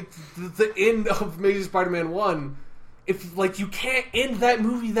 it's the end of Amazing Spider-Man 1. If, you can't end that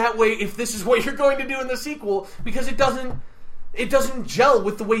movie that way if this is what you're going to do in the sequel, because it doesn't gel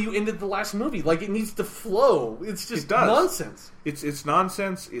with the way you ended the last movie. It needs to flow. It's just nonsense. It's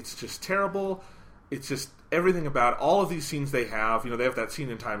nonsense. It's just terrible. It's just everything about all of these scenes they have. They have that scene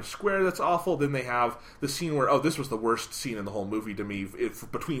in Times Square that's awful. Then they have the scene where, this was the worst scene in the whole movie to me,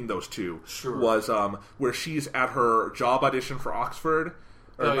 between those two. Sure. Was where she's at her job audition for Oxford.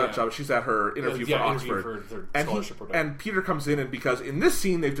 She's at her interview for Oxford. And Peter comes in, and because in this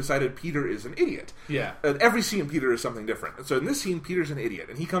scene they've decided Peter is an idiot. Yeah. Every scene Peter is something different. And so in this scene Peter's an idiot.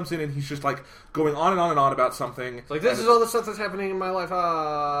 And he comes in and he's just going on and on and on about something. This is all the stuff that's happening in my life.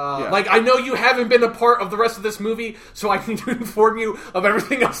 I know you haven't been a part of the rest of this movie, so I need to inform you of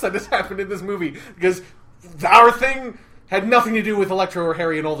everything else that has happened in this movie. Because our thing had nothing to do with Electro or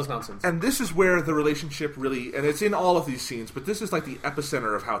Harry and all this nonsense. And this is where the relationship really, and it's in all of these scenes, but this is the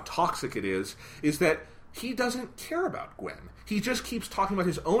epicenter of how toxic it is that he doesn't care about Gwen. He just keeps talking about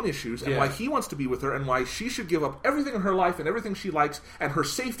his own issues and why he wants to be with her and why she should give up everything in her life and everything she likes and her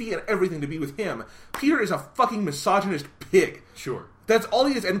safety and everything to be with him. Peter is a fucking misogynist pig. Sure. That's all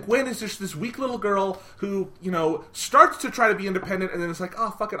he is. And Gwen is just this weak little girl who, starts to try to be independent and then it's like,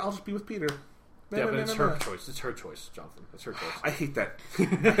 oh, fuck it, I'll just be with Peter. Yeah, but it's her choice. It's her choice, Jonathan. It's her choice. I hate that. I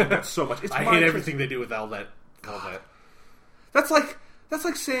hate that so much. I hate everything they do with all that. That's like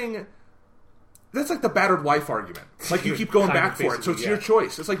saying, that's like the battered wife argument. You keep going back for it, so it's your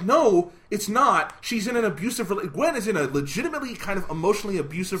choice. It's no, it's not. She's in an abusive relationship. Gwen is in a legitimately kind of emotionally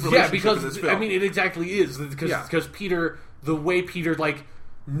abusive relationship in this film. It exactly is. Because Peter, the way Peter,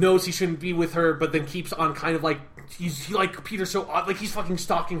 knows he shouldn't be with her, but then keeps on kind of he's Peter so odd, he's fucking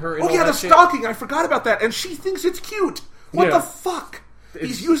stalking her. And the stalking! I forgot about that, and she thinks it's cute. What the fuck?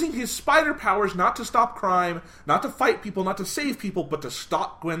 He's using his spider powers not to stop crime, not to fight people, not to save people, but to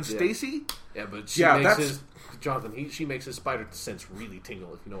stalk Gwen Stacy. Yeah, but she makes his spider sense really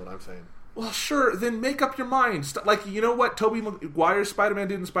tingle. If you know what I'm saying. Well, sure, then make up your mind. You know what Tobey Maguire's Spider-Man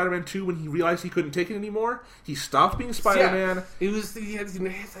did in Spider-Man 2 when he realized he couldn't take it anymore? He stopped being Spider-Man. Yeah, I've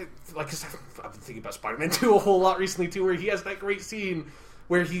been thinking about Spider-Man 2 a whole lot recently, too, where he has that great scene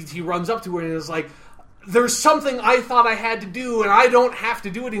where he runs up to her and is like, there's something I thought I had to do, and I don't have to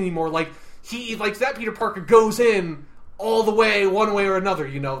do it anymore. That Peter Parker goes in all the way, one way or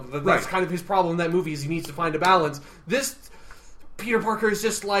another, That's kind of his problem in that movie, is he needs to find a balance. This Peter Parker is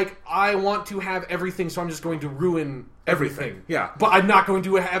just I want to have everything, so I'm just going to ruin everything. Yeah. But I'm not going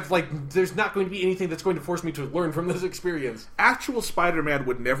to have, there's not going to be anything that's going to force me to learn from this experience. Actual Spider-Man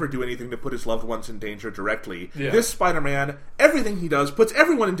would never do anything to put his loved ones in danger directly. Yeah. This Spider-Man, everything he does puts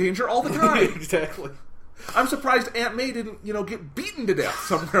everyone in danger all the time. Exactly. I'm surprised Aunt May didn't, get beaten to death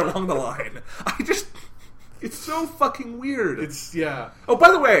somewhere along the line. It's so fucking weird. Oh, by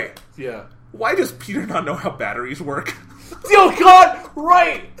the way. Yeah. Why does Peter not know how batteries work? Oh God!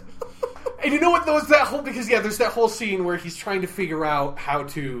 Right. And you know what? There's that whole scene where he's trying to figure out how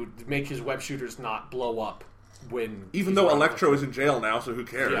to make his web shooters not blow up even though Electro is in jail now, so who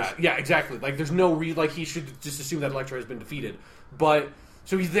cares? Yeah, exactly. There's no he should just assume that Electro has been defeated. But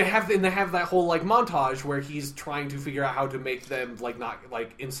so they have that whole montage where he's trying to figure out how to make them not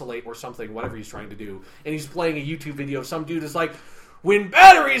insulate or something, whatever he's trying to do, and he's playing a YouTube video of some dude is when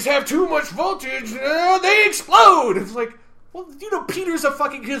batteries have too much voltage, they explode. It's Well, Peter's a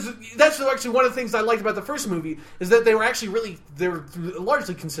fucking... Because that's actually one of the things I liked about the first movie, is that they were actually they were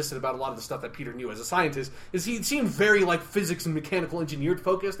largely consistent about a lot of the stuff that Peter knew as a scientist, is he seemed very, like, physics and mechanical engineered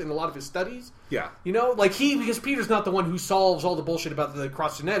focused in a lot of his studies. Yeah. Because Peter's not the one who solves all the bullshit about the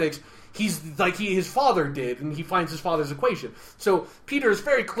cross genetics. He's like his father did, and he finds his father's equation. So Peter is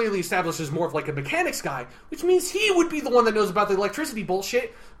very clearly established as more of like a mechanics guy, which means he would be the one that knows about the electricity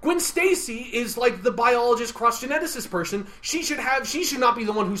bullshit. Gwen Stacy is like the biologist, cross geneticist person. She should not be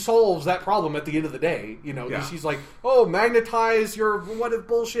the one who solves that problem at the end of the day. She's like, oh, magnetize your what if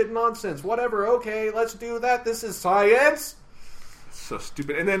bullshit nonsense, whatever. Okay, let's do that. This is science. So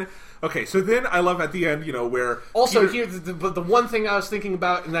stupid. And then, okay, so then I love at the end, where... Also, here, the one thing I was thinking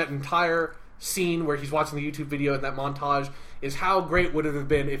about in that entire scene where he's watching the YouTube video in that montage is how great would it have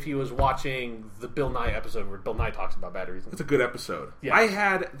been if he was watching the Bill Nye episode where Bill Nye talks about batteries. It's a good episode. Yeah. I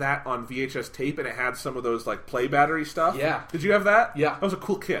had that on VHS tape, and it had some of those, like, play battery stuff. Yeah. Did you have that? Yeah. That was a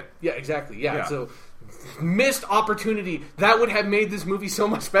cool kit. Yeah, exactly. Yeah. So... missed opportunity. That would have made this movie so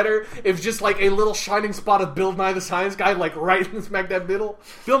much better if just like a little shining spot of Bill Nye the Science Guy, like right in the smack dab middle.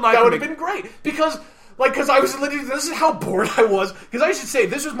 Bill Nye that would have been great because I was literally, this is how bored I was. Because I should say,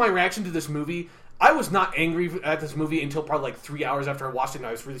 this was my reaction to this movie. I was not angry at this movie until probably like 3 hours after I watched it and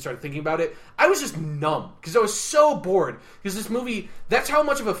I really started thinking about it. I was just numb because I was so bored. Because this movie, that's how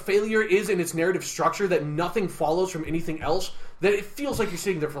much of a failure it is in its narrative structure that nothing follows from anything else, that it feels like you're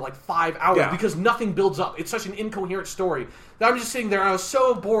sitting there for like 5 hours because nothing builds up. It's such an incoherent story that I'm just sitting there and I was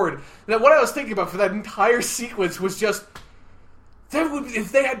so bored that what I was thinking about for that entire sequence was just...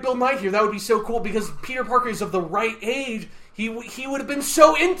 if they had Bill Nye here, that would be so cool because Peter Parker is of the right age. He would have been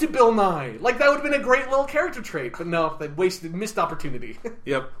so into Bill Nye. Like, that would have been a great little character trait. But no, they missed opportunity.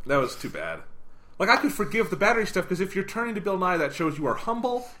 Yep, that was too bad. Like, I could forgive the battery stuff because if you're turning to Bill Nye, that shows you are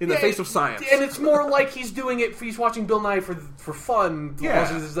humble in the face of science. And it's more like he's doing it, he's watching Bill Nye for fun,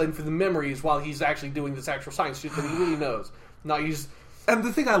 than for the memories, while he's actually doing this actual science shit that he really knows. And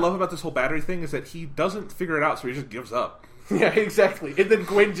the thing I love about this whole battery thing is that he doesn't figure it out, so he just gives up. Yeah, exactly. And then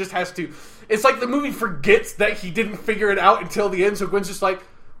Gwen just has to... It's like the movie forgets that he didn't figure it out until the end, so Gwen's just like,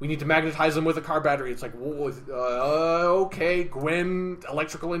 we need to magnetize him with a car battery. It's like, okay, Gwen,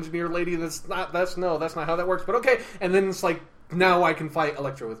 electrical engineer lady, that's not how that works, but okay. And then it's like, now I can fight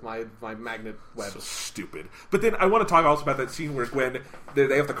Electro with my magnet web. So stupid. But then I want to talk also about that scene where Gwen,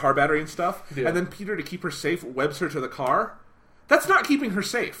 they have the car battery and stuff, and then Peter, to keep her safe, webs her to the car. That's not keeping her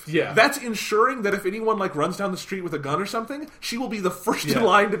safe. Yeah. That's ensuring that if anyone runs down the street with a gun or something, she will be the first in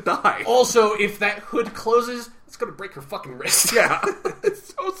line to die. Also, if that hood closes, it's going to break her fucking wrist. Yeah.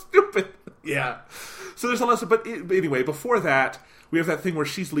 It's so stupid. Yeah. So there's a lesson. But anyway, before that, we have that thing where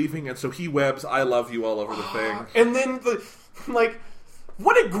she's leaving, and so he webs I love you all over the thing. And then,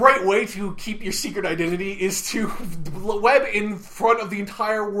 what a great way to keep your secret identity is to web in front of the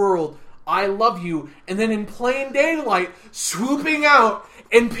entire world. I love you, and then in plain daylight, swooping out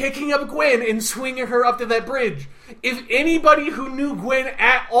and picking up Gwen and swinging her up to that bridge. If anybody who knew Gwen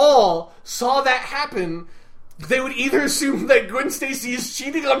at all saw that happen, they would either assume that Gwen Stacy is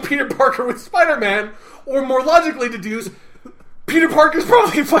cheating on Peter Parker with Spider-Man, or more logically deduce, Peter Parker's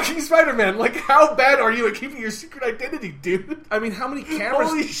probably fucking Spider-Man. Like, how bad are you at keeping your secret identity, dude? I mean, how many cameras...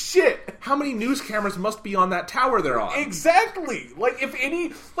 Holy shit! How many news cameras must be on that tower they're on? Exactly! Like, if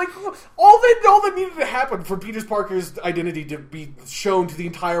any... all that needed to happen for Peter Parker's identity to be shown to the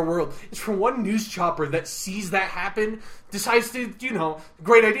entire world is for one news chopper that sees that happen, decides to,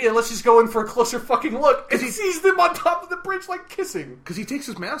 great idea, let's just go in for a closer fucking look, and he sees them on top of the bridge, kissing. Because he takes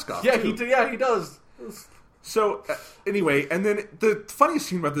his mask off, Yeah, too. he does. So, anyway, and then the funniest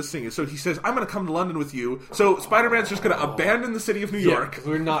thing about this thing is, so he says, I'm going to come to London with you, so Spider-Man's just going to abandon the city of New York.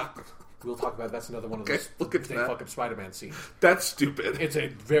 We're not... We'll talk about that's another one of those look at they that. fuck up Spider-Man scenes. That's stupid. It's a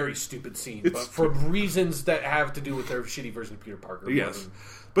very stupid scene, but for reasons that have to do with their shitty version of Peter Parker. Yes.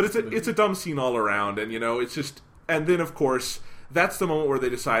 But it's a dumb scene all around, and, it's just... And then, of course, that's the moment where they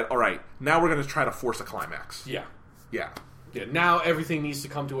decide, all right, now we're going to try to force a climax. Yeah. Yeah. Yeah, now everything needs to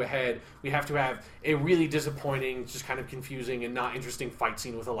come to a head. We have to have a really disappointing, just kind of confusing and not interesting fight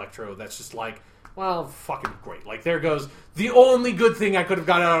scene with Electro that's just well, fucking great. There goes the only good thing I could have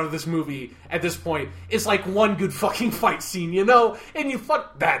got out of this movie at this point is one good fucking fight scene, And you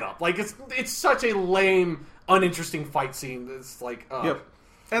fuck that up. It's such a lame, uninteresting fight scene that's Yep.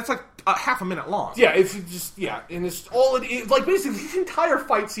 And it's half a minute long. Yeah, it's just, and it's all it is. Basically, the entire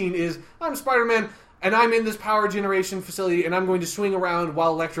fight scene is, I'm Spider-Man, and I'm in this power generation facility, and I'm going to swing around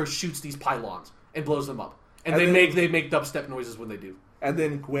while Electro shoots these pylons and blows them up. And they make dubstep noises when they do. And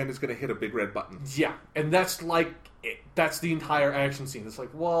then Gwen is going to hit a big red button. Yeah, and that's it. That's the entire action scene. It's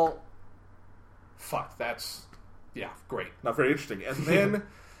well, fuck, that's Yeah, great. Not very interesting. And then...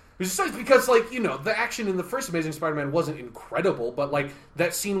 Which sucks because, like, you know, the action in the first Amazing Spider-Man wasn't incredible, but, like,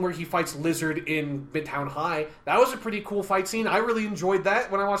 that scene where he fights Lizard in Midtown High, that was a pretty cool fight scene. I really enjoyed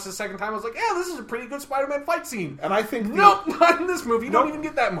that. When I watched it the second time, I was like, yeah, this is a pretty good Spider-Man fight scene. And I think... Nope, not in this movie. You don't even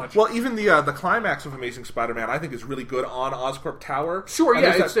get that much. Well, even the climax of Amazing Spider-Man, I think, is really good on Oscorp Tower. Sure,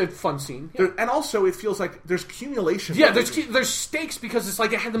 yeah, it's a fun scene. Yeah. And also, it feels like there's accumulation. Yeah, there's stakes because it's like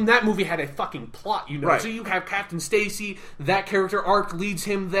that movie had a fucking plot, you know? Right. So you have Captain Stacy, that character arc leads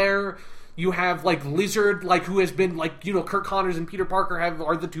him there. You have, like, Lizard, like, who has been, like, you know, Kirk Connors and Peter Parker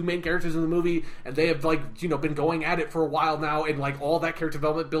are the two main characters in the movie, and they have, like, you know, been going at it for a while now, and, like, all that character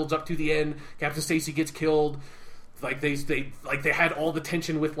development builds up to the end. Captain Stacy gets killed. Like, they had all the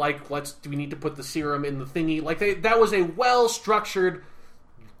tension with, like, do we need to put the serum in the thingy? Like, that was a well-structured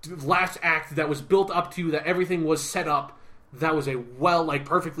last act that was built up to, that everything was set up. That was a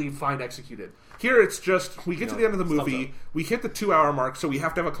perfectly fine executed. Here it's just, we get to the end of the movie, we hit the 2-hour mark, so we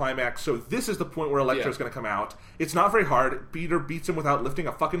have to have a climax, so this is the point where Electro's going to come out. It's not very hard. Peter beats him without lifting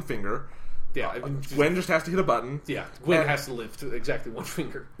a fucking finger. Yeah. I mean, Gwen just has to hit a button. Yeah, Gwen has to lift exactly one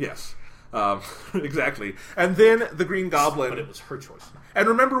finger. Yes. Exactly. And then the Green Goblin... But it was her choice. And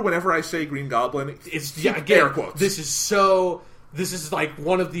remember, whenever I say Green Goblin, it's air quotes. This is like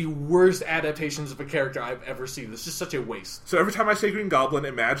one of the worst adaptations of a character I've ever seen. This is such a waste. So every time I say Green Goblin,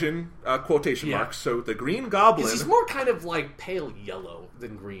 imagine quotation marks. So the Green Goblin... He's more kind of like pale yellow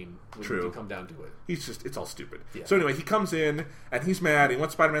than green when you come down to it. It's all stupid. Yeah. So anyway, he comes in, and he's mad. He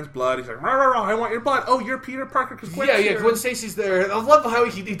wants Spider-Man's blood. He's like, rah, rah, rah, I want your blood. Oh, you're Peter Parker because Gwen's here. Gwen Stacy's there. I love how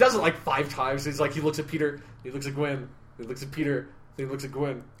he does it like 5 times. He's like, he looks at Peter, he looks at Gwen, he looks at Peter, then he looks at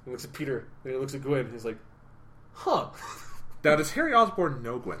Gwen, he looks at Peter, then he looks at Gwen. He's like, huh. Now, does Harry Osborn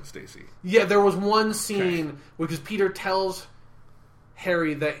know Gwen Stacy? Yeah, there was one scene because Peter tells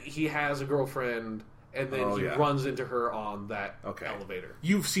Harry that he has a girlfriend, and then he runs into her on that elevator.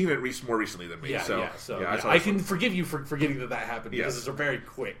 You've seen it more recently than me. I can forgive you for forgetting that happened because it's a very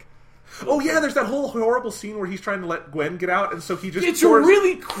quick. Oh yeah, there's that whole horrible scene where he's trying to let Gwen get out, and so he just... It's a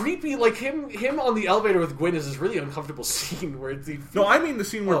really creepy, like, him on the elevator with Gwen is this really uncomfortable scene where it's... No, I mean the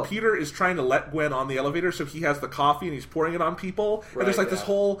scene where Peter is trying to let Gwen on the elevator, so he has the coffee and he's pouring it on people, and there's like this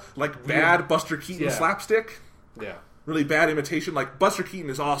whole, like, bad Buster Keaton slapstick. Yeah. Really bad imitation. Like, Buster Keaton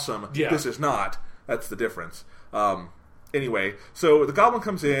is awesome, this is not. That's the difference. Anyway, so the Goblin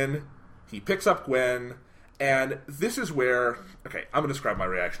comes in, he picks up Gwen... And this is where... Okay, I'm going to describe my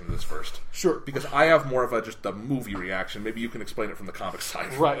reaction to this first. Sure. Because I have more of just the movie reaction. Maybe you can explain it from the comic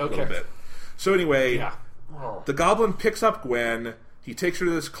side right, okay. a little bit. So anyway, the Goblin picks up Gwen. He takes her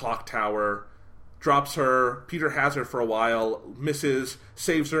to this clock tower, drops her. Peter has her for a while, misses,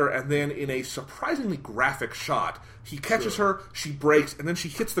 saves her, and then in a surprisingly graphic shot, he catches her, she breaks, and then she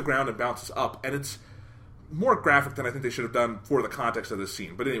hits the ground and bounces up. And it's more graphic than I think they should have done for the context of this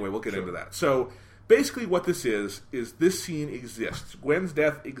scene. But anyway, we'll get into that. So... Basically what this is this scene exists. Gwen's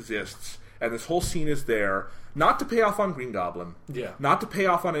death exists, and this whole scene is there, not to pay off on Green Goblin, not to pay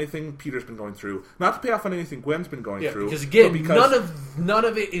off on anything Peter's been going through, not to pay off on anything Gwen's been going through. Because again, none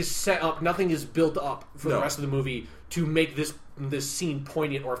of it is set up, nothing is built up for the rest of the movie to make this scene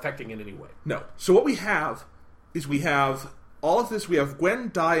poignant or affecting in any way. No. So what we have is all of this, we have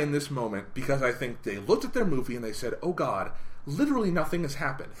Gwen die in this moment because I think they looked at their movie and they said, oh God, literally nothing has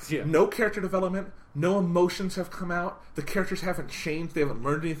happened. Yeah. No character development, no emotions have come out, the characters haven't changed, they haven't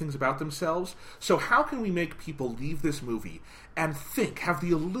learned anything about themselves. So how can we make people leave this movie and have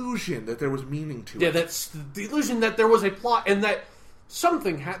the illusion that there was meaning to it? Yeah, that's the illusion that there was a plot and that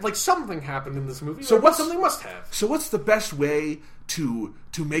something happened in this movie. So something must have. So what's the best way to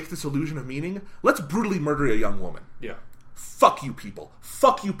make this illusion of meaning? Let's brutally murder a young woman. Yeah. Fuck you people.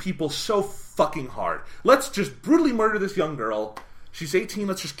 Fuck you people so fucking hard. Let's just brutally murder this young girl. She's 18,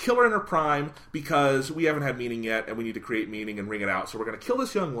 let's just kill her in her prime because we haven't had meaning yet and we need to create meaning and ring it out. So we're going to kill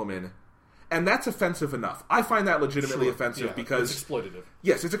this young woman. And that's offensive enough. I find that legitimately offensive because... It's exploitative.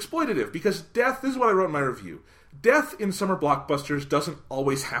 Yes, it's exploitative because death, this is what I wrote in my review. Death in summer blockbusters doesn't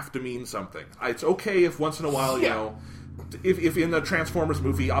always have to mean something. It's okay if once in a while, you know, if in the Transformers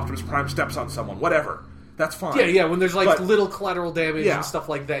movie Optimus Prime steps on someone, whatever. That's fine. Yeah, when there's like little collateral damage and stuff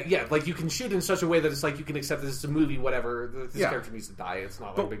like that. Yeah, like you can shoot in such a way that it's like you can accept this as a movie, whatever. This character needs to die. It's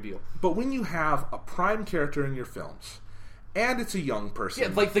not like a big deal. But when you have a prime character in your films, and it's a young person... Yeah,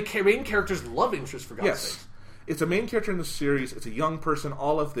 like the main character's love interest, for God's sake. It's a main character in the series, it's a young person,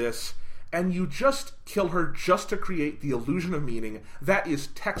 all of this, and you just kill her just to create the illusion of meaning. That is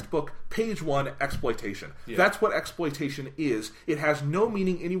textbook, page 1 exploitation. Yeah. That's what exploitation is. It has no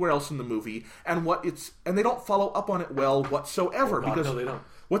meaning anywhere else in the movie, and they don't follow up on it well whatsoever. No, they don't.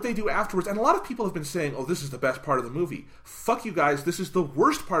 what they do afterwards, and a lot of people have been saying, oh, this is the best part of the movie. Fuck you guys, this is the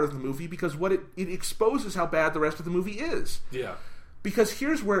worst part of the movie, because what it exposes how bad the rest of the movie is. Yeah. Because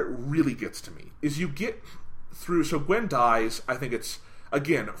here's where it really gets to me, is you get through, so Gwen dies, I think it's,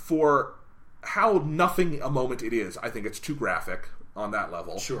 again, for how nothing a moment it is, I think it's too graphic on that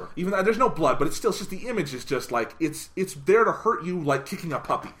level. Sure. Even though there's no blood, but it's still just the image is just like, it's there to hurt you like kicking a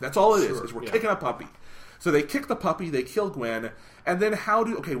puppy. That's all it is we're kicking a puppy. So they kick the puppy, they kill Gwen, and then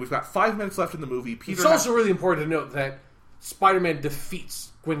we've got 5 minutes left in the movie. It's also really important to note that Spider-Man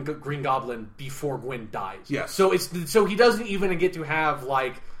defeats Green Goblin before Gwen dies. Yes. So he doesn't even get to have,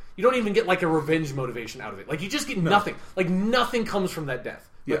 like, you don't even get, like, a revenge motivation out of it. Like, you just get nothing. Like, nothing comes from that death.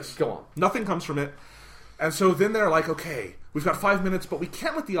 Yes. Go on. Nothing comes from it. And so then they're like, okay, we've got 5 minutes, but we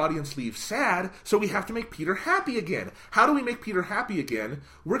can't let the audience leave sad, so we have to make Peter happy again. How do we make Peter happy again?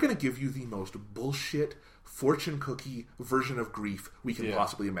 We're going to give you the most bullshit fortune cookie version of grief we can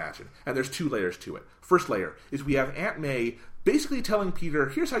possibly imagine. And there's 2 layers to it. First layer is we have Aunt May basically telling Peter,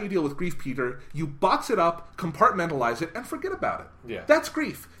 here's how you deal with grief, Peter. You box it up, compartmentalize it, and forget about it. Yeah. That's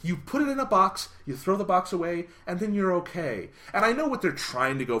grief. You put it in a box, you throw the box away, and then you're okay. And I know what they're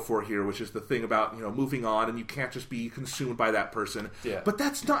trying to go for here, which is the thing about, moving on, and you can't just be consumed by that person. Yeah. But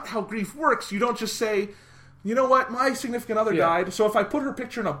that's not how grief works. You don't just say, you know what, my significant other died, so if I put her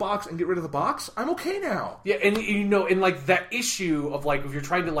picture in a box and get rid of the box, I'm okay now. Yeah, and and like that issue of like, if you're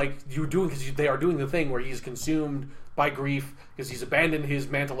trying to like, they are doing the thing where he's consumed by grief because he's abandoned his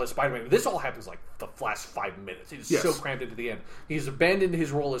mantle as Spider-Man. This all happens like the last 5 minutes. It's so crammed into the end. He's abandoned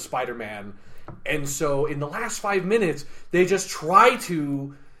his role as Spider-Man, and so in the last 5 minutes, they just try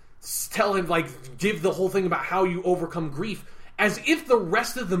to tell him, like, give the whole thing about how you overcome grief, as if the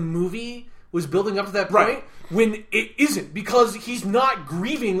rest of the movie was building up to that point, when it isn't, because he's not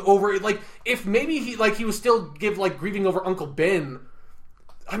grieving over it. Like, if maybe he was still grieving over Uncle Ben.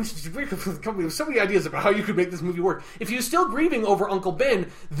 I'm just coming with so many ideas about how you could make this movie work. If he was still grieving over Uncle Ben,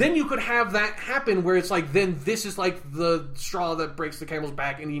 then you could have that happen where it's like, then this is like the straw that breaks the camel's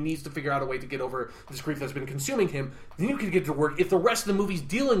back, and he needs to figure out a way to get over this grief that's been consuming him. Then you could get to work. If the rest of the movie's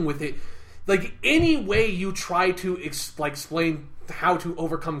dealing with it, like, any way you try to explain how to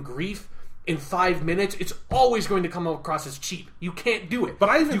overcome grief in 5 minutes, it's always going to come across as cheap. You can't do it. But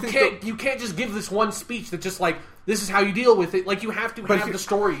I even you can't just give this one speech that just like, this is how you deal with it. Like, you have to have the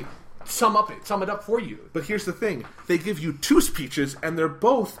story sum it up for you. But here's the thing: they give you 2 speeches, and they're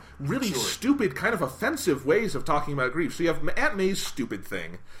both really stupid, kind of offensive ways of talking about grief. So you have Aunt May's stupid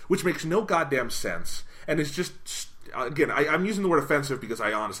thing, which makes no goddamn sense, and is just. Again, I'm using the word offensive because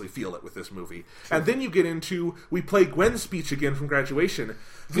I honestly feel it with this movie. Sure. And then you get into, we play Gwen's speech again from Graduation.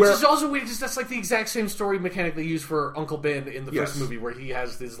 Which is also weird, because that's like the exact same story mechanic they use for Uncle Ben in the first movie, where he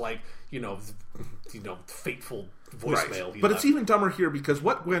has this, like, fateful voicemail. Right. But it's even dumber here, because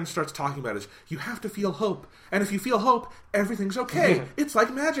what Gwen starts talking about is, you have to feel hope. And if you feel hope, everything's okay. It's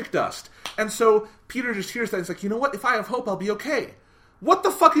like magic dust. And so Peter just hears that and he's like, you know what? If I have hope, I'll be okay. What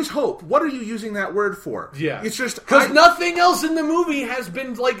the fuck is hope? What are you using that word for? Yeah. It's just... Because nothing else in the movie has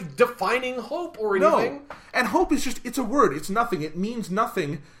been, like, defining hope or anything. No. And hope is just... It's a word. It's nothing. It means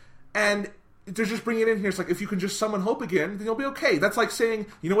nothing. And they're just bringing it in here. It's like, if you can just summon hope again, then you'll be okay. That's like saying,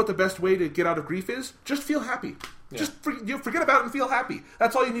 you know what the best way to get out of grief is? Just feel happy. Yeah. Just forget about it and feel happy.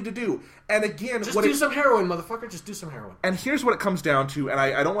 That's all you need to do. And again... Just do some heroin, motherfucker. Just do some heroin. And here's what it comes down to, and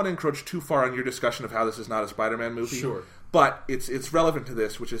I don't want to encroach too far on your discussion of how this is not a Spider-Man movie. Sure. But it's relevant to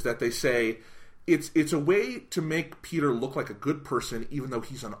this, which is that they say it's a way to make Peter look like a good person, even though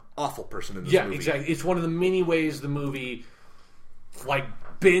he's an awful person in this movie. Yeah, exactly. It's one of the many ways the movie, like,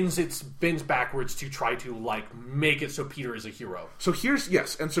 bends backwards to try to, like, make it so Peter is a hero. So here's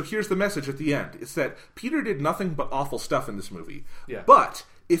the message at the end. It's that Peter did nothing but awful stuff in this movie. Yeah. But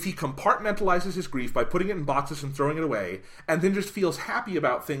if he compartmentalizes his grief by putting it in boxes and throwing it away, and then just feels happy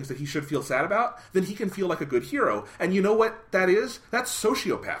about things that he should feel sad about, then he can feel like a good hero. And you know what that is? That's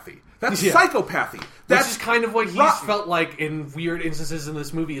sociopathy. That's psychopathy. That's Which is kind of what he's felt like in weird instances in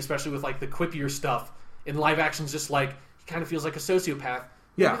this movie, especially with, like, the quippier stuff. In live action, just like, he kind of feels like a sociopath.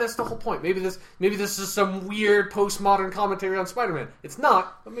 Maybe that's the whole point. Maybe this is some weird postmodern commentary on Spider-Man. It's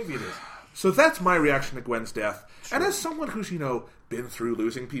not, but maybe it is. So that's my reaction to Gwen's death. Sure. And as someone who's, been through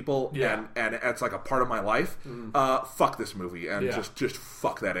losing people, and it's like a part of my life, fuck this movie, and just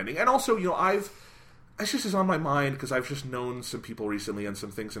fuck that ending. And also, it's just is on my mind, because I've just known some people recently and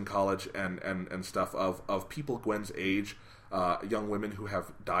some things in college and stuff of people Gwen's age, young women who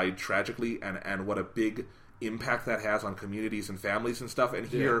have died tragically, and what a big impact that has on communities and families and stuff, and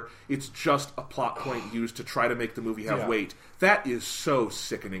here it's just a plot point used to try to make the movie have weight. That is so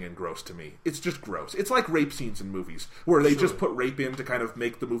sickening and gross to me. It's just gross. It's like rape scenes in movies where they just put rape in to kind of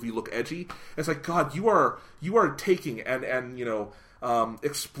make the movie look edgy. It's like, God, you are taking and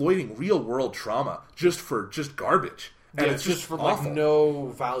exploiting real world trauma just garbage. And it's just for awful. like no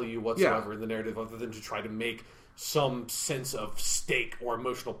value whatsoever in the narrative, other than to try to make some sense of stake or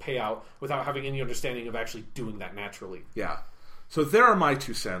emotional payout without having any understanding of actually doing that naturally. Yeah. So there are my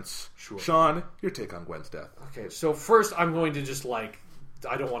 2 cents. Sure. Sean, your take on Gwen's death. Okay, so first I'm going to just I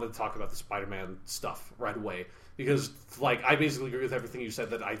don't want to talk about the Spider-Man stuff right away, because I basically agree with everything you said,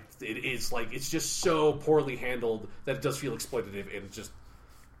 that it is it's just so poorly handled that it does feel exploitative, and just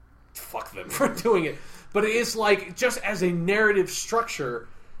fuck them for doing it. But it is just as a narrative structure,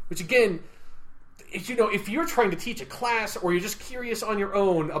 which again, if you're trying to teach a class, or you're just curious on your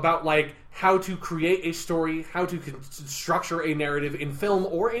own about how to create a story, how to structure a narrative in film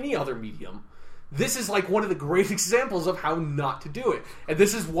or any other medium, this is one of the great examples of how not to do it. And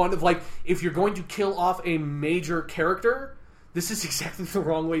this is one of if you're going to kill off a major character, this is exactly the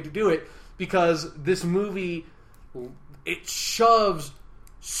wrong way to do it, because this movie, it shoves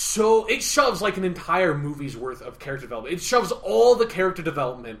an entire movie's worth of character development. It shoves all the character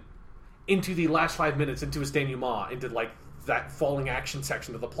development into the last 5 minutes, into his denouement, into that falling action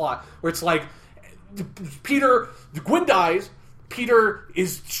section of the plot, where it's Gwen dies, Peter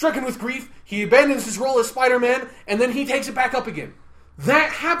is stricken with grief, he abandons his role as Spider-Man, and then he takes it back up again.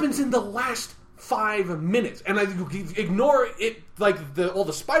 That happens in the last 5 minutes, and I ignore it, all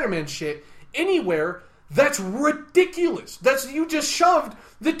the Spider-Man shit anywhere. That's ridiculous. You just shoved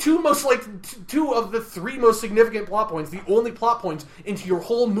the two of the 3 most significant plot points, the only plot points, into your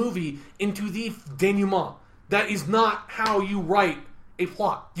whole movie, into the denouement. That is not how you write a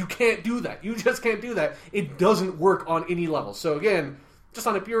plot. You can't do that. You just can't do that. It doesn't work on any level. So again, just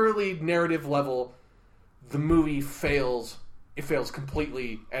on a purely narrative level, the movie fails. It fails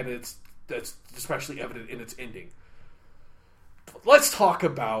completely, and that's especially evident in its ending. But let's talk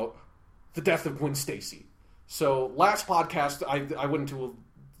about the death of Gwen Stacy. So last podcast, I went into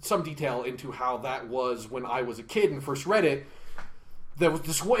some detail into how that was when I was a kid and first read it.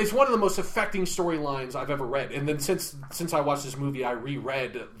 It's one of the most affecting storylines I've ever read. And then since I watched this movie, I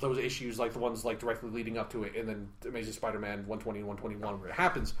reread those issues, the ones directly leading up to it, and then Amazing Spider-Man 120 and 121 where it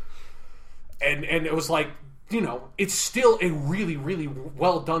happens. And it was it's still a really, really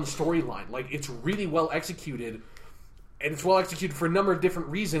well done storyline. It's really well executed. And it's well executed for a number of different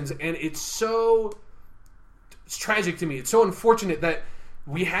reasons, and it's tragic to me. It's so unfortunate that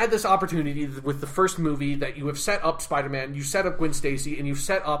we had this opportunity with the first movie, that you have set up Spider-Man, you set up Gwen Stacy, and you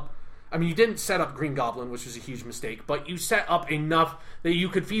set up... you didn't set up Green Goblin, which was a huge mistake, but you set up enough that you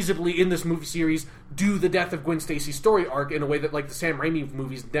could feasibly, in this movie series, do the death of Gwen Stacy's story arc in a way that the Sam Raimi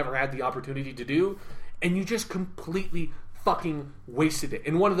movies never had the opportunity to do, and you just completely fucking wasted it.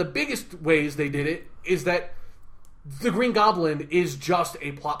 And one of the biggest ways they did it is that the Green Goblin is just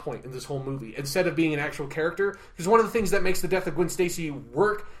a plot point in this whole movie, instead of being an actual character. Because one of the things that makes the death of Gwen Stacy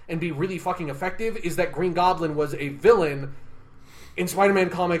work and be really fucking effective is that Green Goblin was a villain in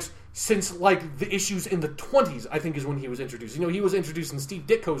Spider-Man comics since, the issues in the 20s, I think, is when he was introduced. He was introduced in Steve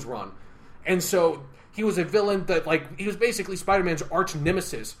Ditko's run. And so, he was a villain that, he was basically Spider-Man's arch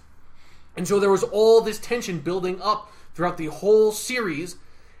nemesis. And so there was all this tension building up throughout the whole series.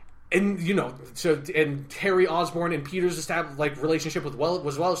 And, and Harry Osborn and Peter's relationship was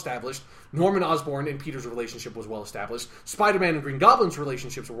well established. Norman Osborn and Peter's relationship was well established. Spider-Man and Green Goblin's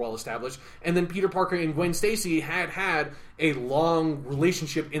relationships were well established. And then Peter Parker and Gwen Stacy had a long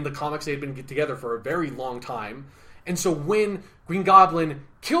relationship in the comics. They had been together for a very long time. And so when Green Goblin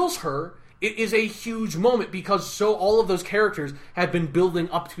kills her, it is a huge moment, because all of those characters had been building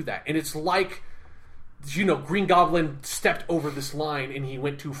up to that. And it's Green Goblin stepped over this line and he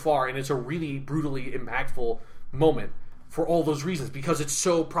went too far, and it's a really brutally impactful moment for all those reasons, because it's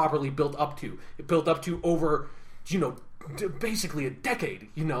so properly built up to. It built up to over, basically a decade,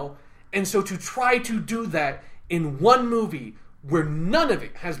 And so to try to do that in one movie where none of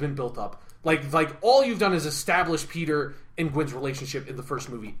it has been built up, all you've done is establish Peter and Gwen's relationship in the first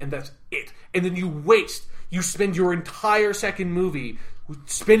movie, and that's it. And then you spend your entire second movie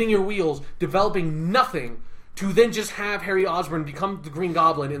spinning your wheels, developing nothing, to then just have Harry Osborn become the Green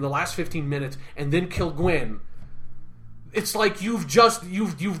Goblin in the last 15 minutes and then kill Gwen. It's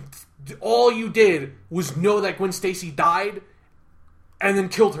all you did was know that Gwen Stacy died and then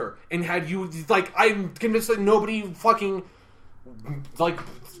killed her. And I'm convinced that nobody fucking,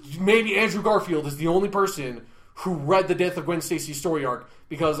 maybe Andrew Garfield is the only person who read the death of Gwen Stacy's story arc,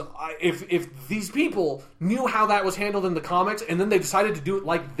 because if these people knew how that was handled in the comics and then they decided to do it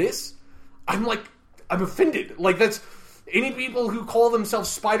like this, I'm offended. Like, that's any people who call themselves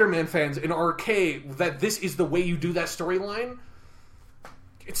Spider-Man fans and are okay that this is the way you do that storyline.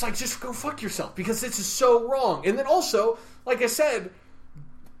 It's like, just go fuck yourself, because this is so wrong. And then also, like I said,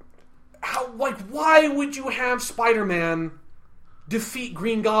 why would you have Spider-Man defeat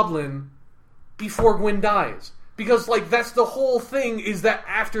Green Goblin before Gwen dies? Because, like, that's the whole thing, is that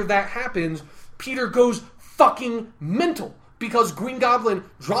after that happens, Peter goes fucking mental. Because Green Goblin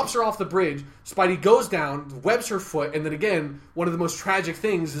drops her off the bridge, Spidey goes down, webs her foot, and then again, one of the most tragic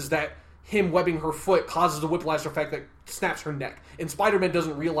things is that him webbing her foot causes the whiplash effect that snaps her neck. And Spider-Man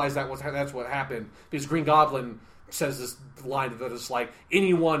doesn't realize that's what happened, because Green Goblin says this line that is like,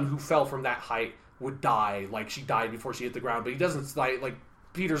 anyone who fell from that height would die. Like, she died before she hit the ground. But he doesn't, like,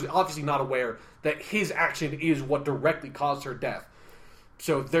 Peter's obviously not aware that his action is what directly caused her death.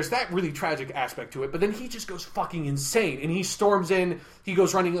 So there's that really tragic aspect to it. But then he just goes fucking insane. And he storms in. He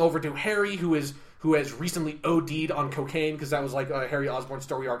goes running over to Harry, who has recently OD'd on cocaine, because that was like a Harry Osborn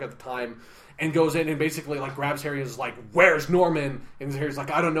story arc at the time, and goes in and basically like grabs Harry and is like, "Where's Norman?" And Harry's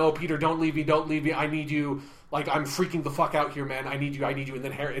like, "I don't know, Peter, don't leave me, I need you. Like, I'm freaking the fuck out here, man. I need you. And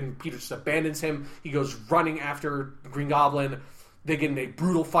then Peter just abandons him. He goes running after Green Goblin. They get in a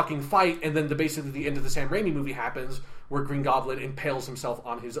brutal fucking fight, and then basically the end of the Sam Raimi movie happens, where Green Goblin impales himself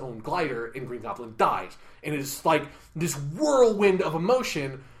on his own glider, and Green Goblin dies. And it's like this whirlwind of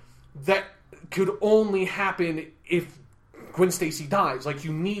emotion that could only happen if Gwen Stacy dies. Like,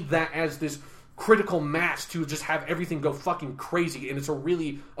 you need that as this critical mass to just have everything go fucking crazy, and it's a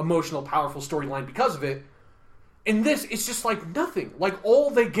really emotional, powerful storyline because of it. In this, it's just like nothing. Like, all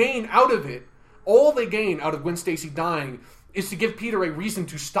they gain out of Gwen Stacy dying is to give Peter a reason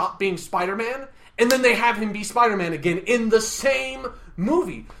to stop being Spider-Man, and then they have him be Spider-Man again in the same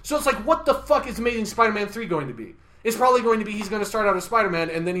movie. So it's like, what the fuck is Amazing Spider-Man 3 going to be? It's probably going to be, he's going to start out as Spider-Man,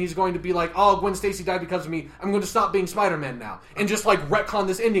 and then he's going to be like, "Oh, Gwen Stacy died because of me. I'm going to stop being Spider-Man now." And just like retcon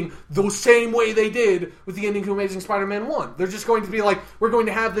this ending the same way they did with the ending to Amazing Spider-Man 1. They're just going to be like, we're going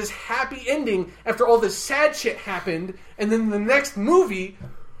to have this happy ending after all this sad shit happened, and then the next movie,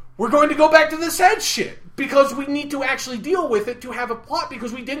 we're going to go back to the sad shit. Because we need to actually deal with it to have a plot,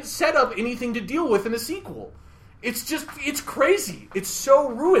 because we didn't set up anything to deal with in a sequel. It's crazy. It's so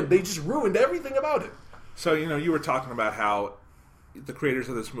ruined. They just ruined everything about it. So, you were talking about how the creators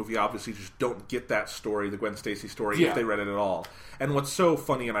of this movie obviously just don't get that story, the Gwen Stacy story, if they read it at all. And what's so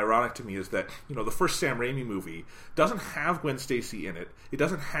funny and ironic to me is that, the first Sam Raimi movie doesn't have Gwen Stacy in it. It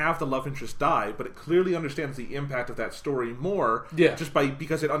doesn't have the love interest die, but it clearly understands the impact of that story more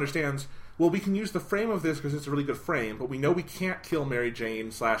because it understands, well, we can use the frame of this because it's a really good frame, but we know we can't kill Mary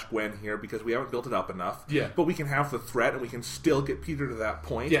Jane / Gwen here because we haven't built it up enough. Yeah. But we can have the threat, and we can still get Peter to that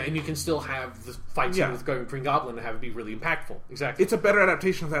point. Yeah, and you can still have the fight scene with Green Goblin and have it be really impactful. Exactly. It's a better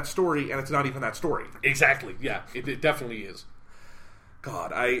adaptation of that story, and it's not even that story. Exactly. Yeah, it definitely is.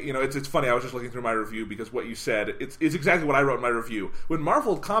 God, it's funny. I was just looking through my review because what you said, it's exactly what I wrote in my review. When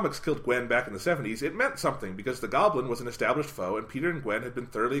Marvel Comics killed Gwen back in the 70s, it meant something because the Goblin was an established foe and Peter and Gwen had been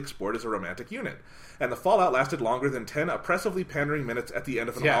thoroughly explored as a romantic unit. And the fallout lasted longer than 10 oppressively pandering minutes at the end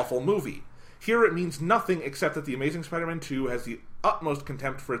of an awful movie. Here it means nothing except that The Amazing Spider-Man 2 has the utmost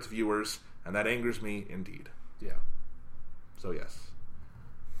contempt for its viewers, and that angers me indeed. Yeah. So yes.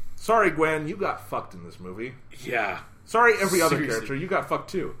 Sorry, Gwen, you got fucked in this movie. Yeah. Sorry, every other character, you got fucked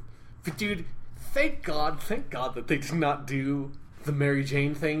too. But dude, thank God that they did not do the Mary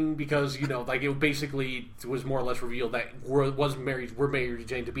Jane thing, because, it basically was more or less revealed that were Mary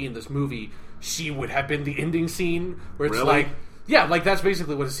Jane to be in this movie, she would have been the ending scene, where it's like, that's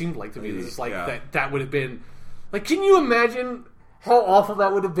basically what it seemed like to me. It's like, that would have been, like, can you imagine how awful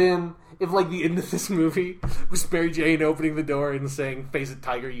that would have been if, like, the end of this movie was Mary Jane opening the door and saying, "Face it,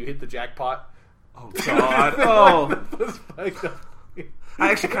 Tiger, you hit the jackpot"? Oh, God. Oh.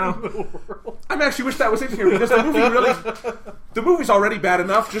 I actually wish that was in here, because the movie's already bad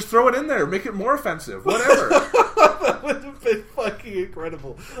enough. Just throw it in there. Make it more offensive. Whatever. That would have been fucking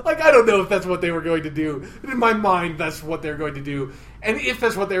incredible. Like, I don't know if that's what they were going to do. In my mind, that's what they're going to do. And if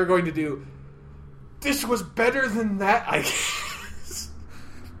that's what they were going to do, this was better than that, I guess.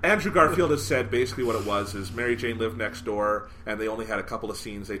 Andrew Garfield has said basically what it was is Mary Jane lived next door, and they only had a couple of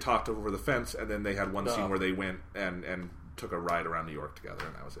scenes. They talked over the fence, and then they had one scene where they went and took a ride around New York together,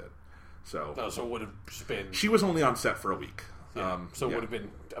 and that was it. So it would have been... She was only on set for a week. Yeah. It would have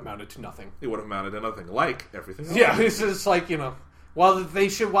been amounted to nothing. It would have amounted to nothing, like everything else. Yeah, it's just like, While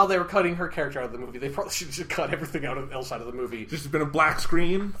they were cutting her character out of the movie, they probably should have cut everything else out of the movie. Just been a black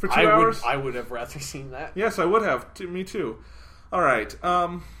screen for 2 hours? I would have rather seen that. Yes, I would have. Me too. All right.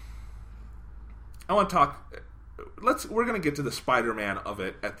 I want to talk... We're going to get to the Spider-Man of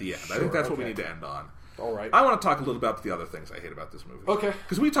it at the end. I think that's what we need to end on. All right. I want to talk a little about the other things I hate about this movie. Okay.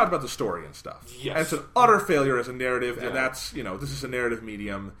 Because we talked about the story and stuff. Yes. And it's an utter failure as a narrative, and that's, this is a narrative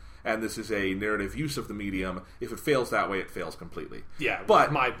medium, and this is a narrative use of the medium. If it fails that way, it fails completely. Yeah,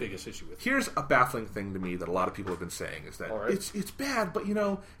 but my biggest issue with it. Here's a baffling thing to me that a lot of people have been saying, is that it's bad, but,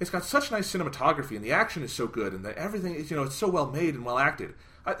 it's got such nice cinematography, and the action is so good, and everything is, it's so well made and well acted.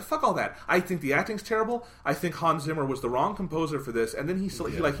 Fuck all that. I think the acting's terrible. I think Hans Zimmer was the wrong composer for this, and then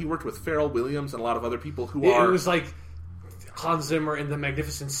he worked with Pharrell Williams and a lot of other people who are... It was like Hans Zimmer in The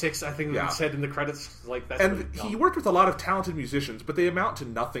Magnificent Six, I think it said in the credits. Like that's and he worked with a lot of talented musicians, but they amount to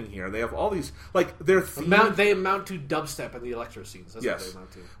nothing here. They have all these... their theme... They amount to dubstep and the electro scenes. That's what they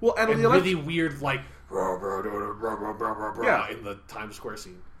amount to. Well, and the really weird, in the Times Square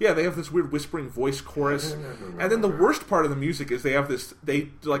scene. Yeah, they have this weird whispering voice chorus. And then the worst part of the music is they have this... we're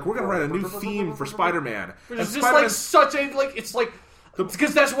going to write a new theme for Spider-Man. It's just such a... It's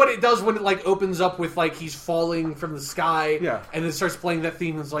because that's what it does when it opens up with he's falling from the sky. Yeah. And then starts playing that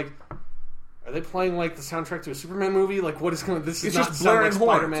theme and it's are they playing the soundtrack to a Superman movie? What is going? This is not just sound like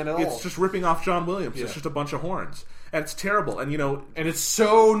blaring Spider-Man horns. at all. It's just ripping off John Williams. Yeah. It's just a bunch of horns, and it's terrible. And and it's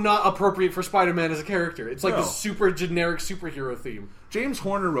so not appropriate for Spider-Man as a character. It's the super generic superhero theme. James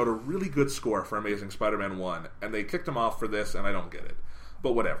Horner wrote a really good score for Amazing Spider-Man 1, and they kicked him off for this, and I don't get it.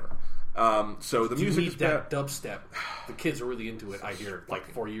 But whatever. So the music is that dubstep. The kids are really into it. I hear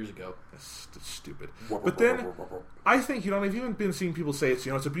 4 years ago. It's stupid. But then I think I've even been seeing people say it's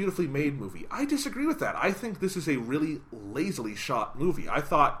a beautifully made movie. I disagree with that. I think this is a really lazily shot movie. I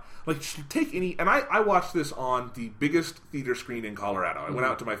thought take any, and I watched this on the biggest theater screen in Colorado. I went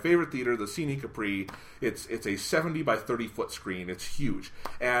out to my favorite theater, the Cine Capri. It's a 70 by 30 foot screen. It's huge.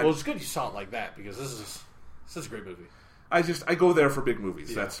 And it's good you saw it like that because this is a great movie. I go there for big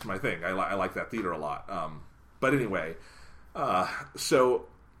movies. Yeah. That's my thing. I like that theater a lot. But anyway, so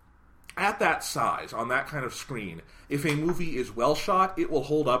at that size, on that kind of screen, if a movie is well shot, it will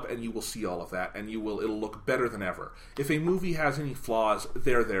hold up and you will see all of that, and it'll look better than ever. If a movie has any flaws,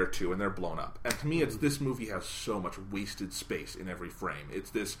 they're there too, and they're blown up. And to me, this movie has so much wasted space in every frame.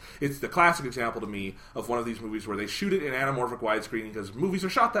 It's the classic example to me of one of these movies where they shoot it in anamorphic widescreen because movies are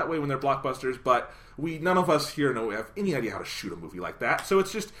shot that way when they're blockbusters, but none of us here have any idea how to shoot a movie like that. So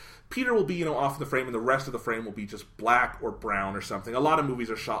it's just... Peter will be, off in the frame, and the rest of the frame will be just black or brown or something. A lot of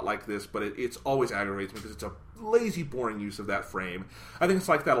movies are shot like this, but it's always aggravates me because it's a lazy, boring use of that frame. I think it's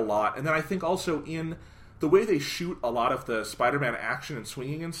like that a lot. And then I think also in the way they shoot a lot of the Spider-Man action and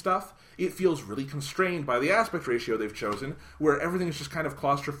swinging and stuff, it feels really constrained by the aspect ratio they've chosen, where everything is just kind of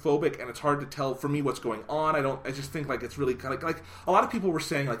claustrophobic, and it's hard to tell for me what's going on. I just think it's really kind of a lot of people were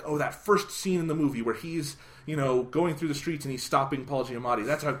saying that first scene in the movie where he's going through the streets and he's stopping Paul Giamatti.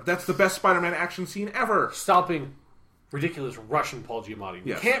 That's the best Spider-Man action scene ever. Stopping ridiculous Russian Paul Giamatti.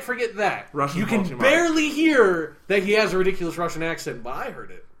 Yes. You can't forget that. You can barely hear that he has a ridiculous Russian accent, but I heard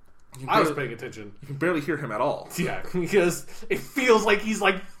it. I was paying attention. You can barely hear him at all. Yeah, because it feels like he's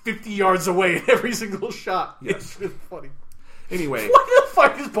 50 yards away in every single shot. Yes. It's really funny. Anyway. What the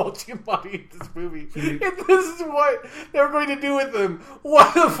fuck is Paul Giamatti in this movie? And this is what they were going to do with him.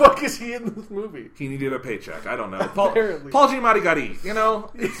 Why the fuck is he in this movie? He needed a paycheck. I don't know. Paul Apparently. Giamatti got E,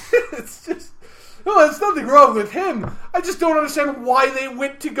 It's just... No, there's nothing wrong with him. I just don't understand why they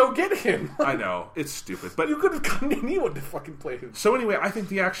went to go get him. I know. It's stupid. But you could have gotten anyone to fucking play him. So anyway, I think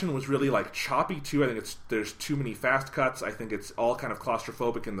the action was really choppy too. I think there's too many fast cuts. I think it's all kind of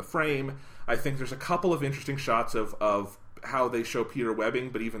claustrophobic in the frame. I think there's a couple of interesting shots of how they show Peter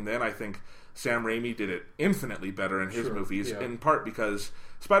webbing, but even then I think Sam Raimi did it infinitely better in his movies, in part because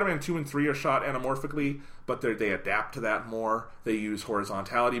Spider-Man 2 and 3 are shot anamorphically, but they adapt to that more. They use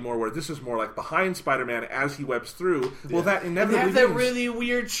horizontality more, where this is more behind Spider-Man as he webs through. Yeah. Well, that inevitably and they have that really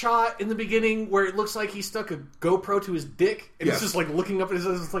weird shot in the beginning where it looks like he stuck a GoPro to his dick, and it's just looking up at his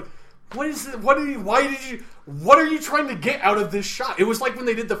eyes. It's what is it? What are you trying to get out of this shot? It was like when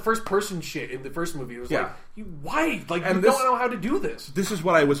they did the first person shit in the first movie. It was why? You don't know how to do this. This is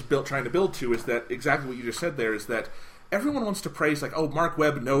what I was trying to build to, is that exactly what you just said there, is that everyone wants to praise, like, oh, Mark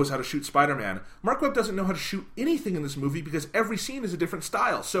Webb knows how to shoot Spider-Man. Mark Webb doesn't know how to shoot anything in this movie because every scene is a different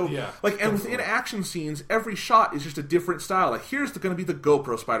style. So, and within action scenes, every shot is just a different style. Like, here's going to be the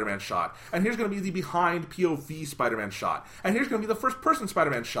GoPro Spider-Man shot, and here's going to be the behind POV Spider-Man shot, and here's going to be the first-person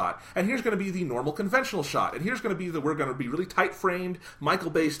Spider-Man shot, and here's going to be the normal conventional shot, and here's going to be we're going to be really tight-framed, Michael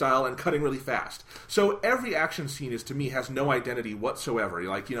Bay style, and cutting really fast. So every action scene to me, has no identity whatsoever.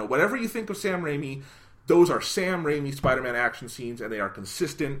 Like, whatever you think of Sam Raimi, those are Sam Raimi Spider-Man action scenes, and they are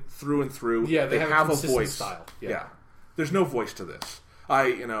consistent through and through. Yeah, they have a voice. Style. Yeah. There's no voice to this.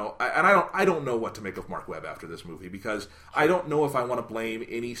 I don't know what to make of Mark Webb after this movie, because I don't know if I want to blame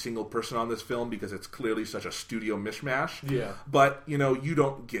any single person on this film, because it's clearly such a studio mishmash. Yeah. But, you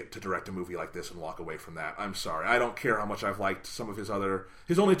don't get to direct a movie like this and walk away from that. I'm sorry. I don't care how much I've liked some of his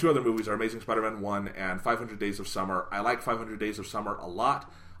only 2 other movies are Amazing Spider-Man 1 and 500 Days of Summer. I like 500 Days of Summer a lot.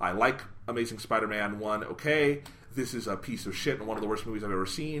 I like Amazing Spider-Man 1, okay. This is a piece of shit and one of the worst movies I've ever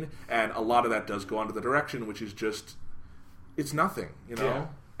seen, and a lot of that does go onto the direction, which is just, it's nothing, Yeah.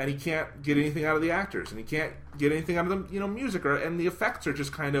 And he can't get anything out of the actors, and he can't get anything out of the, music, and the effects are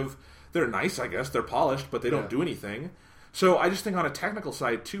just kind of, they're nice, I guess, they're polished, but they don't do anything. So I just think on a technical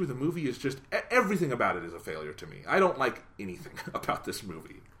side, too, the movie is just, everything about it is a failure to me. I don't like anything about this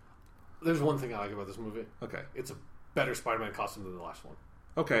movie. There's one thing I like about this movie. Okay. It's a better Spider-Man costume than the last one.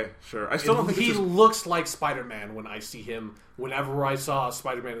 Okay, sure. I still don't think he looks like Spider-Man when I see him. Whenever I saw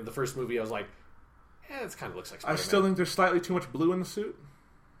Spider-Man in the first movie, I was like, this kind of looks like Spider-Man. I still think there's slightly too much blue in the suit.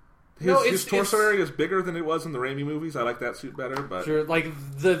 His torso area is bigger than it was in the Raimi movies. I like that suit better, but sure, like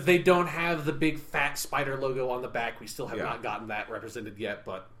they don't have the big fat spider logo on the back. We still have not gotten that represented yet,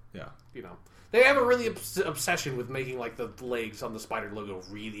 but they have a really obsession with making like the legs on the spider logo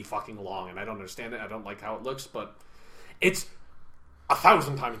really fucking long, and I don't understand it. I don't like how it looks, but it's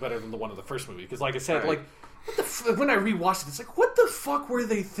 1,000 times better than the one in the first movie. Because, like I said, like when I rewatched it, it's like, what the fuck were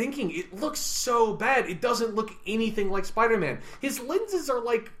they thinking? It looks so bad. It doesn't look anything like Spider-Man. His lenses are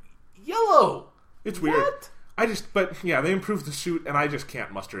like yellow. It's weird. They improved the suit, and I just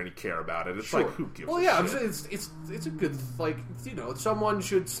can't muster any care about it. It's like, who gives a shit? It's a good, like, someone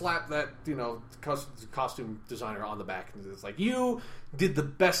should slap that, costume designer on the back, and it's like, you did the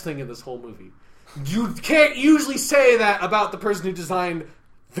best thing in this whole movie. You can't usually say that about the person who designed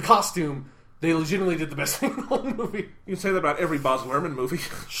the costume. They legitimately did the best thing in the whole movie. You can say that about every Baz Luhrmann movie.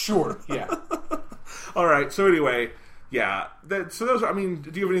 Sure, yeah. All right, so anyway, yeah. So those are, do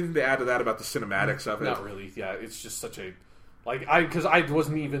you have anything to add to that about the cinematics of it? Not really, yeah. It's just such a... because I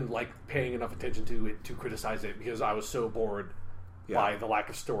wasn't even, paying enough attention to it to criticize it, because I was so bored by the lack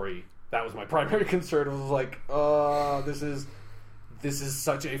of story. That was my primary concern. I was like, this is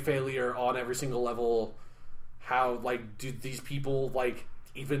such a failure on every single level. How, do these people,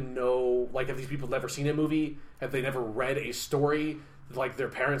 even know... have these people never seen a movie? Have they never read a story? Their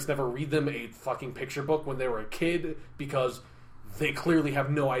parents never read them a fucking picture book when they were a kid? Because they clearly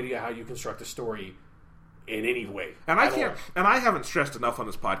have no idea how you construct a story in any way. And I haven't stressed enough on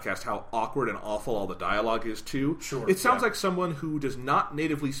this podcast how awkward and awful all the dialogue is, too. Sure. It sounds like someone who does not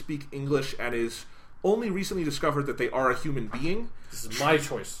natively speak English and is... only recently discovered that they are a human being. This is my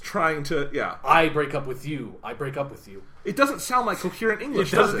choice. Trying to, I break up with you. I break up with you. It doesn't sound like coherent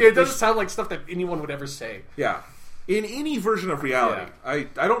English, does it? It doesn't sound like stuff that anyone would ever say. Yeah. In any version of reality. Yeah.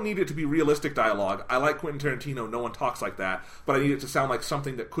 I don't need it to be realistic dialogue. I like Quentin Tarantino. No one talks like that. But I need it to sound like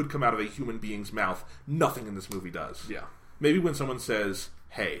something that could come out of a human being's mouth. Nothing in this movie does. Yeah. Maybe when someone says,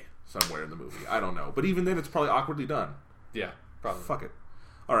 hey, somewhere in the movie. I don't know. But even then, it's probably awkwardly done. Yeah, probably. Fuck it.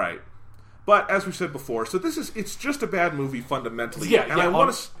 All right. But as we said before, so it's just a bad movie fundamentally. Yeah, and I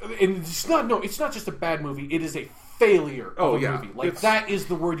want to. And it's not just a bad movie. It is a failure of a movie. That is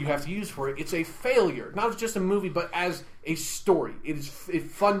the word you have to use for it. It's a failure, not just a movie, but as a story. It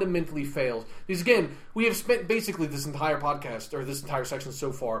fundamentally fails. Because again, we have spent basically this entire podcast or this entire section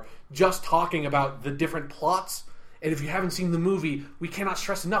so far just talking about the different plots. And if you haven't seen the movie, we cannot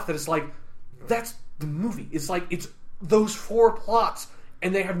stress enough that it's that's the movie. It's it's those 4 plots.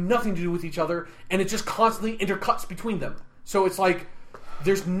 And they have nothing to do with each other, and it just constantly intercuts between them. So it's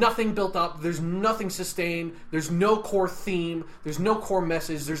there's nothing built up, there's nothing sustained, there's no core theme, there's no core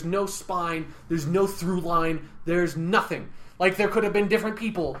message, there's no spine, there's no through line, there's nothing. There could have been different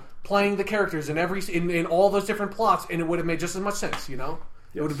people playing the characters in all those different plots, and it would have made just as much sense, It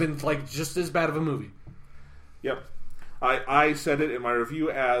would have been just as bad of a movie. Yep. I said it in my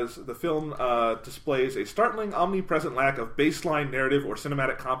review as the film displays a startling, omnipresent lack of baseline narrative or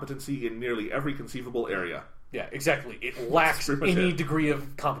cinematic competency in nearly every conceivable area. Yeah, exactly. It lacks any degree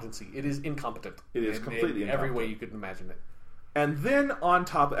of competency. It is incompetent. It is completely in incompetent. every way you could imagine it. And then on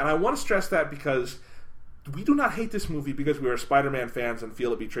top, and I want to stress that because we do not hate this movie because we are Spider-Man fans and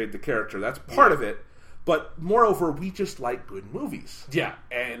feel it betrayed the character. That's part of it. But moreover, we just like good movies. Yeah,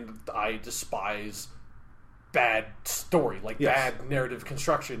 and I despise bad story, bad narrative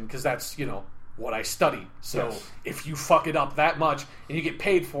construction, because that's, what I study. So if you fuck it up that much and you get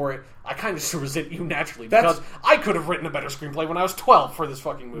paid for it, I kind of resent you naturally, because I could have written a better screenplay when I was 12 for this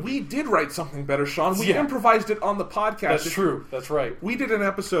fucking movie. We did write something better, Sean. We improvised it on the podcast. That's true. That's right. We did an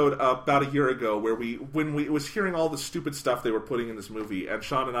episode about a year ago where when we was hearing all the stupid stuff they were putting in this movie, and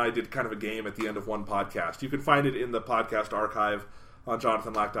Sean and I did kind of a game at the end of one podcast. You can find it in the podcast archive on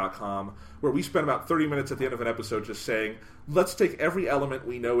jonathanlack.com, where we spent about 30 minutes at the end of an episode just saying, let's take every element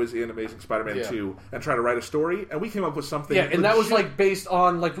we know is in Amazing Spider-Man 2 and try to write a story, and we came up with something. Yeah, and that was based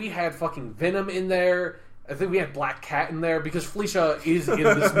on, we had fucking Venom in there. I think we had Black Cat in there, because Felicia is in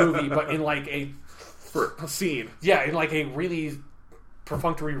this movie, but in for a scene. Yeah, in a really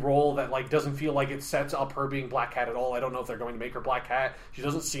perfunctory role that doesn't feel like it sets up her being Black Cat at all. I don't know if they're going to make her Black Cat. She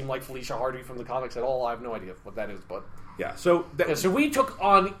doesn't seem like Felicia Hardy from the comics at all. I have no idea what that is, but... Yeah, so we took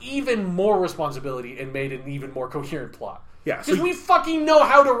on even more responsibility and made an even more coherent plot. Yeah, because we fucking know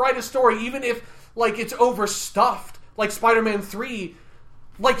how to write a story, even if it's overstuffed. Like Spider-Man 3,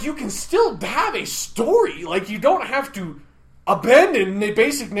 you can still have a story. You don't have to abandon the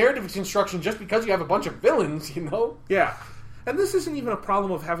basic narrative construction just because you have a bunch of villains. Yeah. And this isn't even a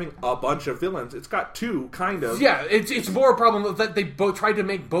problem of having a bunch of villains. It's got two, kind of. Yeah, it's more a problem of that they both tried to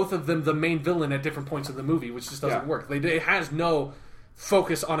make both of them the main villain at different points of the movie, which just doesn't work. It has no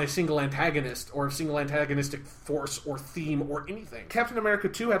focus on a single antagonist or a single antagonistic force or theme or anything. Captain America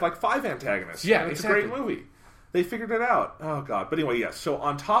 2 had 5 antagonists. Yeah, it's a great movie. They figured it out. Oh, God. But anyway, yes. So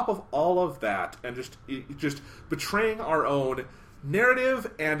on top of all of that, and just betraying our own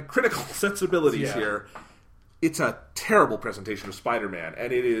narrative and critical sensibilities here... It's a terrible presentation of Spider-Man,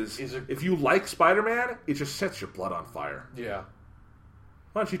 and it is if you like Spider-Man, it just sets your blood on fire. Yeah.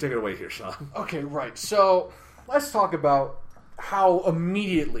 Why don't you take it away here, Sean? Okay, right. So, let's talk about how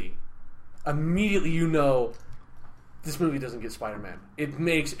immediately this movie doesn't get Spider-Man. It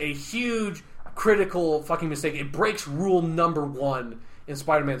makes a huge, critical fucking mistake. It breaks rule number 1 in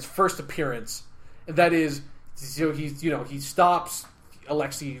Spider-Man's first appearance, and that is, he stops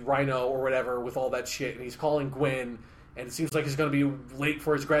Alexi, Rhino, or whatever, with all that shit, and he's calling Gwen, and it seems like he's going to be late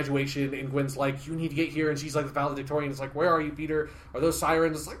for his graduation, and Gwen's like, you need to get here, and she's like the valedictorian. It's like, where are you, Peter? Are those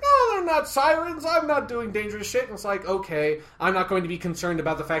sirens? It's like, no, they're not sirens. I'm not doing dangerous shit. And it's like, okay, I'm not going to be concerned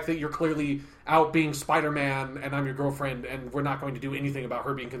about the fact that you're clearly out being Spider-Man, and I'm your girlfriend, and we're not going to do anything about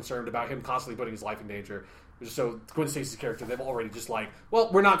her being concerned about him constantly putting his life in danger. So Gwen Stacy's character, they've already just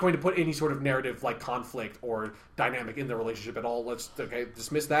we're not going to put any sort of narrative conflict or dynamic in their relationship at all. Let's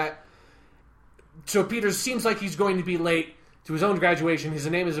dismiss that. So Peter seems like he's going to be late to his own graduation. His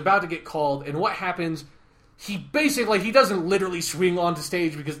name is about to get called, and what happens? He basically he doesn't literally swing onto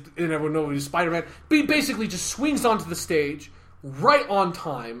stage because everyone knows he's Spider-Man. But he basically just swings onto the stage right on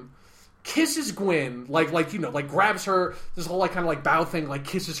time. Kisses Gwen, grabs her, this whole bow thing,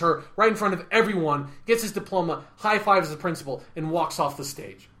 kisses her right in front of everyone, gets his diploma, high fives the principal, and walks off the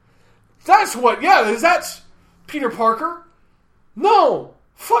stage. That's Peter Parker? No!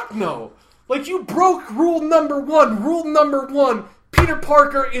 Fuck no! You broke rule number 1. Rule number 1, Peter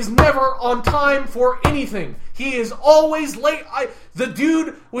Parker is never on time for anything. He is always late. The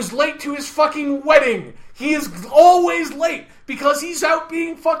dude was late to his fucking wedding. He is always late because he's out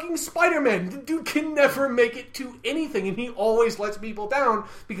being fucking Spider-Man. The dude can never make it to anything, and he always lets people down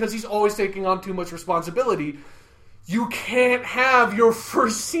because he's always taking on too much responsibility. You can't have your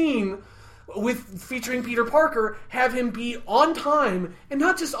first scene featuring Peter Parker, have him be on time, and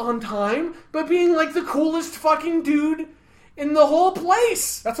not just on time, but being the coolest fucking dude in the whole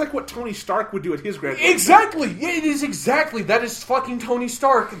place. That's what Tony Stark would do at his graduation. Exactly. It is exactly. That is fucking Tony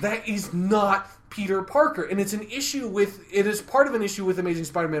Stark. That is not Peter Parker. And it is part of an issue with Amazing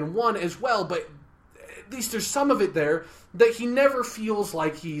Spider-Man 1 as well, but at least there's some of it there, that he never feels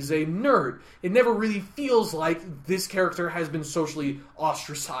like he's a nerd. It never really feels like this character has been socially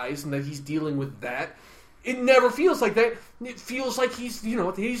ostracized and that he's dealing with that. It never feels like that. It feels like he's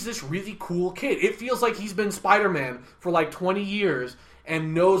this really cool kid. It feels like he's been Spider-Man for 20 years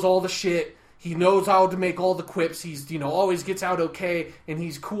and knows all the shit. He knows how to make all the quips. He's, always gets out okay, and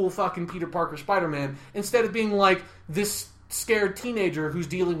he's cool fucking Peter Parker Spider-Man, instead of being this scared teenager who's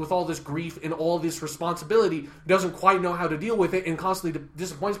dealing with all this grief and all this responsibility, doesn't quite know how to deal with it, and constantly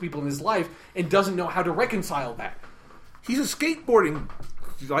disappoints people in his life, and doesn't know how to reconcile that. He's a skateboarding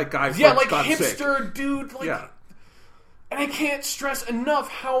guy. Yeah, hipster dude. And I can't stress enough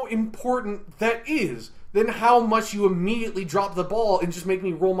how important that is. Then how much you immediately drop the ball and just make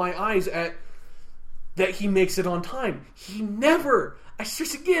me roll my eyes at that he makes it on time. He never. I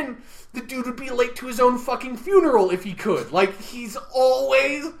stress again, the dude would be late to his own fucking funeral if he could. Like, he's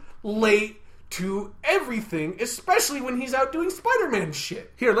always late to everything, especially when he's out doing Spider-Man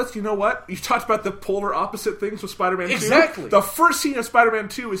shit. Here, you know what? You talked about the polar opposite things with Spider-Man 2. Exactly. The first scene of Spider-Man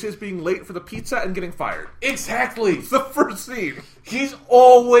 2 is his being late for the pizza and getting fired. Exactly. It's the first scene. He's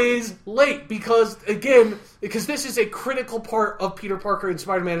always late because this is a critical part of Peter Parker and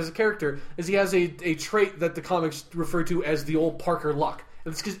Spider-Man as a character, is he has a trait that the comics refer to as the old Parker luck.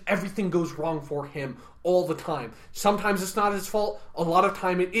 And it's because everything goes wrong for him all the time. Sometimes it's not his fault. A lot of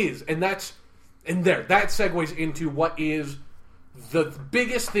time it is. And that segues into what is the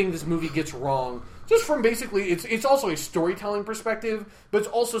biggest thing this movie gets wrong. Just from basically, it's also a storytelling perspective, but it's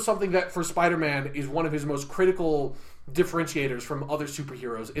also something that for Spider-Man is one of his most critical differentiators from other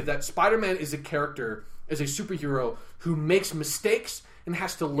superheroes, is that Spider-Man is a character, as a superhero, who makes mistakes and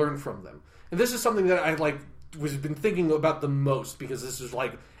has to learn from them. And this is something that I been thinking about the most, because this is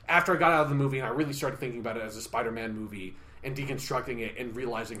after I got out of the movie and I really started thinking about it as a Spider-Man movie and deconstructing it and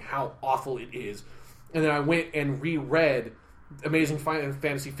realizing how awful it is. And then I went and reread Amazing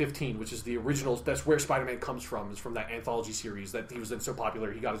Fantasy 15, which is the original. That's where Spider-Man comes from. Is from that anthology series that he was then so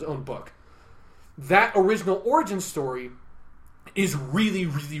popular he got his own book. That original origin story is really,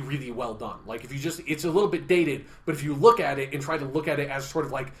 really, really well done. Like, if you it's a little bit dated, but if you look at it and try to look at it as sort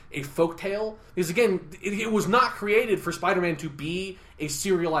of like a folktale, because again, it was not created for Spider-Man to be a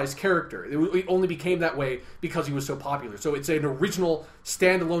serialized character. It only became that way because he was so popular. So it's an original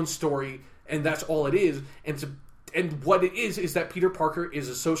standalone story, and that's all it is. And what it is that Peter Parker is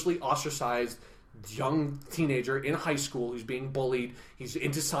a socially ostracized young teenager in high school who's being bullied. He's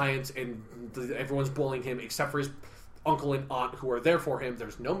into science, and everyone's bullying him except for his uncle and aunt who are there for him.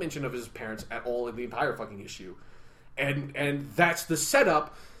 There's no mention of his parents at all in the entire fucking issue. And that's the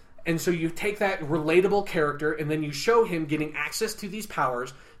setup. And so you take that relatable character and then you show him getting access to these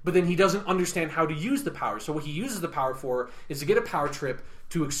powers, but then he doesn't understand how to use the power. So what he uses the power for is to get a power trip,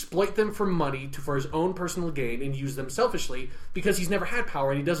 to exploit them for money, for his own personal gain, and use them selfishly because he's never had power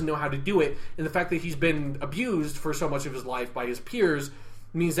and he doesn't know how to do it. And the fact that he's been abused for so much of his life by his peers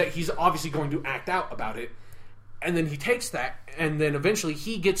means that he's obviously going to act out about it. And then he takes that, and then eventually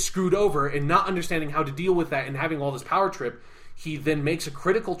he gets screwed over, and not understanding how to deal with that and having all this power trip, he then makes a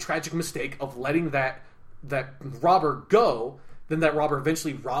critical, tragic mistake of letting that robber go. Then that robber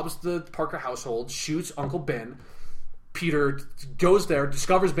eventually robs the Parker household, shoots Uncle Ben. Peter goes there,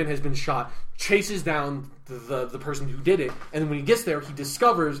 discovers Ben has been shot, chases down the person who did it, and then when he gets there, he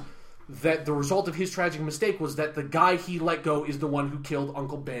discovers that the result of his tragic mistake was that the guy he let go is the one who killed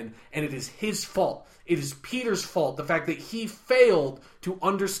Uncle Ben, and it is his fault. It is Peter's fault, the fact that he failed to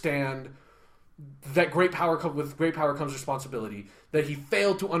understand that with great power comes responsibility, that he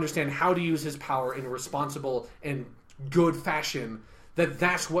failed to understand how to use his power in a responsible and good fashion,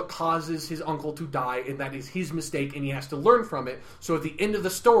 that's what causes his uncle to die, and that is his mistake, and he has to learn from it. So at the end of the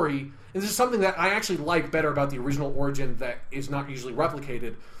story, and this is something that I actually like better about the original origin that is not usually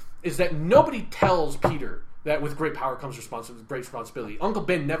replicated, is that nobody tells Peter that with great power comes great responsibility. Uncle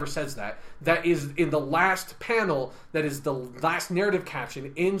Ben never says that. That is in the last panel, that is the last narrative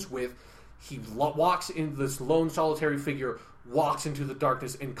caption, ends with he walks in, this lone solitary figure walks into the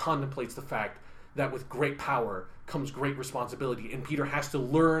darkness and contemplates the fact that with great power comes great responsibility. And Peter has to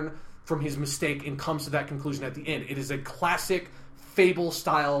learn from his mistake and comes to that conclusion at the end. It is a classic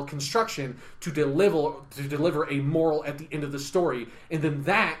fable-style construction to deliver a moral at the end of the story. And then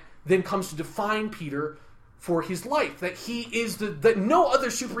that then comes to define Peter for his life. That he is that no other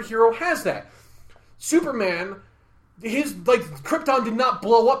superhero has that. Superman, his Krypton did not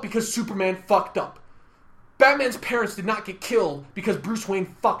blow up because Superman fucked up. Batman's parents did not get killed because Bruce Wayne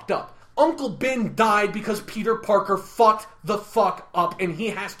fucked up. Uncle Ben died because Peter Parker fucked the fuck up, and he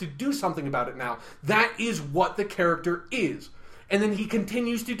has to do something about it now. That is what the character is. And then he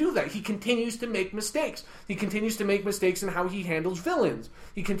continues to do that. He continues to make mistakes. He continues to make mistakes in how he handles villains.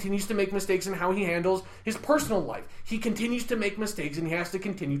 He continues to make mistakes in how he handles his personal life. He continues to make mistakes, and he has to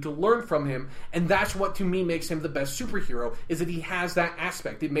continue to learn from him. And that's what, to me, makes him the best superhero, is that he has that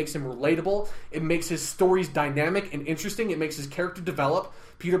aspect. It makes him relatable. It makes his stories dynamic and interesting. It makes his character develop.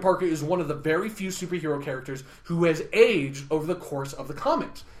 Peter Parker is one of the very few superhero characters who has aged over the course of the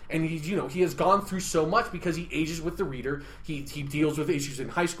comics. And he has gone through so much because he ages with the reader. He deals with issues in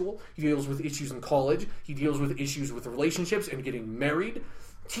high school. He deals with issues in college. He deals with issues with relationships and getting married.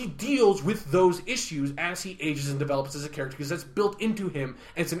 He deals with those issues as he ages and develops as a character, because that's built into him.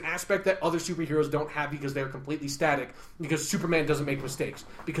 And it's an aspect that other superheroes don't have because they're completely static. Because Superman doesn't make mistakes.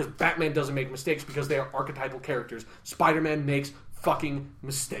 Because Batman doesn't make mistakes because they are archetypal characters. Spider-Man makes fucking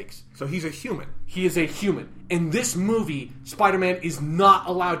mistakes. So he's a human. He is a human. In this movie, Spider-Man is not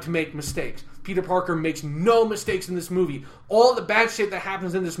allowed to make mistakes. Peter Parker makes no mistakes in this movie. All the bad shit that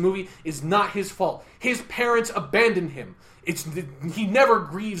happens in this movie is not his fault. His parents abandoned him. He never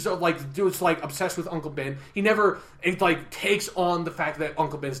grieves it's like obsessed with Uncle Ben. He never takes on the fact that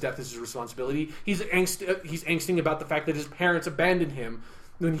Uncle Ben's death is his responsibility. He's angsting about the fact that his parents abandoned him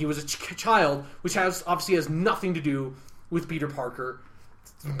when he was a child, which obviously has nothing to do with Peter Parker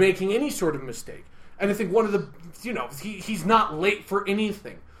making any sort of mistake. And I think one of the he's not late for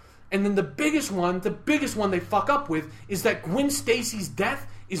anything. And then the biggest one they fuck up with is that Gwen Stacy's death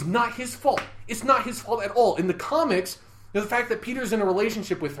is not his fault. It's not his fault at all. In the comics, the fact that Peter's in a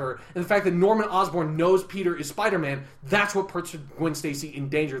relationship with her, and the fact that Norman Osborn knows Peter is Spider-Man, that's what puts Gwen Stacy in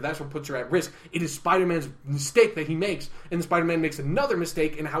danger. That's what puts her at risk. It is Spider-Man's mistake that he makes, and Spider-Man makes another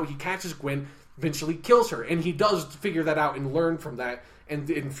mistake in how he catches Gwen, eventually kills her. And he does figure that out and learn from that. And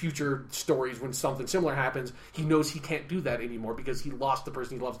in future stories, when something similar happens, he knows he can't do that anymore because he lost the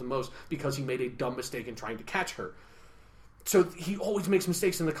person he loves the most because he made a dumb mistake in trying to catch her. So he always makes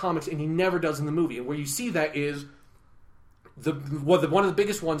mistakes in the comics, and he never does in the movie. And where you see that is one of the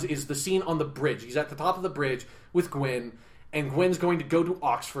biggest ones is the scene on the bridge. He's at the top of the bridge with Gwen, and Gwen's going to go to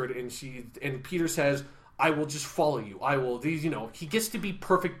Oxford, and Peter says, I will just follow you. I will, he gets to be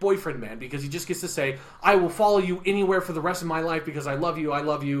perfect boyfriend man because he just gets to say, I will follow you anywhere for the rest of my life because I love you, I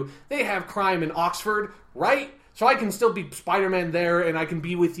love you. They have crime in Oxford, right? So I can still be Spider-Man there, and I can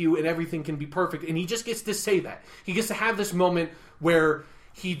be with you, and everything can be perfect. And he just gets to say that. He gets to have this moment where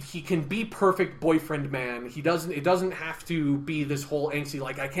he can be perfect boyfriend man. It doesn't have to be this whole angsty,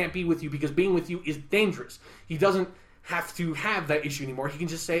 I can't be with you because being with you is dangerous. He doesn't have to have that issue anymore. He can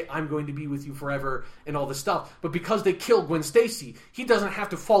just say, I'm going to be with you forever and all this stuff. But because they killed Gwen Stacy, he doesn't have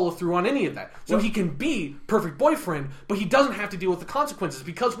to follow through on any of that. So he can be perfect boyfriend, but he doesn't have to deal with the consequences.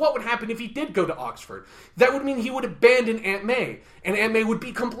 Because what would happen if he did go to Oxford? That would mean he would abandon Aunt May. And Aunt May would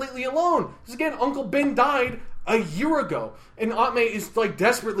be completely alone. Because again, Uncle Ben died a year ago. And Aunt May is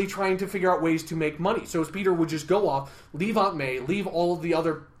desperately trying to figure out ways to make money. So as Peter would just go off, leave Aunt May, leave all of the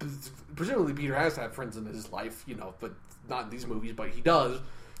other... Presumably Peter has to have friends in his life, but not in these movies, but he does.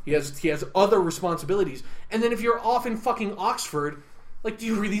 He has other responsibilities. And then if you're off in fucking Oxford, do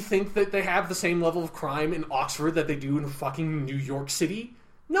you really think that they have the same level of crime in Oxford that they do in fucking New York City?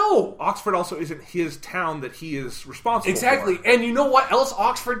 No! Oxford also isn't his town that he is responsible for. Exactly. And you know what else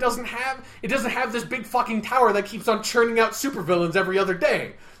Oxford doesn't have? It doesn't have this big fucking tower that keeps on churning out supervillains every other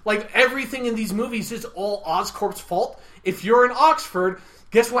day. Everything in these movies is all Oscorp's fault. If you're in Oxford,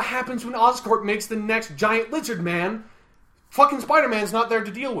 guess what happens when Oscorp makes the next giant lizard man? Fucking Spider-Man's not there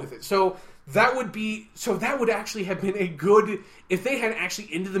to deal with it. So that would actually have been a good... If they had actually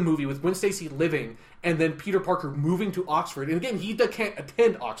ended the movie with Gwen Stacy living and then Peter Parker moving to Oxford. And again, he can't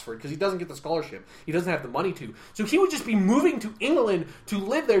attend Oxford because he doesn't get the scholarship. He doesn't have the money to. So he would just be moving to England to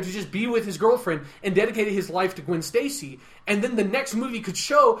live there to just be with his girlfriend and dedicated his life to Gwen Stacy. And then the next movie could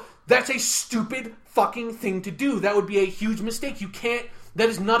show that's a stupid fucking thing to do. That would be a huge mistake. You can't... That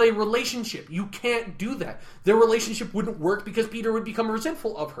is not a relationship. You can't do that. Their relationship wouldn't work because Peter would become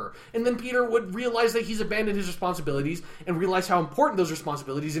resentful of her. And then Peter would realize that he's abandoned his responsibilities and realize how important those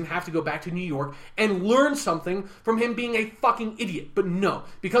responsibilities and have to go back to New York and learn something from him being a fucking idiot. But no,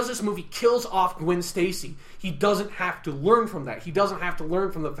 because this movie kills off Gwen Stacy, he doesn't have to learn from that. He doesn't have to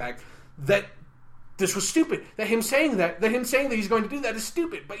learn from the fact that this was stupid. That him saying that he's going to do that is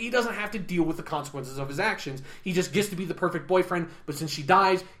stupid. But he doesn't have to deal with the consequences of his actions. He just gets to be the perfect boyfriend. But since she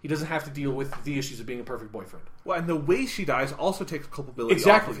dies, he doesn't have to deal with the issues of being a perfect boyfriend. Well, and the way she dies also takes culpability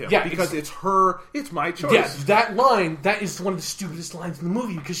off of him. Yeah, because it's my choice. Yes, that line, that is one of the stupidest lines in the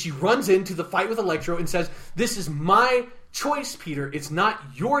movie. Because she runs into the fight with Electro and says, this is my choice, Peter. It's not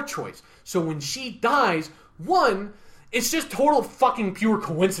your choice. So when she dies, it's just total fucking pure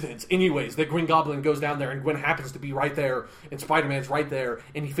coincidence anyways that Green Goblin goes down there and Gwen happens to be right there and Spider-Man's right there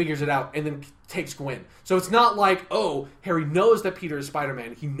and he figures it out and then takes Gwen. So it's not like, oh, Harry knows that Peter is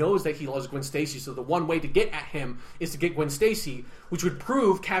Spider-Man. He knows that he loves Gwen Stacy, so the one way to get at him is to get Gwen Stacy, which would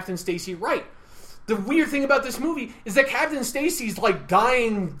prove Captain Stacy right. The weird thing about this movie is that Captain Stacy's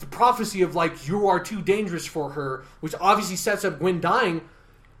dying prophecy of you are too dangerous for her, which obviously sets up Gwen dying.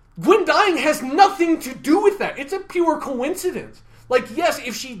 Gwen dying has nothing to do with that. It's a pure coincidence. Yes,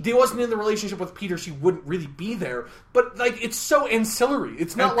 if she wasn't in the relationship with Peter, she wouldn't really be there. But, it's so ancillary.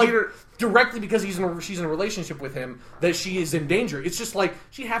 It's not Peter, directly because she's in a relationship with him that she is in danger. It's just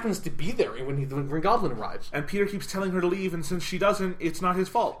she happens to be there when Green Goblin arrives. And Peter keeps telling her to leave, and since she doesn't, it's not his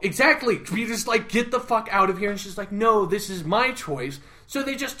fault. Exactly. Peter's get the fuck out of here. And she's no, this is my choice. So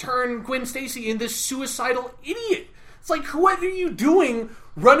they just turn Gwen Stacy into this suicidal idiot It's like, what are you doing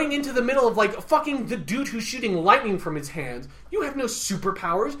running into the middle of, like, fucking the dude who's shooting lightning from his hands? You have no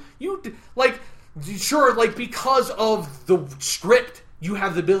superpowers. Sure, like, because of the script, you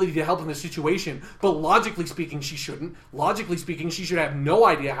have the ability to help in this situation, but logically speaking, she shouldn't. Logically speaking, she should have no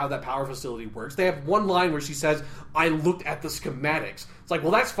idea how that power facility works. They have one line where she says, I looked at the schematics. It's like,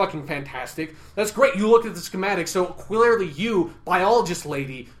 well, that's fucking fantastic. That's great, you looked at the schematics, so clearly you, biologist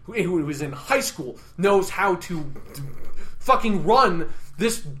lady, who was in high school, knows how to fucking run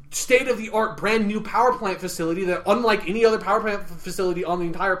this state-of-the-art brand new power plant facility that, unlike any other power plant facility on the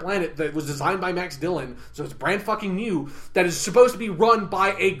entire planet, that was designed by Max Dillon, so it's brand fucking new, that is supposed to be run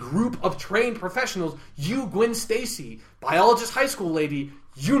by a group of trained professionals. You, Gwen Stacy, biologist high school lady,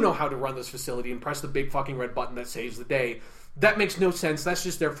 you know how to run this facility and press the big fucking red button that saves the day. That makes no sense. That's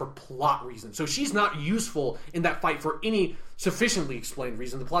just there for plot reasons. So she's not useful in that fight for any sufficiently explained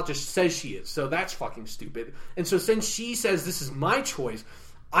reason. The plot just says she is. So that's fucking stupid. And so since she says, this is my choice,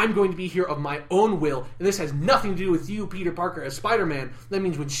 I'm going to be here of my own will, and this has nothing to do with you, Peter Parker, as Spider-Man, that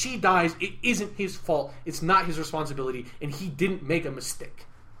means when she dies, it isn't his fault. It's not his responsibility, and he didn't make a mistake.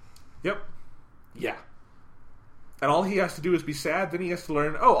 Yep. Yeah. And all he has to do is be sad, then he has to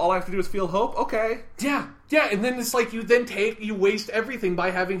learn, all I have to do is feel hope? Okay. Yeah, and then it's like you waste everything by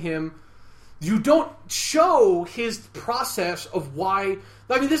having him... You don't show his process of why...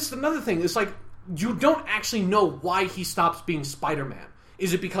 I mean, this is another thing. It's like, you don't actually know why he stops being Spider-Man.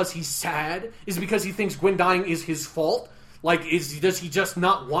 Is it because he's sad? Is it because he thinks Gwen dying is his fault? Like, does he just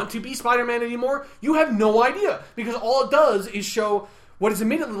not want to be Spider-Man anymore? You have no idea. Because all it does is show... What is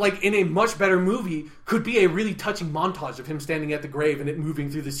admittedly, like, in a much better movie, could be a really touching montage of him standing at the grave and it moving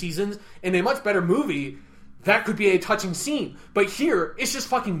through the seasons. In a much better movie, that could be a touching scene. But here, it's just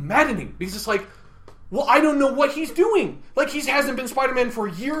fucking maddening. Because it's like, well, I don't know what he's doing. Like, he hasn't been Spider-Man for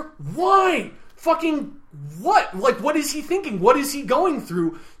a year. Why? Fucking what? Like, what is he thinking? What is he going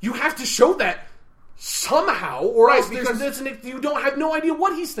through? You have to show that somehow, or else you don't have no idea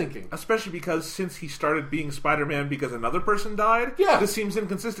what he's thinking. Especially because since he started being Spider-Man because another person died, this seems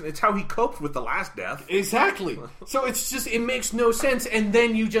inconsistent. It's how he coped with the last death. Exactly. So it's just, it makes no sense, and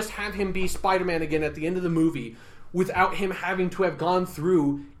then you just have him be Spider-Man again at the end of the movie without him having to have gone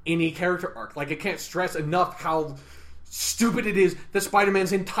through any character arc. Like, I can't stress enough how stupid it is that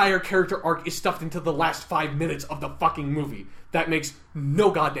Spider-Man's entire character arc is stuffed into the last 5 minutes of the fucking movie. That makes no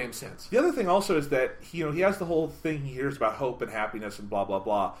goddamn sense. The other thing also is that he has the whole thing he hears about hope and happiness and blah, blah,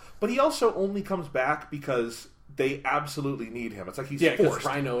 blah. But he also only comes back because they absolutely need him. It's like he's forced.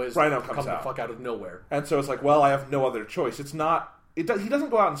 Rhino comes the fuck out of nowhere. And so it's like, well, I have no other choice. It's not... he doesn't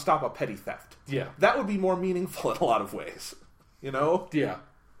go out and stop a petty theft. Yeah. That would be more meaningful in a lot of ways. You know? Yeah.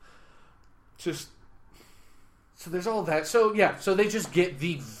 Just... So there's all that. So, yeah. So they just get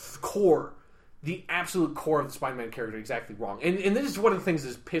the core... the absolute core of the Spider-Man character exactly wrong. And this is one of the things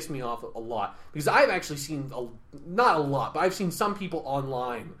that's pissed me off a lot. Because I've actually seen, not a lot, but I've seen some people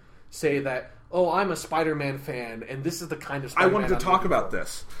online say that, I'm a Spider-Man fan, and this is the kind of Spider-Man I wanted to talk about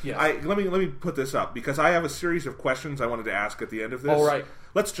this. Yes. Let me put this up, because I have a series of questions I wanted to ask at the end of this. All right.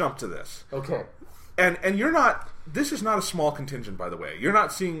 Let's jump to this. Okay. And you're not... This is not a small contingent, by the way. You're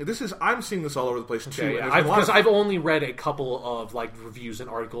not seeing... I'm seeing this all over the place, too. Yeah. Because I've only read a couple of reviews and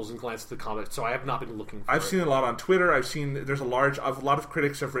articles and glanced at the comments, so I have not been looking for I've seen it a lot on Twitter. I've seen... There's a lot of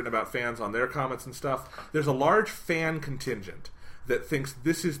critics have written about fans on their comments and stuff. There's a large fan contingent that thinks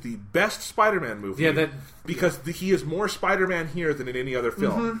this is the best Spider-Man movie. Yeah, because he is more Spider-Man here than in any other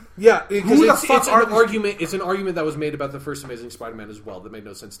film. Mm-hmm. Yeah, because it's an argument that was made about the first Amazing Spider-Man as well that made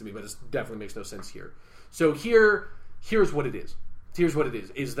no sense to me, but it definitely makes no sense here. So here's what it is. Here's what it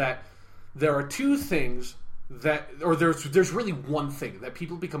is that there are two things there's really one thing that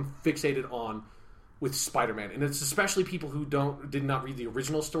people become fixated on with Spider-Man, and it's especially people who did not read the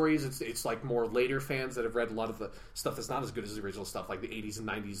original stories. It's like more later fans that have read a lot of the stuff that's not as good as the original stuff, like the 80s and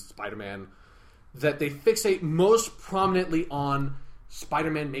 90s Spider-Man, that they fixate most prominently on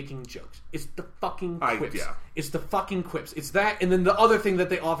Spider-Man making jokes. It's the fucking quips. It's the fucking quips. It's that, and then the other thing that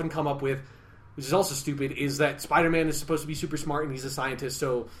they often come up with, which is also stupid, is that Spider-Man is supposed to be super smart and he's a scientist,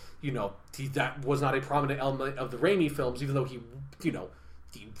 so, that was not a prominent element of the Raimi films, even though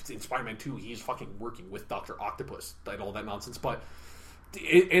in Spider-Man 2, he's fucking working with Dr. Octopus and all that nonsense. But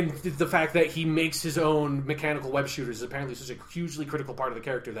and the fact that he makes his own mechanical web shooters is apparently such a hugely critical part of the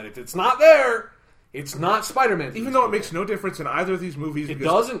character that if it's not there, it's not Spider-Man. Even though it makes no difference in either of these movies. It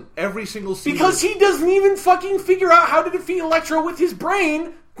doesn't. Every single scene... Because he doesn't even fucking figure out how to defeat Electro with his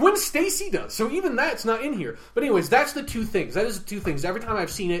brain. Gwen Stacy does. So even that's not in here. But anyways, that's the two things. That is the two things. Every time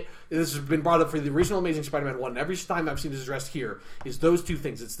I've seen it, this has been brought up for the original Amazing Spider-Man 1, and every time I've seen this addressed here, is those two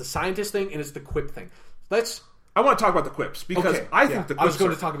things. It's the scientist thing, and it's the quip thing. Let's I want to talk about the quips because I think the quips. I was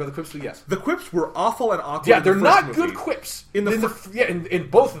going to talk about the quips, but yes, the quips were awful and awkward. Yeah, they're not movie. Good quips in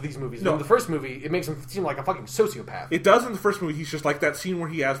both of these movies. No. In the first movie, it makes him seem like a fucking sociopath. It does in the first movie. He's just like that scene where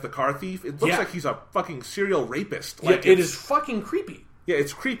he has the car thief. It looks like he's a fucking serial rapist. Like, it is fucking creepy. Yeah,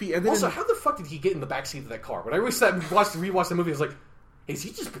 it's creepy. And then also, how the fuck did he get in the backseat of that car? When I rewatched the movie, I was like, has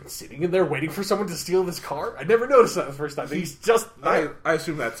he just been sitting in there waiting for someone to steal this car? I never noticed that the first time. He's just there. I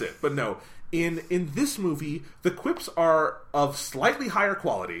assume that's it, but no. In this movie, the quips are of slightly higher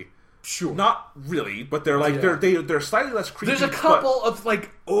quality. Sure, not really, but they're like they're slightly less creepy. There's a couple of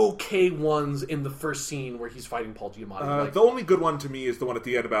like okay ones in the first scene where he's fighting Paul Giamatti. The only good one to me is the one at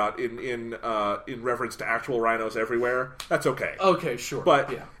the end about in reference to actual rhinos everywhere. That's okay. Okay, sure,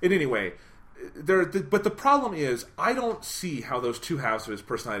 but in any way. But the problem is, I don't see how those two halves of his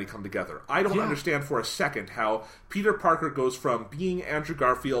personality come together. I don't understand for a second how Peter Parker goes from being Andrew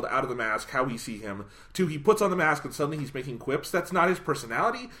Garfield out of the mask, how we see him, to he puts on the mask and suddenly he's making quips. That's not his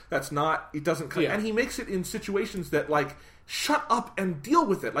personality. That's not. It doesn't. And he makes it in situations that like. Shut up and deal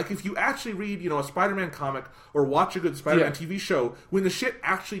with it. Like, if you actually read, a Spider-Man comic or watch a good Spider-Man TV show, when the shit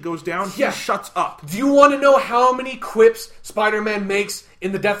actually goes down, he shuts up. Do you want to know how many quips Spider-Man makes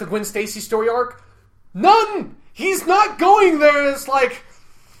in the Death of Gwen Stacy story arc? None! He's not going there. It's like,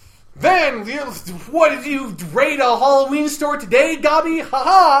 then, what, did you raid a Halloween store today, Gobby?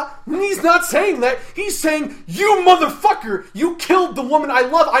 Haha! He's not saying that. He's saying, you motherfucker! You killed the woman I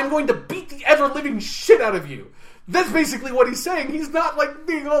love. I'm going to beat the ever-living shit out of you. That's basically what he's saying. He's not like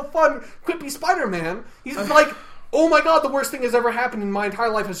being all fun, quippy Spider-Man. He's like, oh my god, the worst thing has ever happened in my entire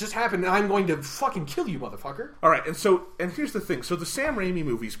life has just happened, and I'm going to fucking kill you, motherfucker. Alright, and here's the thing. So the Sam Raimi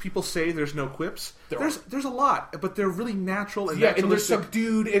movies, people say there's no quips. There's a lot, but they're really natural and naturalistic. And they're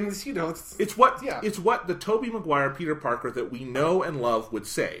subdued, and it's what the Tobey Maguire Peter Parker that we know and love would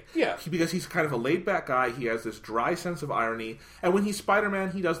say. Yeah. Because he's kind of a laid-back guy, he has this dry sense of irony, and when he's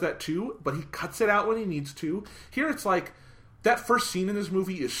Spider-Man, he does that too, but he cuts it out when he needs to. Here it's like, that first scene in this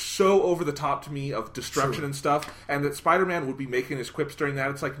movie is so over the top to me of destruction and stuff, and that Spider-Man would be making his quips during that.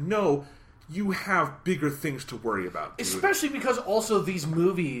 It's like, no, you have bigger things to worry about, dude. Especially because also these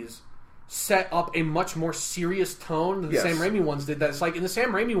movies set up a much more serious tone than the Sam Raimi ones did. That's like, in the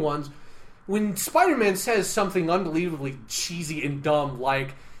Sam Raimi ones, when Spider-Man says something unbelievably cheesy and dumb,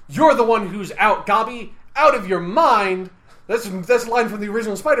 like, you're the one who's out, Gobby, out of your mind... That's a line from the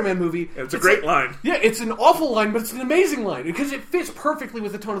original Spider-Man movie. It's a great line. Yeah, it's an awful line, but it's an amazing line because it fits perfectly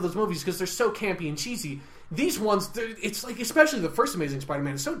with the tone of those movies because they're so campy and cheesy. These ones, it's like, especially the first Amazing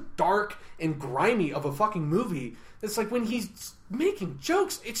Spider-Man, it's so dark and grimy of a fucking movie. It's like when he's making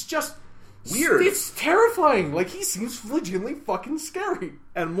jokes, it's just weird. It's terrifying. Like, he seems legitimately fucking scary.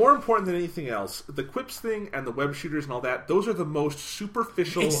 And more important than anything else, the quips thing and the web shooters and all that, those are the most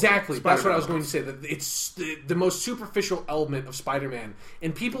superficial. Exactly. That's what I was going to say. That it's the most superficial element of Spider-Man.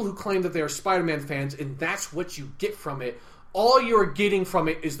 And people who claim that they are Spider-Man fans, and that's what you get from it, all you're getting from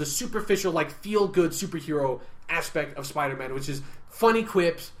it is the superficial, like, feel-good superhero aspect of Spider-Man, which is funny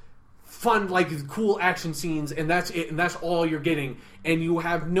quips, fun, like, cool action scenes, and that's it. And that's all you're getting. And you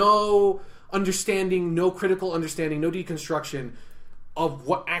have no understanding, no critical understanding, no deconstruction of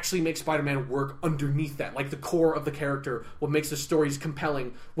what actually makes Spider-Man work underneath that. Like, the core of the character, what makes the stories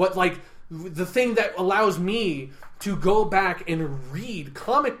compelling, what, like, the thing that allows me to go back and read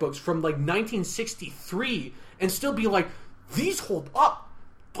comic books from, like, 1963 and still be like, these hold up.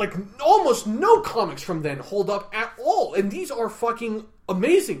 Like, almost no comics from then hold up at all. And these are fucking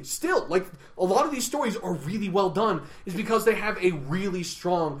amazing still. Like, a lot of these stories are really well done is because they have a really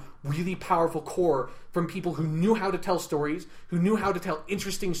strong, really powerful core from people who knew how to tell stories, who knew how to tell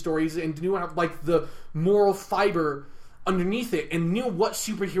interesting stories, and knew how, like, the moral fiber underneath it, and knew what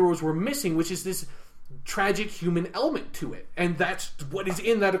superheroes were missing, which is this tragic human element to it. And that's what is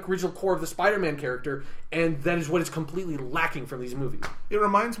in that original core of the Spider-Man character, and that is what is completely lacking from these movies. It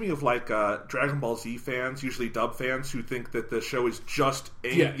reminds me of, like, Dragon Ball Z fans, usually dub fans, who think that the show is just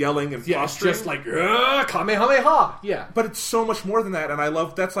yelling and posturing. It's just like, Kamehameha! Yeah. But it's so much more than that, and I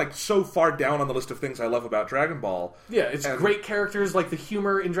love, that's, like, so far down on the list of things I love about Dragon Ball. Yeah, it's great characters, like, the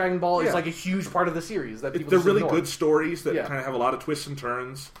humor in Dragon Ball is, like, a huge part of the series that people They're really ignore. good stories that kind of have a lot of twists and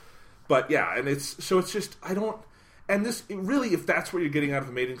turns. But yeah, and it's just, I don't, and this, really, if that's what you're getting out of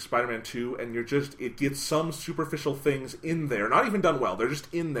Amazing Spider-Man 2, and it gets some superficial things in there, not even done well, they're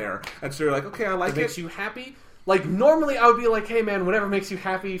just in there, and so you're like, okay, I like it. It makes you happy? Like, normally I would be like, hey man, whatever makes you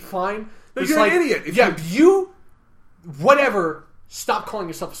happy, fine. But you're an idiot. Whatever, stop calling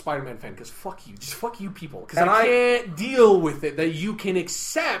yourself a Spider-Man fan, because fuck you. Just fuck you people. Because I can't deal with it, that you can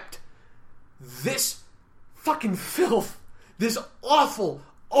accept this fucking filth, this awful,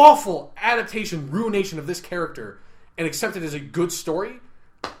 awful adaptation, ruination of this character, and accept it as a good story,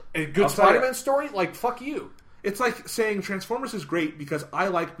 a good Spider-Man story, like, fuck you. It's like saying Transformers is great because I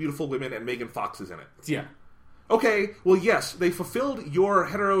like beautiful women and Megan Fox is in it. Yeah. Okay, well, yes, they fulfilled your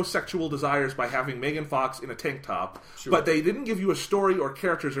heterosexual desires by having Megan Fox in a tank top, but they didn't give you a story or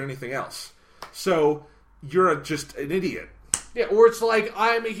characters or anything else. So, you're just an idiot. Yeah, or it's like,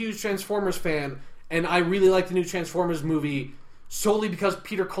 I'm a huge Transformers fan, and I really like the new Transformers movie solely because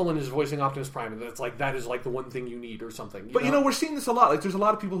Peter Cullen is voicing Optimus Prime, and it's like, that is like the one thing you need or something. But we're seeing this a lot. Like, there's a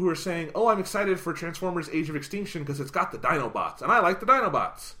lot of people who are saying, oh, I'm excited for Transformers Age of Extinction because it's got the Dinobots, and I like the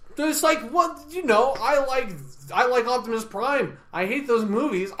Dinobots. It's like, what, I like Optimus Prime. I hate those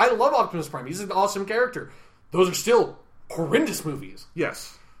movies. I love Optimus Prime. He's an awesome character. Those are still horrendous movies.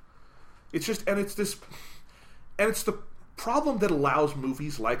 Yes. It's just, and it's the problem that allows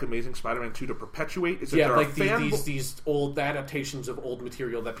movies like Amazing Spider-Man 2 to perpetuate is that there like are these old adaptations of old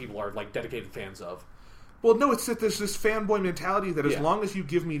material that people are like dedicated fans of. Well, no, it's that there's this fanboy mentality that as long as you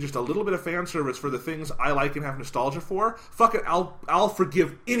give me just a little bit of fan service for the things I like and have nostalgia for, fuck it, I'll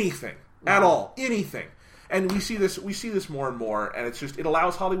forgive anything at all, anything. And we see this more and more, and it's just, it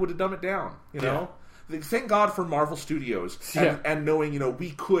allows Hollywood to dumb it down. You know. Thank God for Marvel Studios and knowing,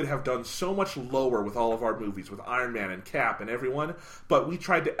 we could have done so much lower with all of our movies, with Iron Man and Cap and everyone, but we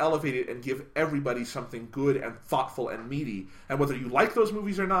tried to elevate it and give everybody something good and thoughtful and meaty. And whether you like those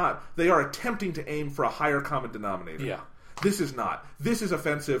movies or not, they are attempting to aim for a higher common denominator. Yeah. This is not. This is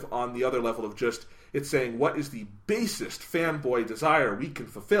offensive on the other level of just, it's saying, what is the basest fanboy desire we can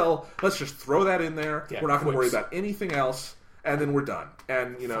fulfill? Let's just throw that in there. We're not going to worry about anything else. And then we're done.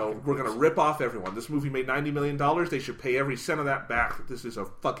 And, we're going to rip off everyone. This movie made $90 million. They should pay every cent of that back. This is a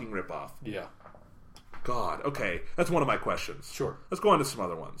fucking ripoff. Yeah. God. Okay. That's one of my questions. Sure. Let's go on to some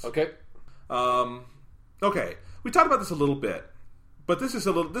other ones. Okay. Okay. We talked about this a little bit. But this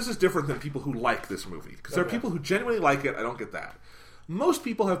is different than people who like this movie. Because there are people who genuinely like it. I don't get that. Most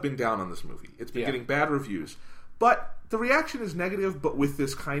people have been down on this movie. It's been getting bad reviews. But the reaction is negative, but with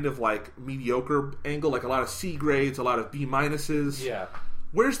this kind of like mediocre angle, like a lot of C grades, a lot of B minuses. Yeah.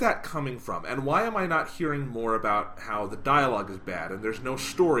 Where's that coming from? And why am I not hearing more about how the dialogue is bad and there's no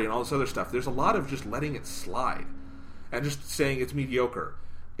story and all this other stuff? There's a lot of just letting it slide and just saying it's mediocre.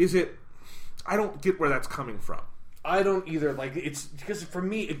 I don't get where that's coming from. I don't either. Like, it's because for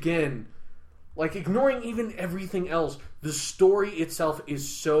me, again, like, ignoring even everything else, the story itself is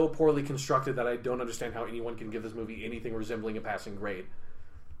so poorly constructed that I don't understand how anyone can give this movie anything resembling a passing grade.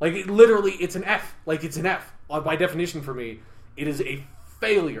 Like, it's an F. Like, it's an F. By definition for me, it is a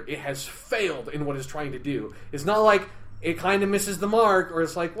failure. It has failed in what it's trying to do. It's not like it kind of misses the mark, or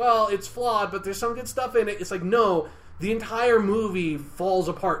it's like, well, it's flawed, but there's some good stuff in it. It's like, no, the entire movie falls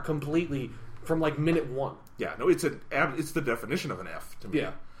apart completely from, like, minute one. Yeah, no, it's the definition of an F to me.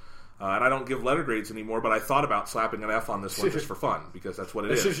 Yeah. And I don't give letter grades anymore, but I thought about slapping an F on this one just for fun, because that's what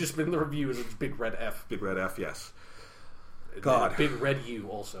it is. It should have just been the review as a big red F. Big red F, yes. God. Big red U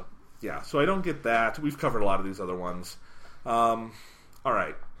also. Yeah, so I don't get that. We've covered a lot of these other ones. All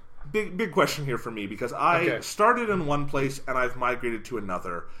right. Big question here for me, because I started in one place and I've migrated to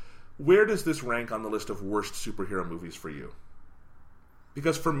another. Where does this rank on the list of worst superhero movies for you?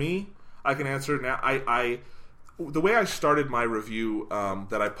 Because for me, I can answer now. The way I started my review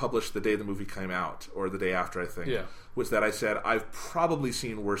that I published the day the movie came out, or the day after, I think, was that I said, I've probably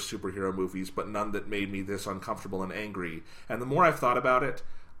seen worse superhero movies, but none that made me this uncomfortable and angry. And the more I've thought about it,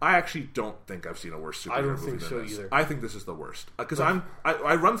 I actually don't think I've seen a worse superhero movie than this. I don't think so either. I think this is the worst. Because I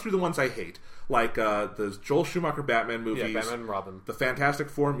run through the ones I hate, like the Joel Schumacher Batman movies, Batman and Robin, the Fantastic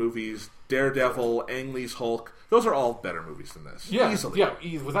Four movies, Daredevil, Ang Lee's Hulk. Those are all better movies than this. Easily.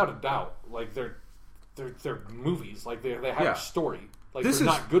 Yeah, without a doubt. Like, they're movies. Like, they have a story. Like, they're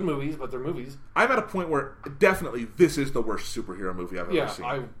not good movies, but they're movies. I'm at a point where definitely this is the worst superhero movie I've ever seen.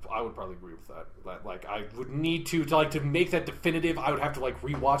 Yeah, I would probably agree with that. Like, I would need to make that definitive. I would have to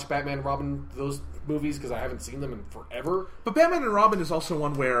rewatch Batman and Robin, those movies, because I haven't seen them in forever. But Batman and Robin is also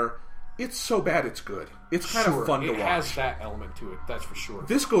one where it's so bad it's good. It's kind of fun to watch. It has that element to it, that's for sure.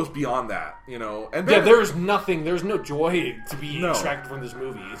 This goes beyond that, And there's no joy to be extracted from this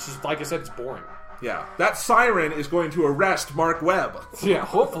movie. It's just, like I said, it's boring. Yeah, that siren is going to arrest Mark Webb. Yeah,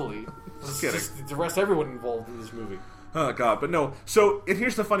 hopefully. Just kidding. To arrest everyone involved in this movie. Oh, God, but no. So, and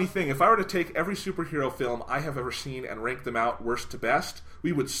here's the funny thing. If I were to take every superhero film I have ever seen and rank them out worst to best,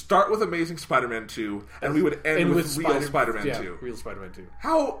 we would start with Amazing Spider-Man 2, and we would end with Real Spider-Man 2. Yeah, Real Spider-Man 2.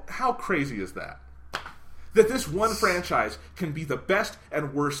 How crazy is that? That this one franchise can be the best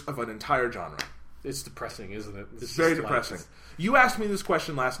and worst of an entire genre. It's depressing, isn't it? It's very depressing. You asked me this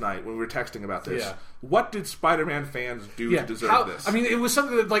question last night when we were texting about this. Yeah. What did Spider-Man fans do to deserve this? I mean, it was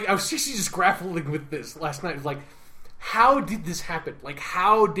something that, like, I was just grappling with this last night. Like, how did this happen? Like,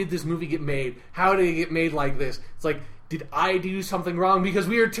 how did this movie get made? How did it get made like this? It's like, did I do something wrong? Because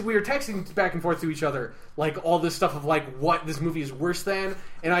we were texting back and forth to each other, like, all this stuff of, like, what this movie is worse than.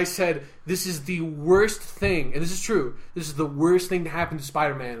 And I said, this is the worst thing, and this is true, this is the worst thing to happen to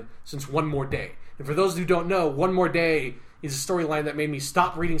Spider-Man since One More Day. And for those who don't know, One More Day is a storyline that made me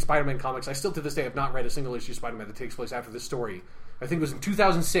stop reading Spider-Man comics. I still, to this day, have not read a single issue of Spider-Man that takes place after this story. I think it was in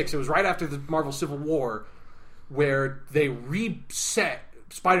 2006. It was right after the Marvel Civil War, where they reset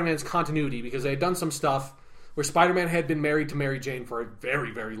Spider-Man's continuity because they had done some stuff where Spider-Man had been married to Mary Jane for a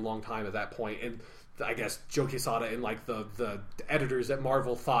very, very long time at that point. And I guess Joe Quesada and, like, the editors at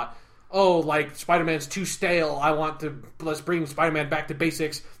Marvel thought, oh, like, Spider-Man's too stale. Let's bring Spider-Man back to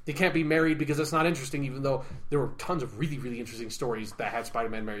basics. They can't be married because that's not interesting, even though there were tons of really, really interesting stories that had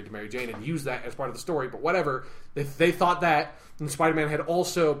Spider-Man married to Mary Jane and used that as part of the story. But whatever. They thought that, and Spider-Man had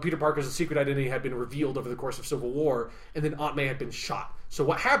also, Peter Parker's secret identity had been revealed over the course of Civil War, and then Aunt May had been shot. So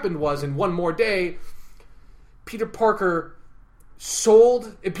what happened was, in One More Day, Peter Parker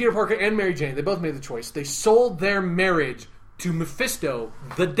and Mary Jane, they both made the choice. They sold their marriage to Mephisto,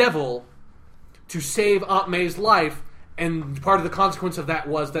 the devil, to save Aunt May's life, and part of the consequence of that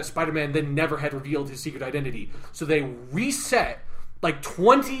was that Spider-Man then never had revealed his secret identity. So they reset, like,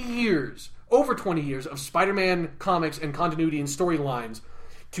 over 20 years of Spider-Man comics and continuity and storylines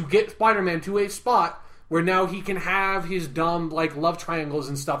to get Spider-Man to a spot where now he can have his dumb, like, love triangles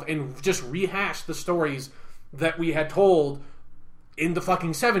and stuff and just rehash the stories that we had told in the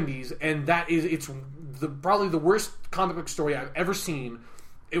fucking 70s, and it's probably the worst comic book story I've ever seen.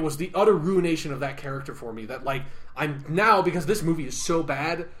 It was the utter ruination of that character for me, that, like, I'm now, because this movie is so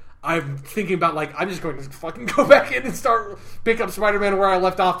bad, I'm thinking about, like, I'm just going to fucking go back in and pick up Spider-Man where I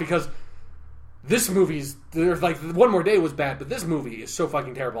left off, because this movie's, like, One More Day was bad, but this movie is so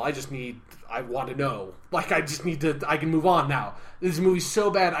fucking terrible. I want to know. Like, I can move on now. This movie's so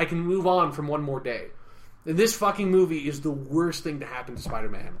bad, I can move on from One More Day. And this fucking movie is the worst thing to happen to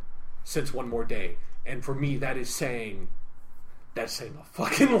Spider-Man since One More Day. And for me, that is saying a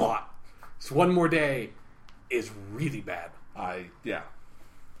fucking lot. So One More Day is really bad. Yeah.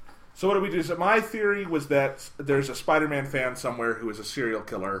 So what do we do? So my theory was that there's a Spider-Man fan somewhere who is a serial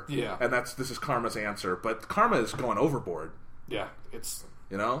killer. Yeah. And this is Karma's answer. But Karma is going overboard. Yeah. It's...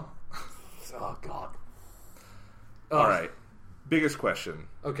 You know? Oh, God. All right. Biggest question.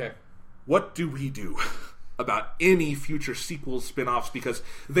 Okay. What do we do about any future sequels, spin-offs? Because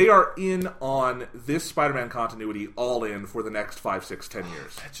they are in on this Spider-Man continuity all in for the next 5, 6, 10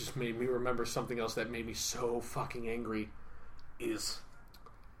 years. That just made me remember something else that made me so fucking angry. Is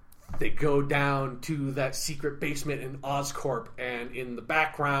they go down to that secret basement in Oscorp, and in the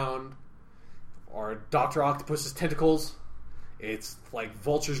background are Dr. Octopus's tentacles. It's like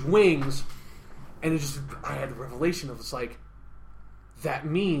Vulture's wings. And I had a revelation of this, like, that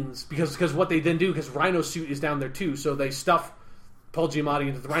means, because what they then do, because Rhino's suit is down there too, so they stuff Paul Giamatti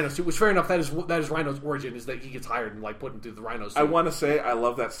into the Rhino suit, which, fair enough, that is Rhino's origin, is that he gets hired and, like, put into the Rhino suit. I want to say, I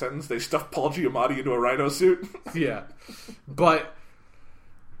love that sentence, they stuff Paul Giamatti into a Rhino suit. Yeah. But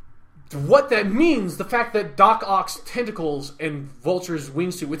what that means, the fact that Doc Ock's tentacles and Vulture's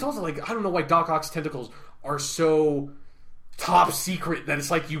wingsuit, it's also, like, I don't know why Doc Ock's tentacles are so top secret that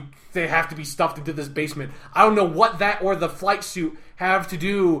it's like they have to be stuffed into this basement. I don't know what that or the flight suit have to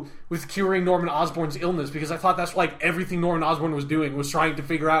do with curing Norman Osborn's illness, because I thought that's like everything Norman Osborn was doing was trying to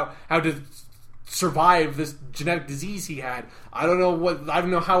figure out how to survive this genetic disease he had. I don't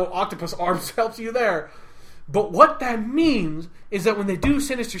know how Octopus Arms helps you there. But what that means is that when they do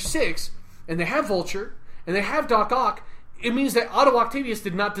Sinister Six and they have Vulture and they have Doc Ock, it means that Otto Octavius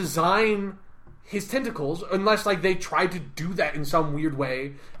did not design his tentacles, unless, like, they tried to do that in some weird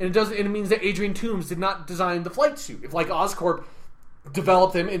way, and it means that Adrian Toomes did not design the flight suit. If, like, Oscorp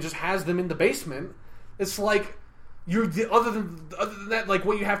developed them and just has them in the basement, it's like other than that, like,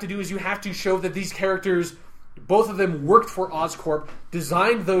 what you have to do is you have to show that these characters, both of them worked for Oscorp,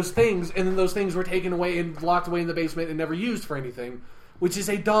 designed those things, and then those things were taken away and locked away in the basement and never used for anything, which is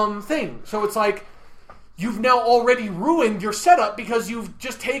a dumb thing. So it's like, you've now already ruined your setup because you've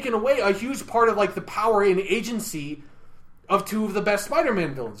just taken away a huge part of, like, the power and agency of two of the best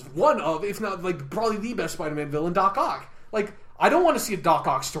Spider-Man villains. One of, if not, like, probably the best Spider-Man villain, Doc Ock. Like, I don't want to see a Doc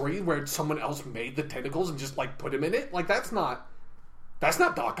Ock story where someone else made the tentacles and just, like, put him in it. Like, that's not That's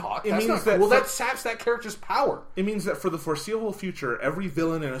not Doc Ock. It That's means not cool. That saps that character's power. It means that for the foreseeable future, every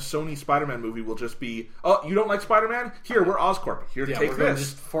villain in a Sony Spider-Man movie will just be, oh, you don't like Spider-Man? Here, we're Oscorp. Here, take we're this.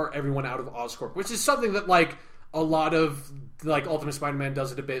 Just fart everyone out of Oscorp, which is something that, like, a lot of, like, Ultimate Spider-Man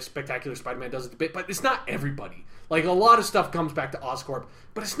does it a bit, Spectacular Spider-Man does it a bit, but it's not everybody. Like, a lot of stuff comes back to Oscorp,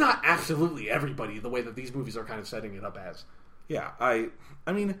 but it's not absolutely everybody the way that these movies are kind of setting it up as. Yeah, I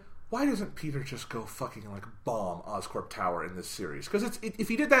mean, why doesn't Peter just go fucking, like, bomb Oscorp Tower in this series? Because if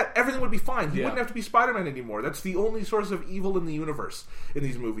he did that, everything would be fine. He wouldn't have to be Spider-Man anymore. That's the only source of evil in the universe in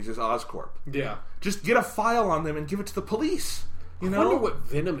these movies is Oscorp. Yeah. Just get a file on them and give it to the police. You know? I wonder what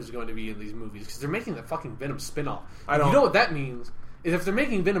Venom is going to be in these movies, because they're making that fucking Venom spin-off. I don't... You know what that means? Is if they're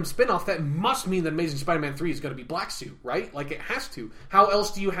making Venom spin-off, that must mean that Amazing Spider-Man 3 is going to be Black Suit, right? Like, it has to. How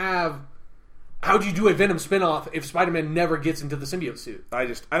else do you have... How do you do a Venom spin-off if Spider-Man never gets into the symbiote suit? I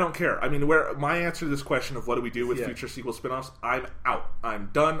don't care. I mean, where my answer to this question of what do we do with future sequel spin-offs, I'm out. I'm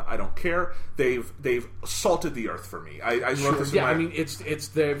done. I don't care. They've salted the earth for me. I wrote this in my... I mean, it's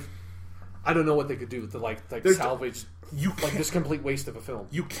they've... I don't know what they could do with the like salvage... this complete waste of a film.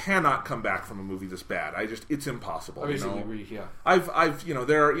 You cannot come back from a movie this bad. It's impossible. Obviously, we agree. Yeah, I've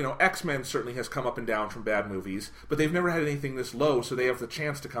there are X-Men certainly has come up and down from bad movies, but they've never had anything this low, so they have the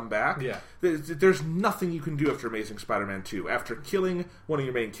chance to come back. Yeah, there's nothing you can do after Amazing Spider-Man 2 after killing one of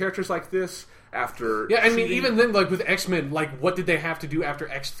your main characters like this. After I mean, even then, like with X-Men, like what did they have to do after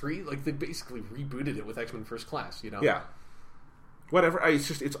X3? Like they basically rebooted it with X-Men First Class. You know? Yeah. Whatever.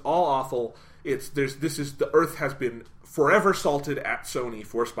 It's all awful. The Earth has been forever salted at Sony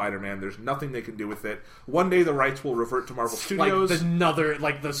for Spider-Man. There's nothing they can do with it. One day the rights will revert to Marvel Studios.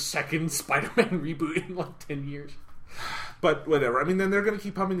 The second Spider-Man reboot in like 10 years. But whatever. I mean, then they're going to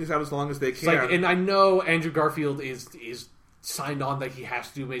keep pumping these out as long as they can. And I know Andrew Garfield is signed on that he has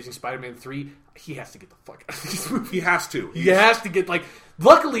to do Amazing Spider-Man 3. He has to get the fuck out of this movie. He has to. He has to get, like...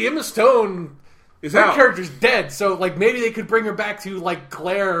 Luckily, Emma Stone... Her character's dead, so like maybe they could bring her back to like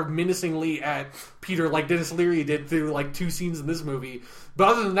glare menacingly at Peter like Dennis Leary did through like 2 scenes in this movie. But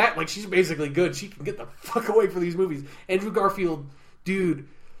other than that, like she's basically good. She can get the fuck away from these movies. Andrew Garfield, dude,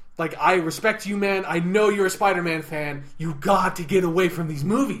 like I respect you, man. I know you're a Spider-Man fan. You got to get away from these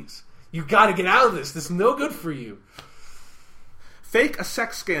movies. You got to get out of this. This is no good for you. Fake a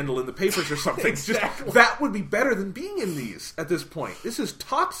sex scandal in the papers or something. Exactly. Just, that would be better than being in these at this point. This is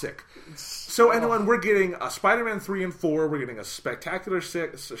toxic. So, anyone, we're getting a Spider-Man 3 and 4. We're getting a Spectacular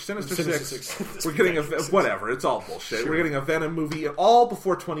 6, or Sinister 6. We're getting whatever. It's all bullshit. Sure. We're getting a Venom movie, all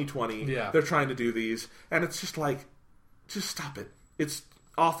before 2020. Yeah. They're trying to do these, and it's just like, just stop it. It's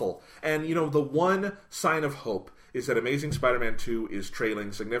awful. And the one sign of hope is that Amazing Spider-Man 2 is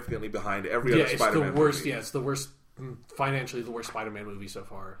trailing significantly behind every other Spider-Man movie. Yeah, it's the worst. Financially, the worst Spider-Man movie so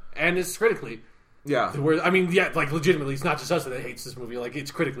far, and it's critically, the worst. I mean, like legitimately, it's not just us that hates this movie. Like, it's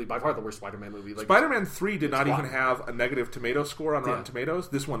critically by far the worst Spider-Man movie. Like, Spider-Man 3 did not even have a negative tomato score on Rotten Tomatoes.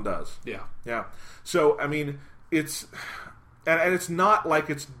 This one does. Yeah. So I mean, it's and it's not like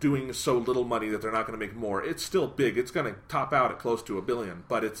it's doing so little money that they're not going to make more. It's still big. It's going to top out at close to $1 billion,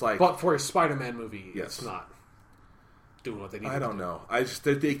 but it's like, but for a Spider-Man movie, it's not doing what they need. I don't know.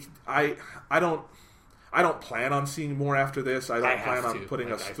 I don't plan on seeing more after this. I don't plan on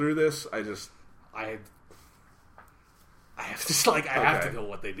putting us through this. I have to know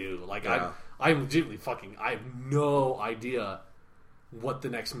what they do. Like, I'm legitimately I have no idea what the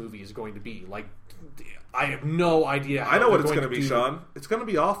next movie is going to be. Like, I have no idea how I know what it's going to be, Sean. It's going to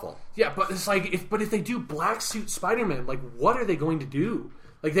be awful. Yeah, but it's like, if they do Black Suit Spider-Man, like, what are they going to do?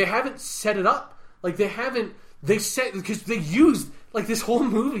 Like, they haven't set it up. Like, because they used, like, this whole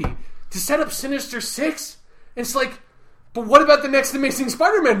movie to set up Sinister 6. And it's like, but what about the next Amazing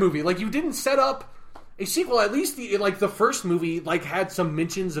Spider-Man movie? Like, you didn't set up a sequel. At least the first movie like had some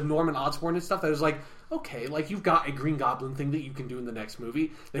mentions of Norman Osborn and stuff that was like, okay, like you've got a Green Goblin thing that you can do in the next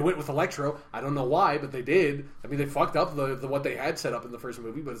movie. They went with Electro. I don't know why, but they did. I mean, they fucked up the what they had set up in the first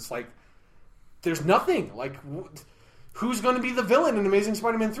movie, but it's like there's nothing. Like, who's going to be the villain in Amazing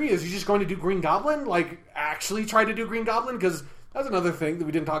Spider-Man 3? Is he just going to do Green Goblin? Like, actually try to do Green Goblin? Because that's another thing that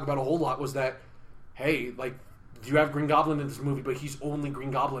we didn't talk about a whole lot was that, hey, like, you have Green Goblin in this movie, but he's only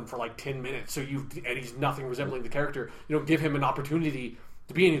Green Goblin for like 10 minutes, and he's nothing resembling the character. You don't give him an opportunity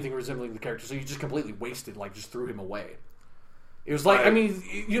to be anything resembling the character, so you just completely wasted, like, just threw him away. It was like, I mean,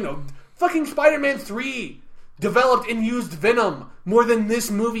 fucking Spider-Man 3 developed and used Venom more than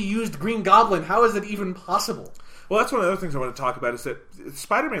this movie used Green Goblin. How is it even possible? Well, that's one of the other things I want to talk about is that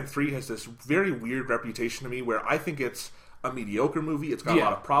Spider-Man 3 has this very weird reputation to me where I think it's a mediocre movie. It's got a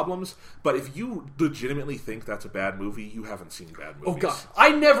lot of problems. But if you legitimately think that's a bad movie, you haven't seen bad movies. Oh, God.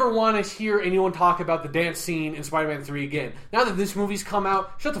 I never want to hear anyone talk about the dance scene in Spider-Man 3 again. Now that this movie's come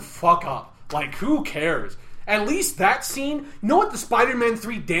out, shut the fuck up. Like, who cares? At least that scene, you know what the Spider-Man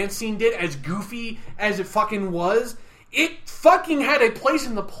 3 dance scene did, as goofy as it fucking was? It fucking had a place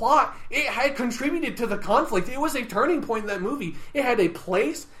in the plot. It had contributed to the conflict. It was a turning point in that movie. It had a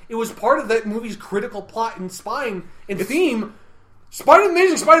place. It was part of that movie's critical plot and spine and theme.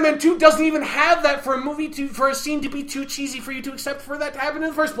 Amazing Spider-Man 2 doesn't even have that for a scene to be too cheesy for you to accept for that to happen in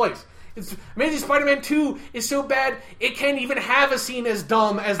the first place. Amazing Spider-Man 2 is so bad, it can't even have a scene as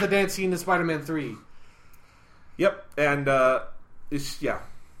dumb as the dance scene in Spider-Man 3. Yep, and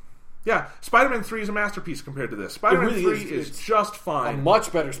yeah, Spider-Man 3 is a masterpiece compared to this. Spider-Man 3 is just fine. A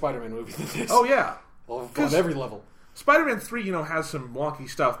much better Spider-Man movie than this. Oh, yeah. On every level. Spider-Man 3, has some wonky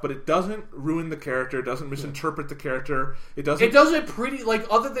stuff, but it doesn't ruin the character, it doesn't misinterpret the character. It does it pretty,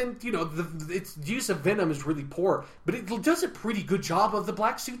 other than, its use of Venom is really poor, but it does a pretty good job of the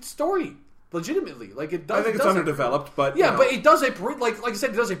Black Suit story. Legitimately. It does. I think it's underdeveloped, but... Yeah, but it does like I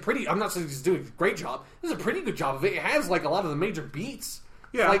said, it does a pretty... I'm not saying it's doing a great job. It does a pretty good job of it. It has, a lot of the major beats.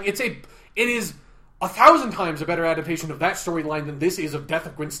 Yeah. It is 1,000 times a better adaptation of that storyline than this is of Death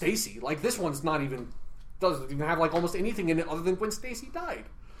of Gwen Stacy. This one's doesn't even have almost anything in it other than Gwen Stacy died.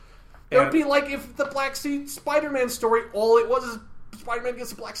 It would be like if the Black Suit Spider-Man story, all it was is Spider-Man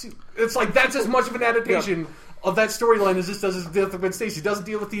gets a black suit. It's that's as much of an adaptation of that storyline as this does as Death of Gwen Stacy. It doesn't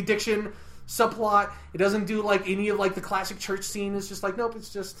deal with the addiction subplot. It doesn't do any of the classic church scene. It's just nope,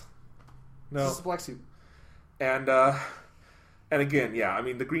 it's just a black suit. And again,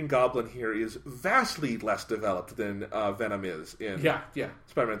 the Green Goblin here is vastly less developed than Venom is in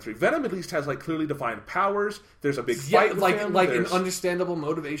Spider-Man 3. Venom at least has clearly defined powers. There's a big fight with him. An understandable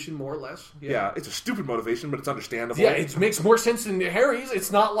motivation, more or less. Yeah, it's a stupid motivation, but it's understandable. Yeah, it makes more sense than Harry's.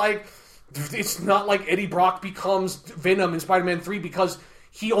 It's not like Eddie Brock becomes Venom in Spider-Man 3 because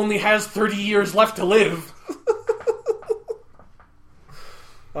he only has 30 years left to live.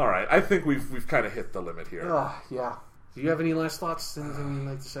 All right, I think we've kind of hit the limit here. Yeah. Do you have any last thoughts? Anything you'd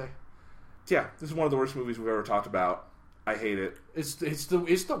like to say? Yeah, this is one of the worst movies we've ever talked about. I hate it. It's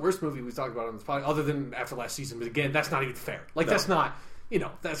the worst movie we've talked about on the podcast, other than after last season. But again, that's not even fair. That's not,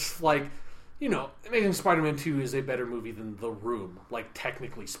 that's Amazing Spider-Man 2 is a better movie than The Room,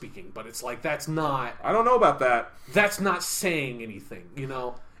 technically speaking. But it's that's not... I don't know about that. That's not saying anything,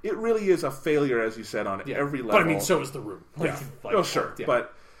 It really is a failure, as you said, on every level. But so is The Room. Sure. Yeah.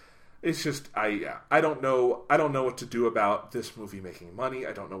 But... it's just I don't know what to do about this movie making money.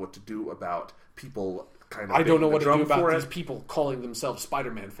 I don't know what to do about people I don't know what to do about these people calling themselves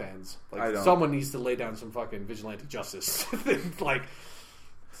Spider-Man fans. Someone needs to lay down some fucking vigilante justice.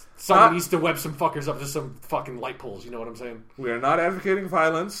 Someone needs to web some fuckers up to some fucking light poles. You know what I'm saying? We are not advocating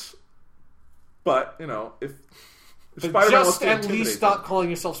violence, but if Spider-Man just at least stop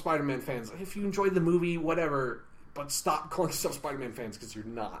calling yourself Spider-Man fans. If you enjoyed the movie, whatever. But stop calling yourself Spider-Man fans because you're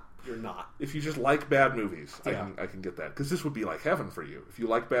not. You're not. If you just like bad movies, I can get that. Because this would be like heaven for you. If you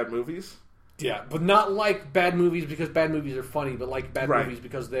like bad movies. Yeah, but not like bad movies because bad movies are funny, but like bad movies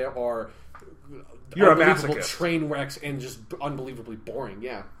because they are you're unbelievable a masochist. Train wrecks and just unbelievably boring.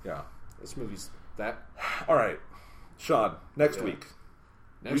 Yeah. Yeah. This movie's that. All right. Sean, next week.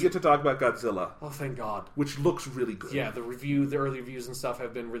 We get to talk about Godzilla. Oh, thank God. Which looks really good. Yeah, the early reviews and stuff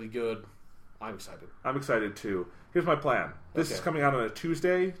have been really good. I'm excited. I'm excited too. Here's my plan. This is coming out on a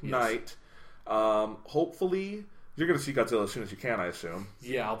Tuesday night. Hopefully, you're going to see Godzilla as soon as you can, I assume.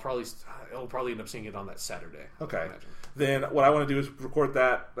 Yeah, I'll probably end up seeing it on that Saturday. Okay. Then what I want to do is record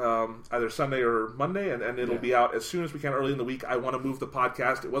that either Sunday or Monday, and it'll be out as soon as we can early in the week. I want to move the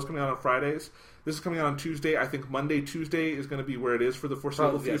podcast. It was coming out on Fridays. This is coming out on Tuesday. I think Monday, Tuesday is going to be where it is for the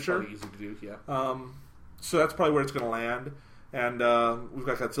foreseeable future. Probably easy to do, yeah. So that's probably where it's going to land. And we've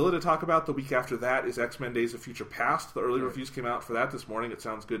got Godzilla to talk about. The week after that is X-Men Days of Future Past. The early reviews came out for that this morning. It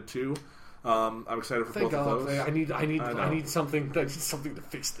sounds good too. I'm excited for both of those. I need something to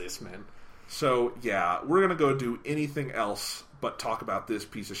fix this, man. So yeah, we're gonna go do anything else but talk about this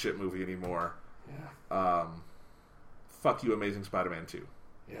piece of shit movie anymore. Yeah. Fuck you, Amazing Spider-Man 2.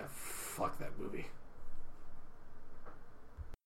 Yeah. Fuck that movie.